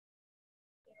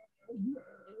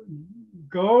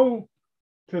 Go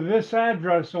to this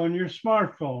address on your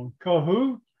smartphone,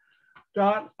 kahoot.it,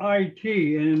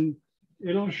 and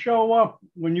it'll show up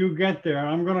when you get there.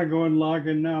 I'm gonna go and log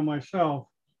in now myself.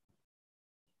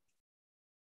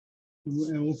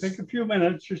 And we'll take a few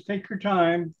minutes, just take your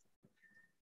time.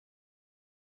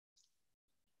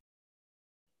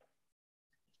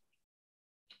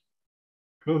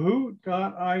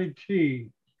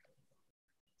 Kahoot.it.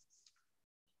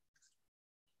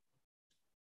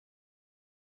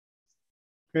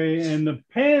 Okay, and the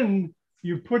pin,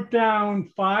 you put down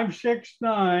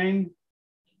 569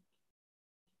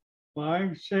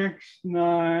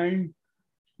 9310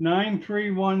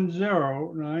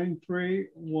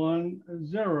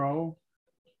 9310.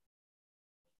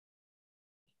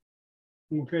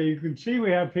 Okay, you can see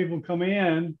we have people coming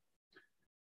in.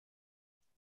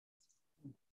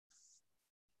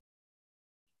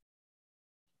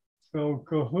 So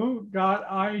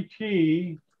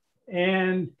kahoot.it,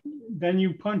 and then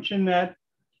you punch in that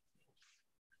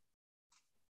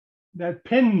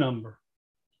PIN number.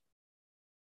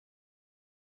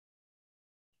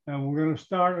 And we're going to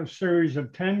start a series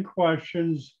of 10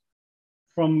 questions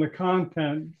from the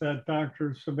content that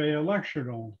Dr. Sabea lectured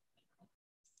on.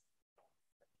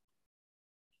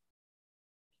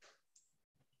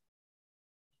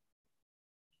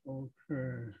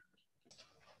 Okay.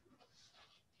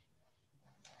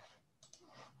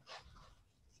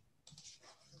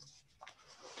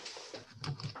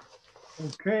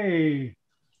 Okay,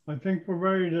 I think we're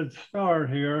ready to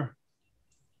start here.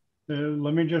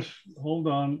 Let me just hold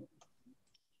on.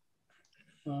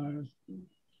 5,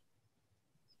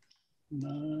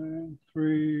 9,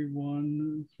 3,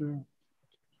 1, 0.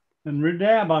 And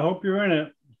Redab, I hope you're in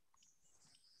it.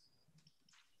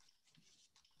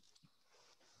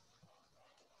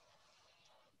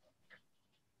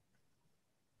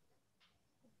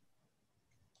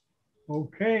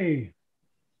 Okay,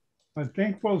 I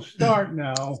think we'll start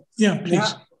now. Yeah,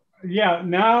 please.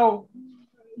 Now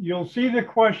you'll see the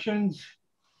questions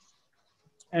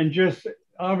and just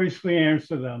obviously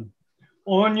answer them.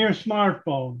 On your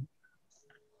smartphone,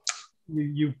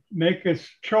 you make a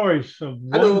choice of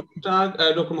Hallo, guten Tag,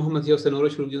 Dr. Mohammed hier aus der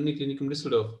Neurochirurgie Uniklinikum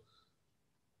Düsseldorf.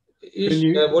 Ich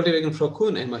wollte wegen Frau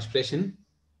Kuhn einmal sprechen.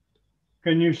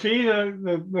 Can you see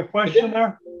the question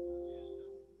there?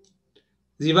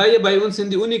 Sie war ja bei uns in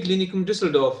die Uniklinikum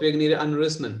Düsseldorf wegen ihrer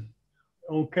Aneurysmen.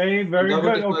 Okay, very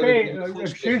good. Okay,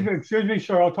 excuse me,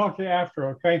 sir. I'll talk to you after,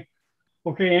 okay?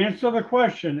 Okay, answer the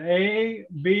question, A,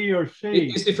 B, or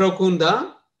C. Ist die Frau Kuhn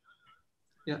da?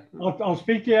 Ja. I'll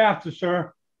speak to you after,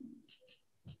 sir.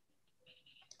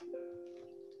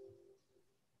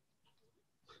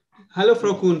 Hallo,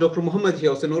 Frau Kuhn, Dr. Mohammed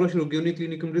hier aus der Neurochirurgie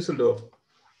Uniklinikum Düsseldorf.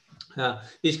 Ja,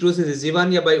 ich grüße Sie. Sie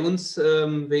waren ja bei uns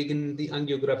wegen die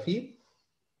Angiografie.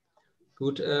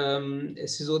 Gut,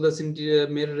 es ist so, das sind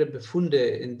mehrere Befunde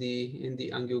in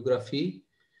die Angiografie.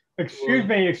 Excuse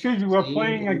me, we're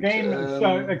playing a game.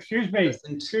 Excuse me.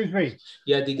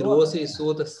 Ja, die große ist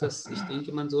so, dass ich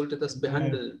denke, man sollte das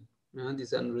behandeln, ja,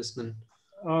 diese Aneurysmen.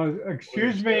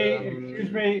 Excuse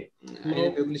me.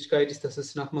 Eine Möglichkeit ist, dass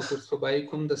es nochmal kurz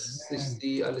vorbeikommt, dass ich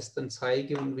Sie alles dann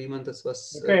zeige und wie man das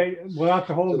Okay, we'll have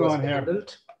to hold on here.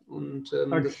 Und,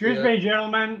 excuse me,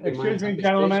 gentlemen.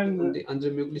 Und die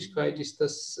andere Möglichkeit ist,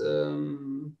 dass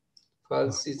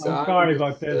falls Sie I'm sagen, sorry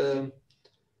about this.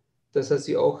 dass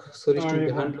Sie auch so Richtung Sorry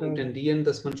about Behandlung that. tendieren,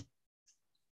 dass man...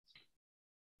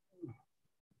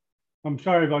 I'm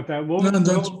sorry about that.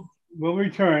 We'll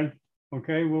return.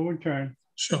 Okay, we'll return.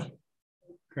 Sure.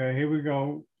 Okay, here we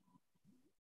go.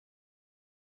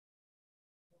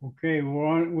 Okay,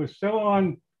 we're still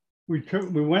on. We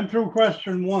went through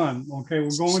question 1. Okay,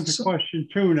 we're going to question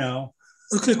 2 now.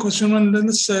 Okay, question 1,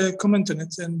 let's comment on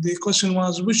it. And the question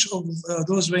was, which of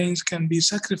those veins can be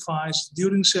sacrificed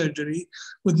during surgery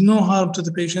with no harm to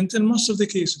the patient? In most of the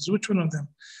cases, which one of them?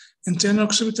 Internal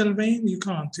occipital vein, you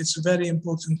can't. It's very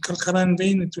important. Calcarine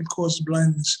vein, it will cause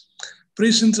blindness.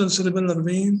 Precentral cerebellar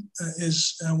vein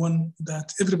is one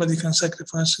that everybody can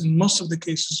sacrifice in most of the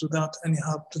cases without any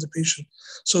harm to the patient.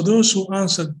 So those who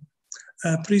answered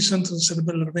precentral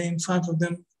cerebellar vein, 5 of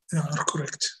them are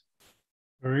correct.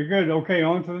 Very good. Okay,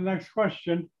 on to the next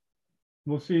question.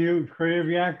 We'll see you.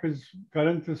 Krakowiak has got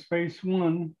into space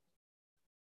 1.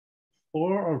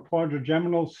 Floor or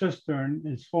quadrigeminal cistern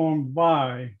is formed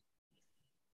by.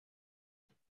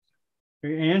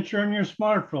 Answer on your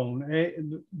smartphone,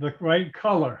 the right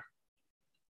color.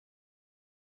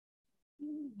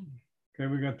 Okay,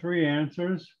 we got 3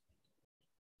 answers.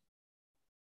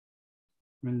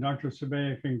 And Dr.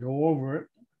 Sabea can go over it.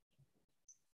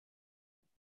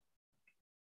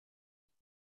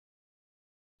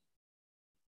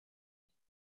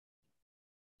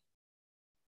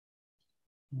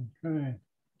 Okay.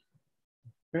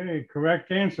 Okay,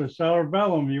 correct answer,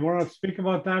 cerebellum. You want to speak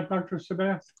about that, Dr.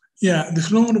 Sabea? Yeah, the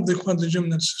floor of the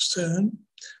quadrigeminal cistern.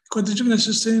 Quadrigeminal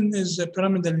cistern is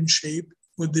pyramidal in shape,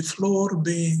 with the floor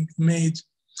being made,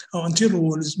 or anterior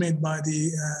wall is made by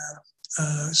the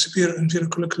superior inferior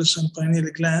colliculus and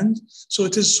pineal gland. So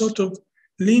it is sort of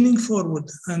leaning forward,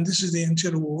 and this is the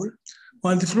anterior wall,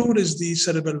 while the floor is the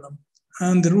cerebellum,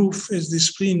 and the roof is the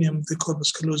splenium, the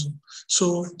corpus callosum.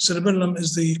 So cerebellum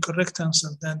is the correct answer,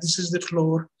 that this is the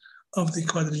floor of the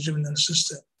quadrigeminal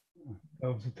cistern.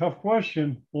 That was a tough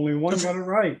question. Only one got it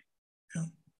right. Yeah.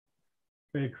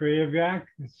 Okay, Krakowiak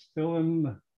is still in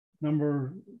the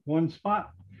number 1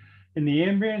 spot. In the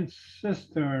ambient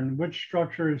cistern, which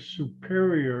structure is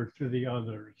superior to the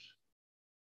others?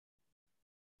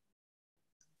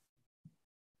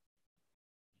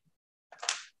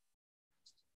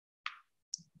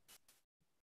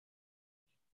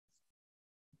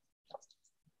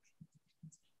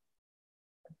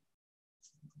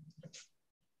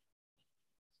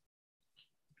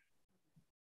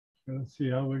 Let's see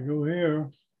how we go here.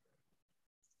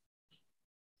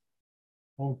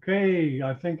 Okay,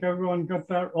 I think everyone got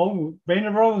that. Oh, vein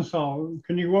of Rosenthal.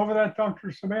 Can you go over that, Dr.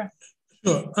 Sabea?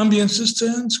 Sure. Ambient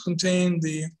cisterns contain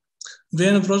the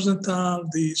vein of Rosenthal,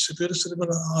 the superior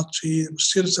cerebellar artery, the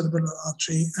posterior cerebellar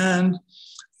artery, and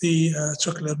the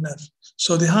trochlear nerve.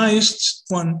 So the highest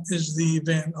one is the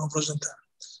vein of Rosenthal.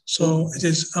 So it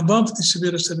is above the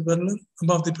superior cerebellar,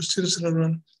 above the posterior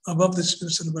cerebellar, above the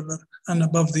superior cerebellar, and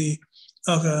above the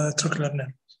trochlear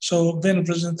nerve. So vein of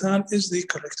Rosenthal is the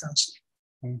correct answer.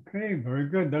 Okay, very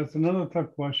good. That's another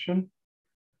tough question.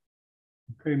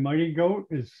 Okay, Mighty Goat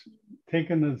is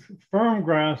taking a firm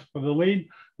grasp of the lead.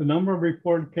 The number of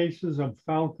reported cases of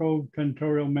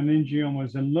falco-tentorial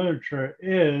meningiomas in literature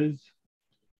is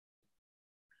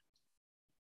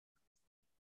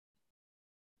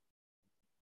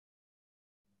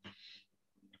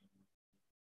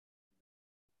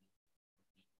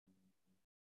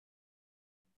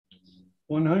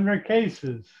 100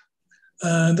 cases.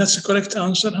 That's the correct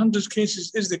answer. 100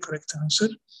 cases is the correct answer.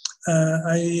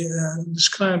 I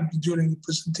described during the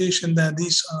presentation that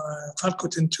these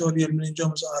falco-tentorial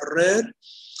meningiomas are rare,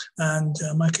 and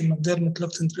Michael McDermott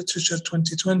looked in literature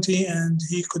 2020, and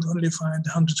he could only find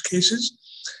 100 cases.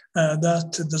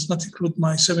 That does not include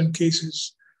my 8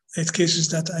 cases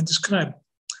that I described.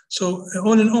 So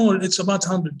all in all, it's about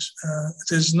 100.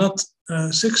 It is not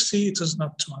 60, it is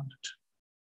not 200.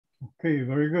 Okay,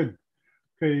 very good.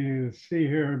 Okay, let's see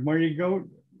here. Mighty Goat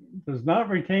does not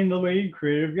retain the lead.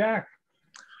 Krakowiak.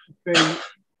 Okay,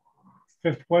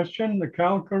 5th question. The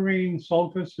calcarine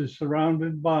sulcus is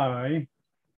surrounded by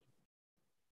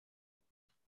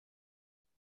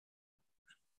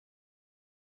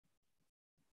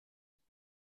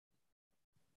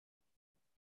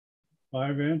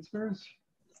five answers.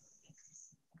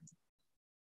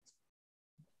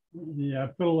 Yeah, I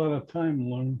put a lot of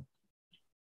time on.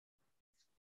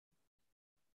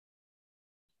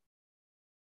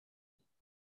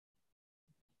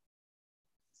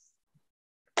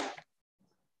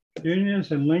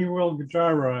 cuneus and lingual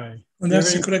gyri. And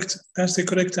that's the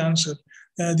correct answer.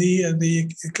 The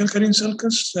calcarine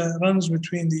sulcus runs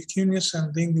between the cuneus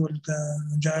and lingual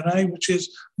gyri, which is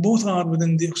both are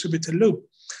within the occipital lobe.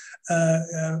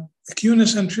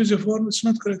 Cuneus and fusiform, it's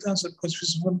not correct answer because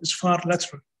fusiform is far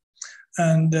lateral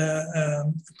and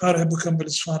parahippocampal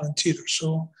is far anterior.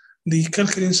 So the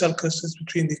calcarine sulcus is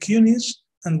between the cuneus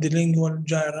and the lingual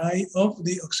gyri of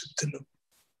the occipital lobe.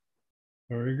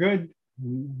 Very good.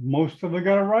 Most of them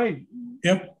got it right.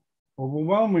 Yep.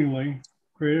 Overwhelmingly.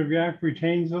 Creative yak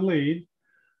retains the lead.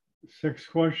 Sixth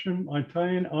question.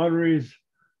 Italian arteries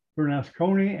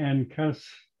Bernasconi and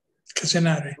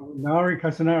Casinari.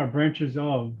 Casinari, branches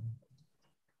of.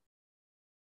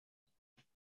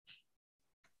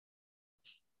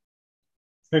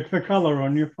 Pick the color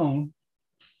on your phone.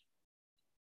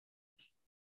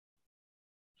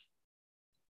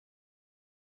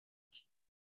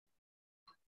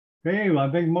 Okay, well,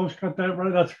 I think most got that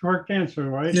right. That's the correct answer,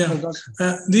 right? Yeah.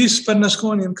 So these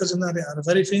Bernasconi and Casinari are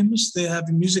very famous. They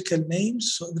have musical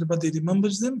names, so everybody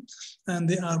remembers them. And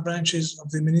they are branches of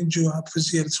the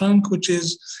meningiohypophyseal trunk, which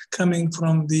is coming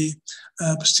from the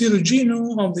posterior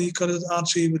genu of the carotid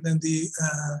artery within the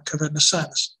cavernous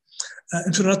sinus.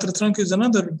 Inferior trunk is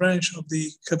another branch of the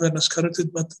cavernous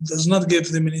carotid, but does not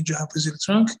give the meningiohypophyseal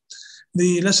trunk.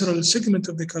 The lateral segment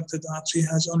of the carotid artery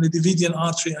has only the median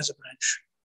artery as a branch.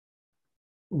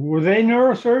 were they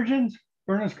neurosurgeons,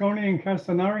 Bernasconi and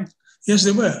Castanari? Yes,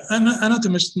 they were.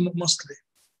 Anatomists mostly.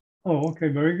 Oh, okay,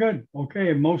 very good.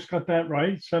 Okay, most got that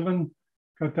right. 7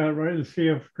 got that right. Let's see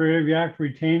if creative yak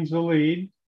retains the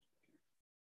lead.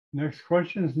 Next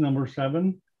question is number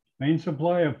 7. Main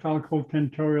supply of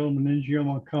falcotentorial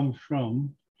meningioma comes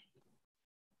from.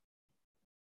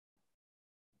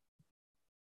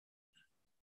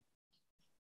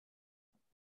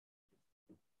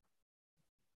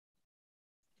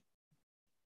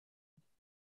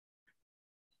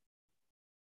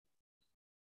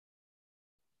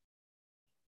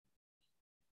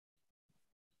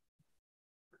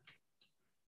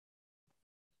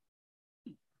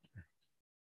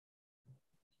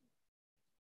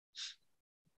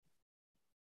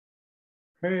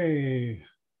 Okay.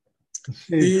 Let's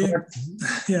see.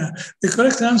 The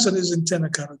correct answer is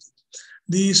interna carotid.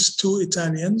 These two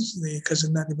Italians, the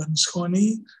Casinari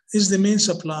Bernasconi, is the main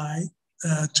supply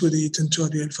to the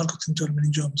falcotentorial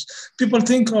meningiomas. People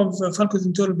think of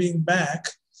falcotentorial being back,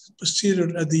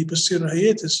 posterior at the posterior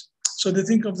hiatus. So they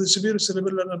think of the superior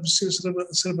cerebellar and posterior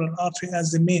cerebral artery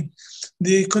as the main.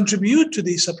 They contribute to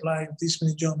the supply of these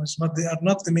meningiomas, but they are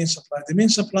not the main supply. The main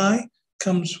supply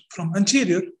comes from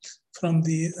anterior, from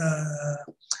the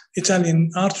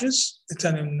Italian arteries,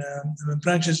 Italian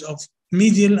branches of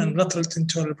medial and lateral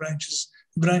tentorial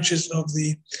branches of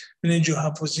the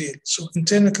meningiohypophyseal. So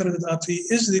internal carotid artery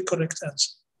is the correct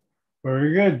answer.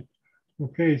 Very good.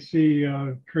 Okay, see,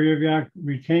 creative yak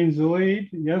retains the lead.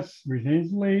 Yes,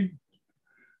 retains the lead.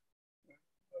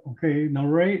 Okay,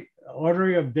 narrate.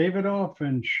 Artery of Davidoff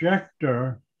and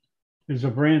Schechter is a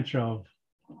branch of.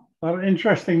 A lot of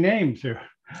interesting names here.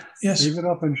 Yes.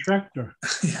 Davidoff and Schechter.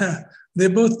 Yeah, they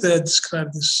both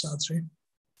describe this artery.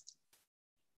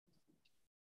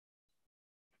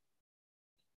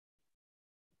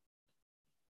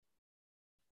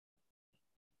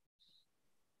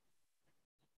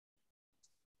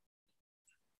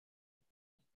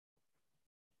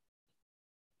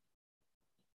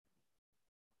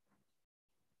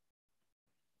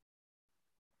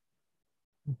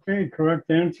 Okay,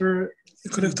 correct answer. The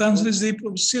correct answer is the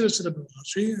posterior cerebral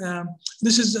artery.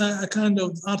 This is a kind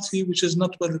of artery which is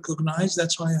not well recognized.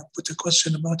 That's why I put a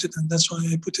question about it, and that's why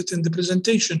I put it in the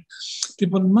presentation.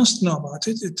 People must know about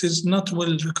it. It is not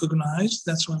well recognized.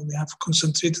 That's why we have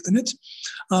concentrated on it.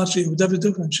 Artery of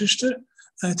Davidoff and Schechter.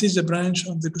 It is a branch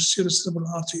of the posterior cerebral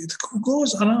artery. It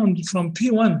goes around from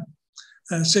P1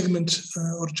 segment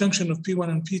or junction of P1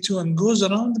 and P2 and goes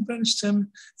around the brainstem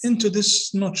into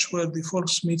this notch where the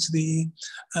forks meet the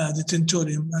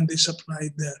tentorium and they supply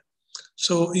it there.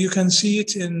 So you can see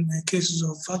it in cases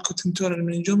of falcotentorial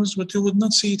meningiomas, but you would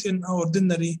not see it in our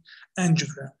ordinary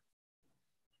angiogram.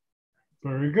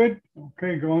 Very good.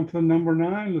 Okay, going to number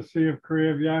 9. Let's see if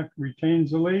creative yak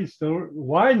retains the lead. Still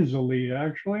widens the lead,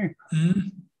 actually. Mm-hmm.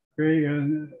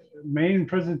 Okay, main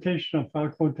presentation of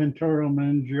falcotentorial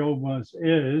meningiomas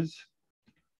is,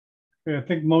 okay, I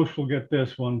think most will get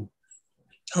this one.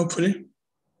 Hopefully.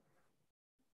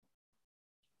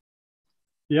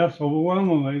 Yes,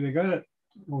 overwhelmingly, they got it.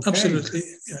 Okay. Absolutely,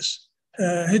 yes.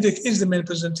 Headache is the main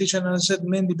presentation, and I said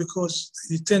mainly because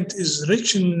the tent is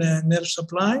rich in nerve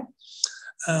supply,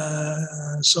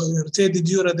 So irritate the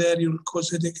dura there, you will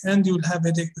cause headache, and you will have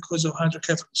headache because of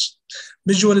hydrocephalus.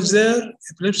 Visual is there,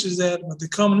 epilepsy is there, but the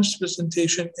commonest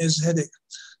presentation is headache.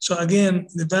 So again,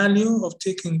 the value of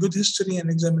taking good history and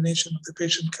examination of the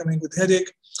patient coming with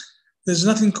headache. There's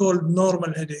nothing called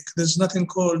normal headache. There's nothing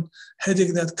called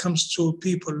headache that comes to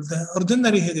people. The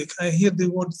ordinary headache, I hear the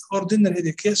word ordinary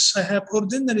headache. Yes, I have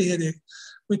ordinary headache,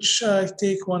 which I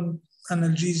take one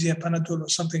analgesia, Panadol or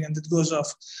something, and it goes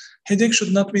off. Headache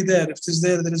should not be there. If it is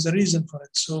there, there is a reason for it.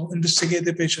 So investigate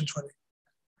the patient for it.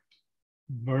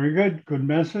 Very good. Good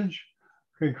message.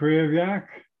 Okay, Creative Yak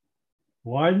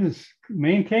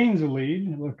maintains the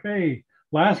lead. Okay,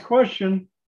 last question.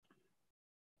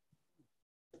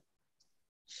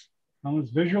 How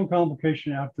much visual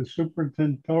complication after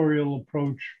supratentorial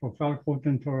approach for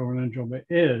falcotentorial meningioma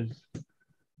is?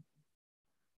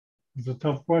 It's a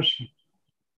tough question.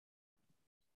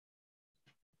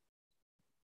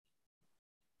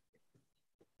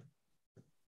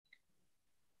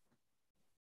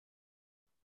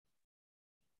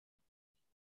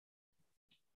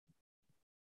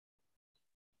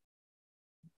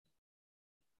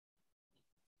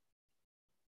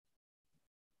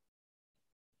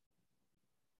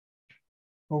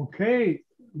 Okay,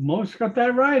 most got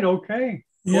that right. Okay.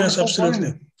 Yes,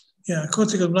 absolutely. Yeah,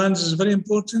 cortical blindness is very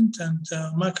important, and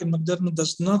Michael McDermott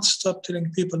does not stop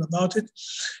telling people about it.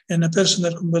 In a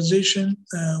personal conversation,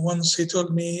 once he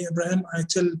told me, Ibrahim, I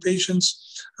tell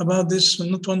patients about this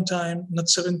not one time, not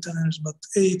 7 times, but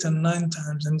 8 and 9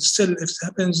 times. And still, if it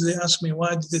happens, they ask me,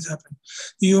 why did it happen?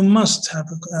 You must have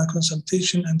a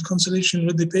consultation and consultation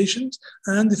with the patient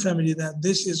and the family that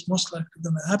this is most likely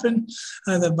going to happen,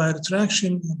 either by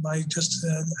retraction or by just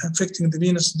affecting the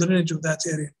venous drainage of that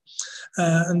area.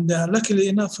 Luckily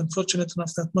enough, unfortunate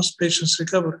enough, that most patients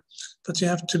recover, but you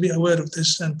have to be aware of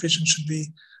this, and patients should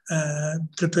be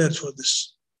prepared for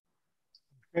this.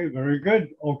 Okay, very good.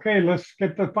 Okay, let's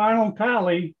get the final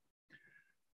tally.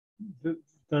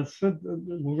 That's it.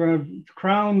 We're going to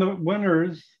crown the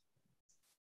winners.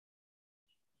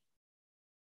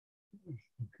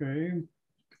 Okay.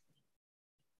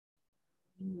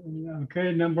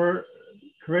 Okay, number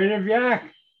Creative Yak.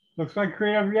 Looks like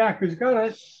Creative Yak has got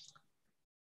it.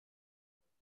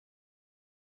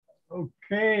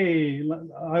 Okay,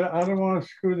 I don't want to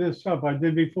screw this up. I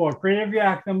did before. Creative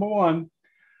Yak, number 1.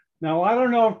 Now, I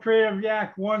don't know if Creative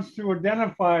Yak wants to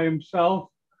identify himself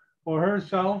or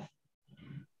herself.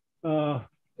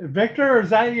 Victor,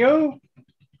 is that you?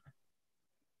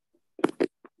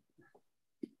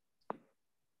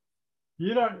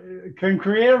 You don't, can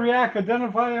Creative Yak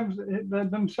identify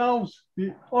themselves?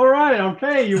 All right,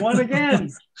 okay, you won again.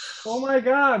 Oh my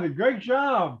God, great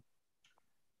job.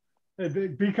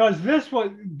 Because this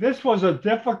was a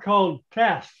difficult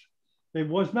test. It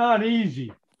was not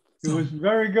easy. It was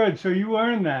very good. So you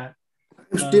earned that.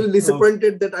 I'm still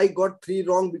disappointed that I got 3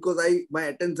 wrong because my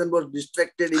attention was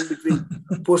distracted in between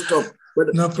post-op.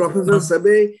 But no, Professor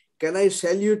Sabeh, can I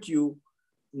salute you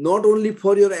not only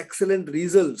for your excellent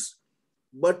results,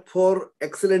 but for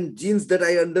excellent genes that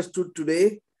I understood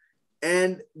today,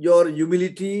 and your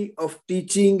humility of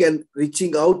teaching and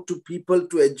reaching out to people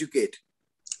to educate.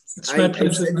 It's my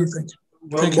pleasure.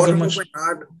 Thank you very much. From my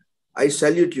heart, I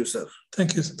salute you, sir.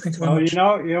 Thank you. Thank you very much.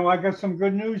 You know, I got some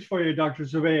good news for you, Dr.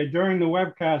 Sabeh. During the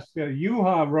webcast,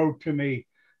 Yuha wrote to me,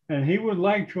 and he would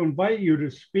like to invite you to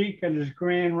speak at his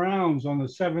grand rounds on the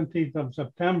 17th of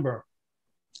September.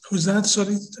 Who's that?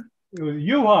 Sorry. It was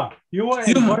Yuha.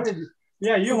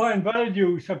 Yuha invited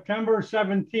you September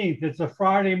 17th. It's a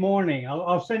Friday morning.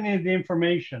 I'll send you the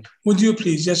information. Would you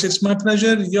please? Yes, it's my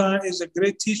pleasure. Yuha is a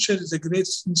great teacher, is a great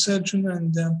surgeon,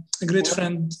 and a great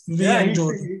friend.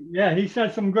 He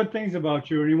said some good things about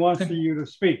you, and he wants you to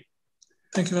speak.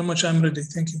 Thank you very much. I'm ready.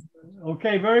 Thank you.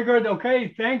 Okay, very good.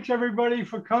 Okay, thanks everybody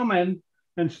for coming,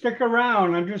 and stick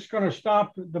around. I'm just going to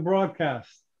stop the broadcast.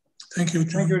 Thank you,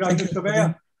 John. Thank you, Dr.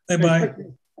 Sabeh. Bye-bye.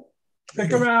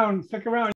 Stick around.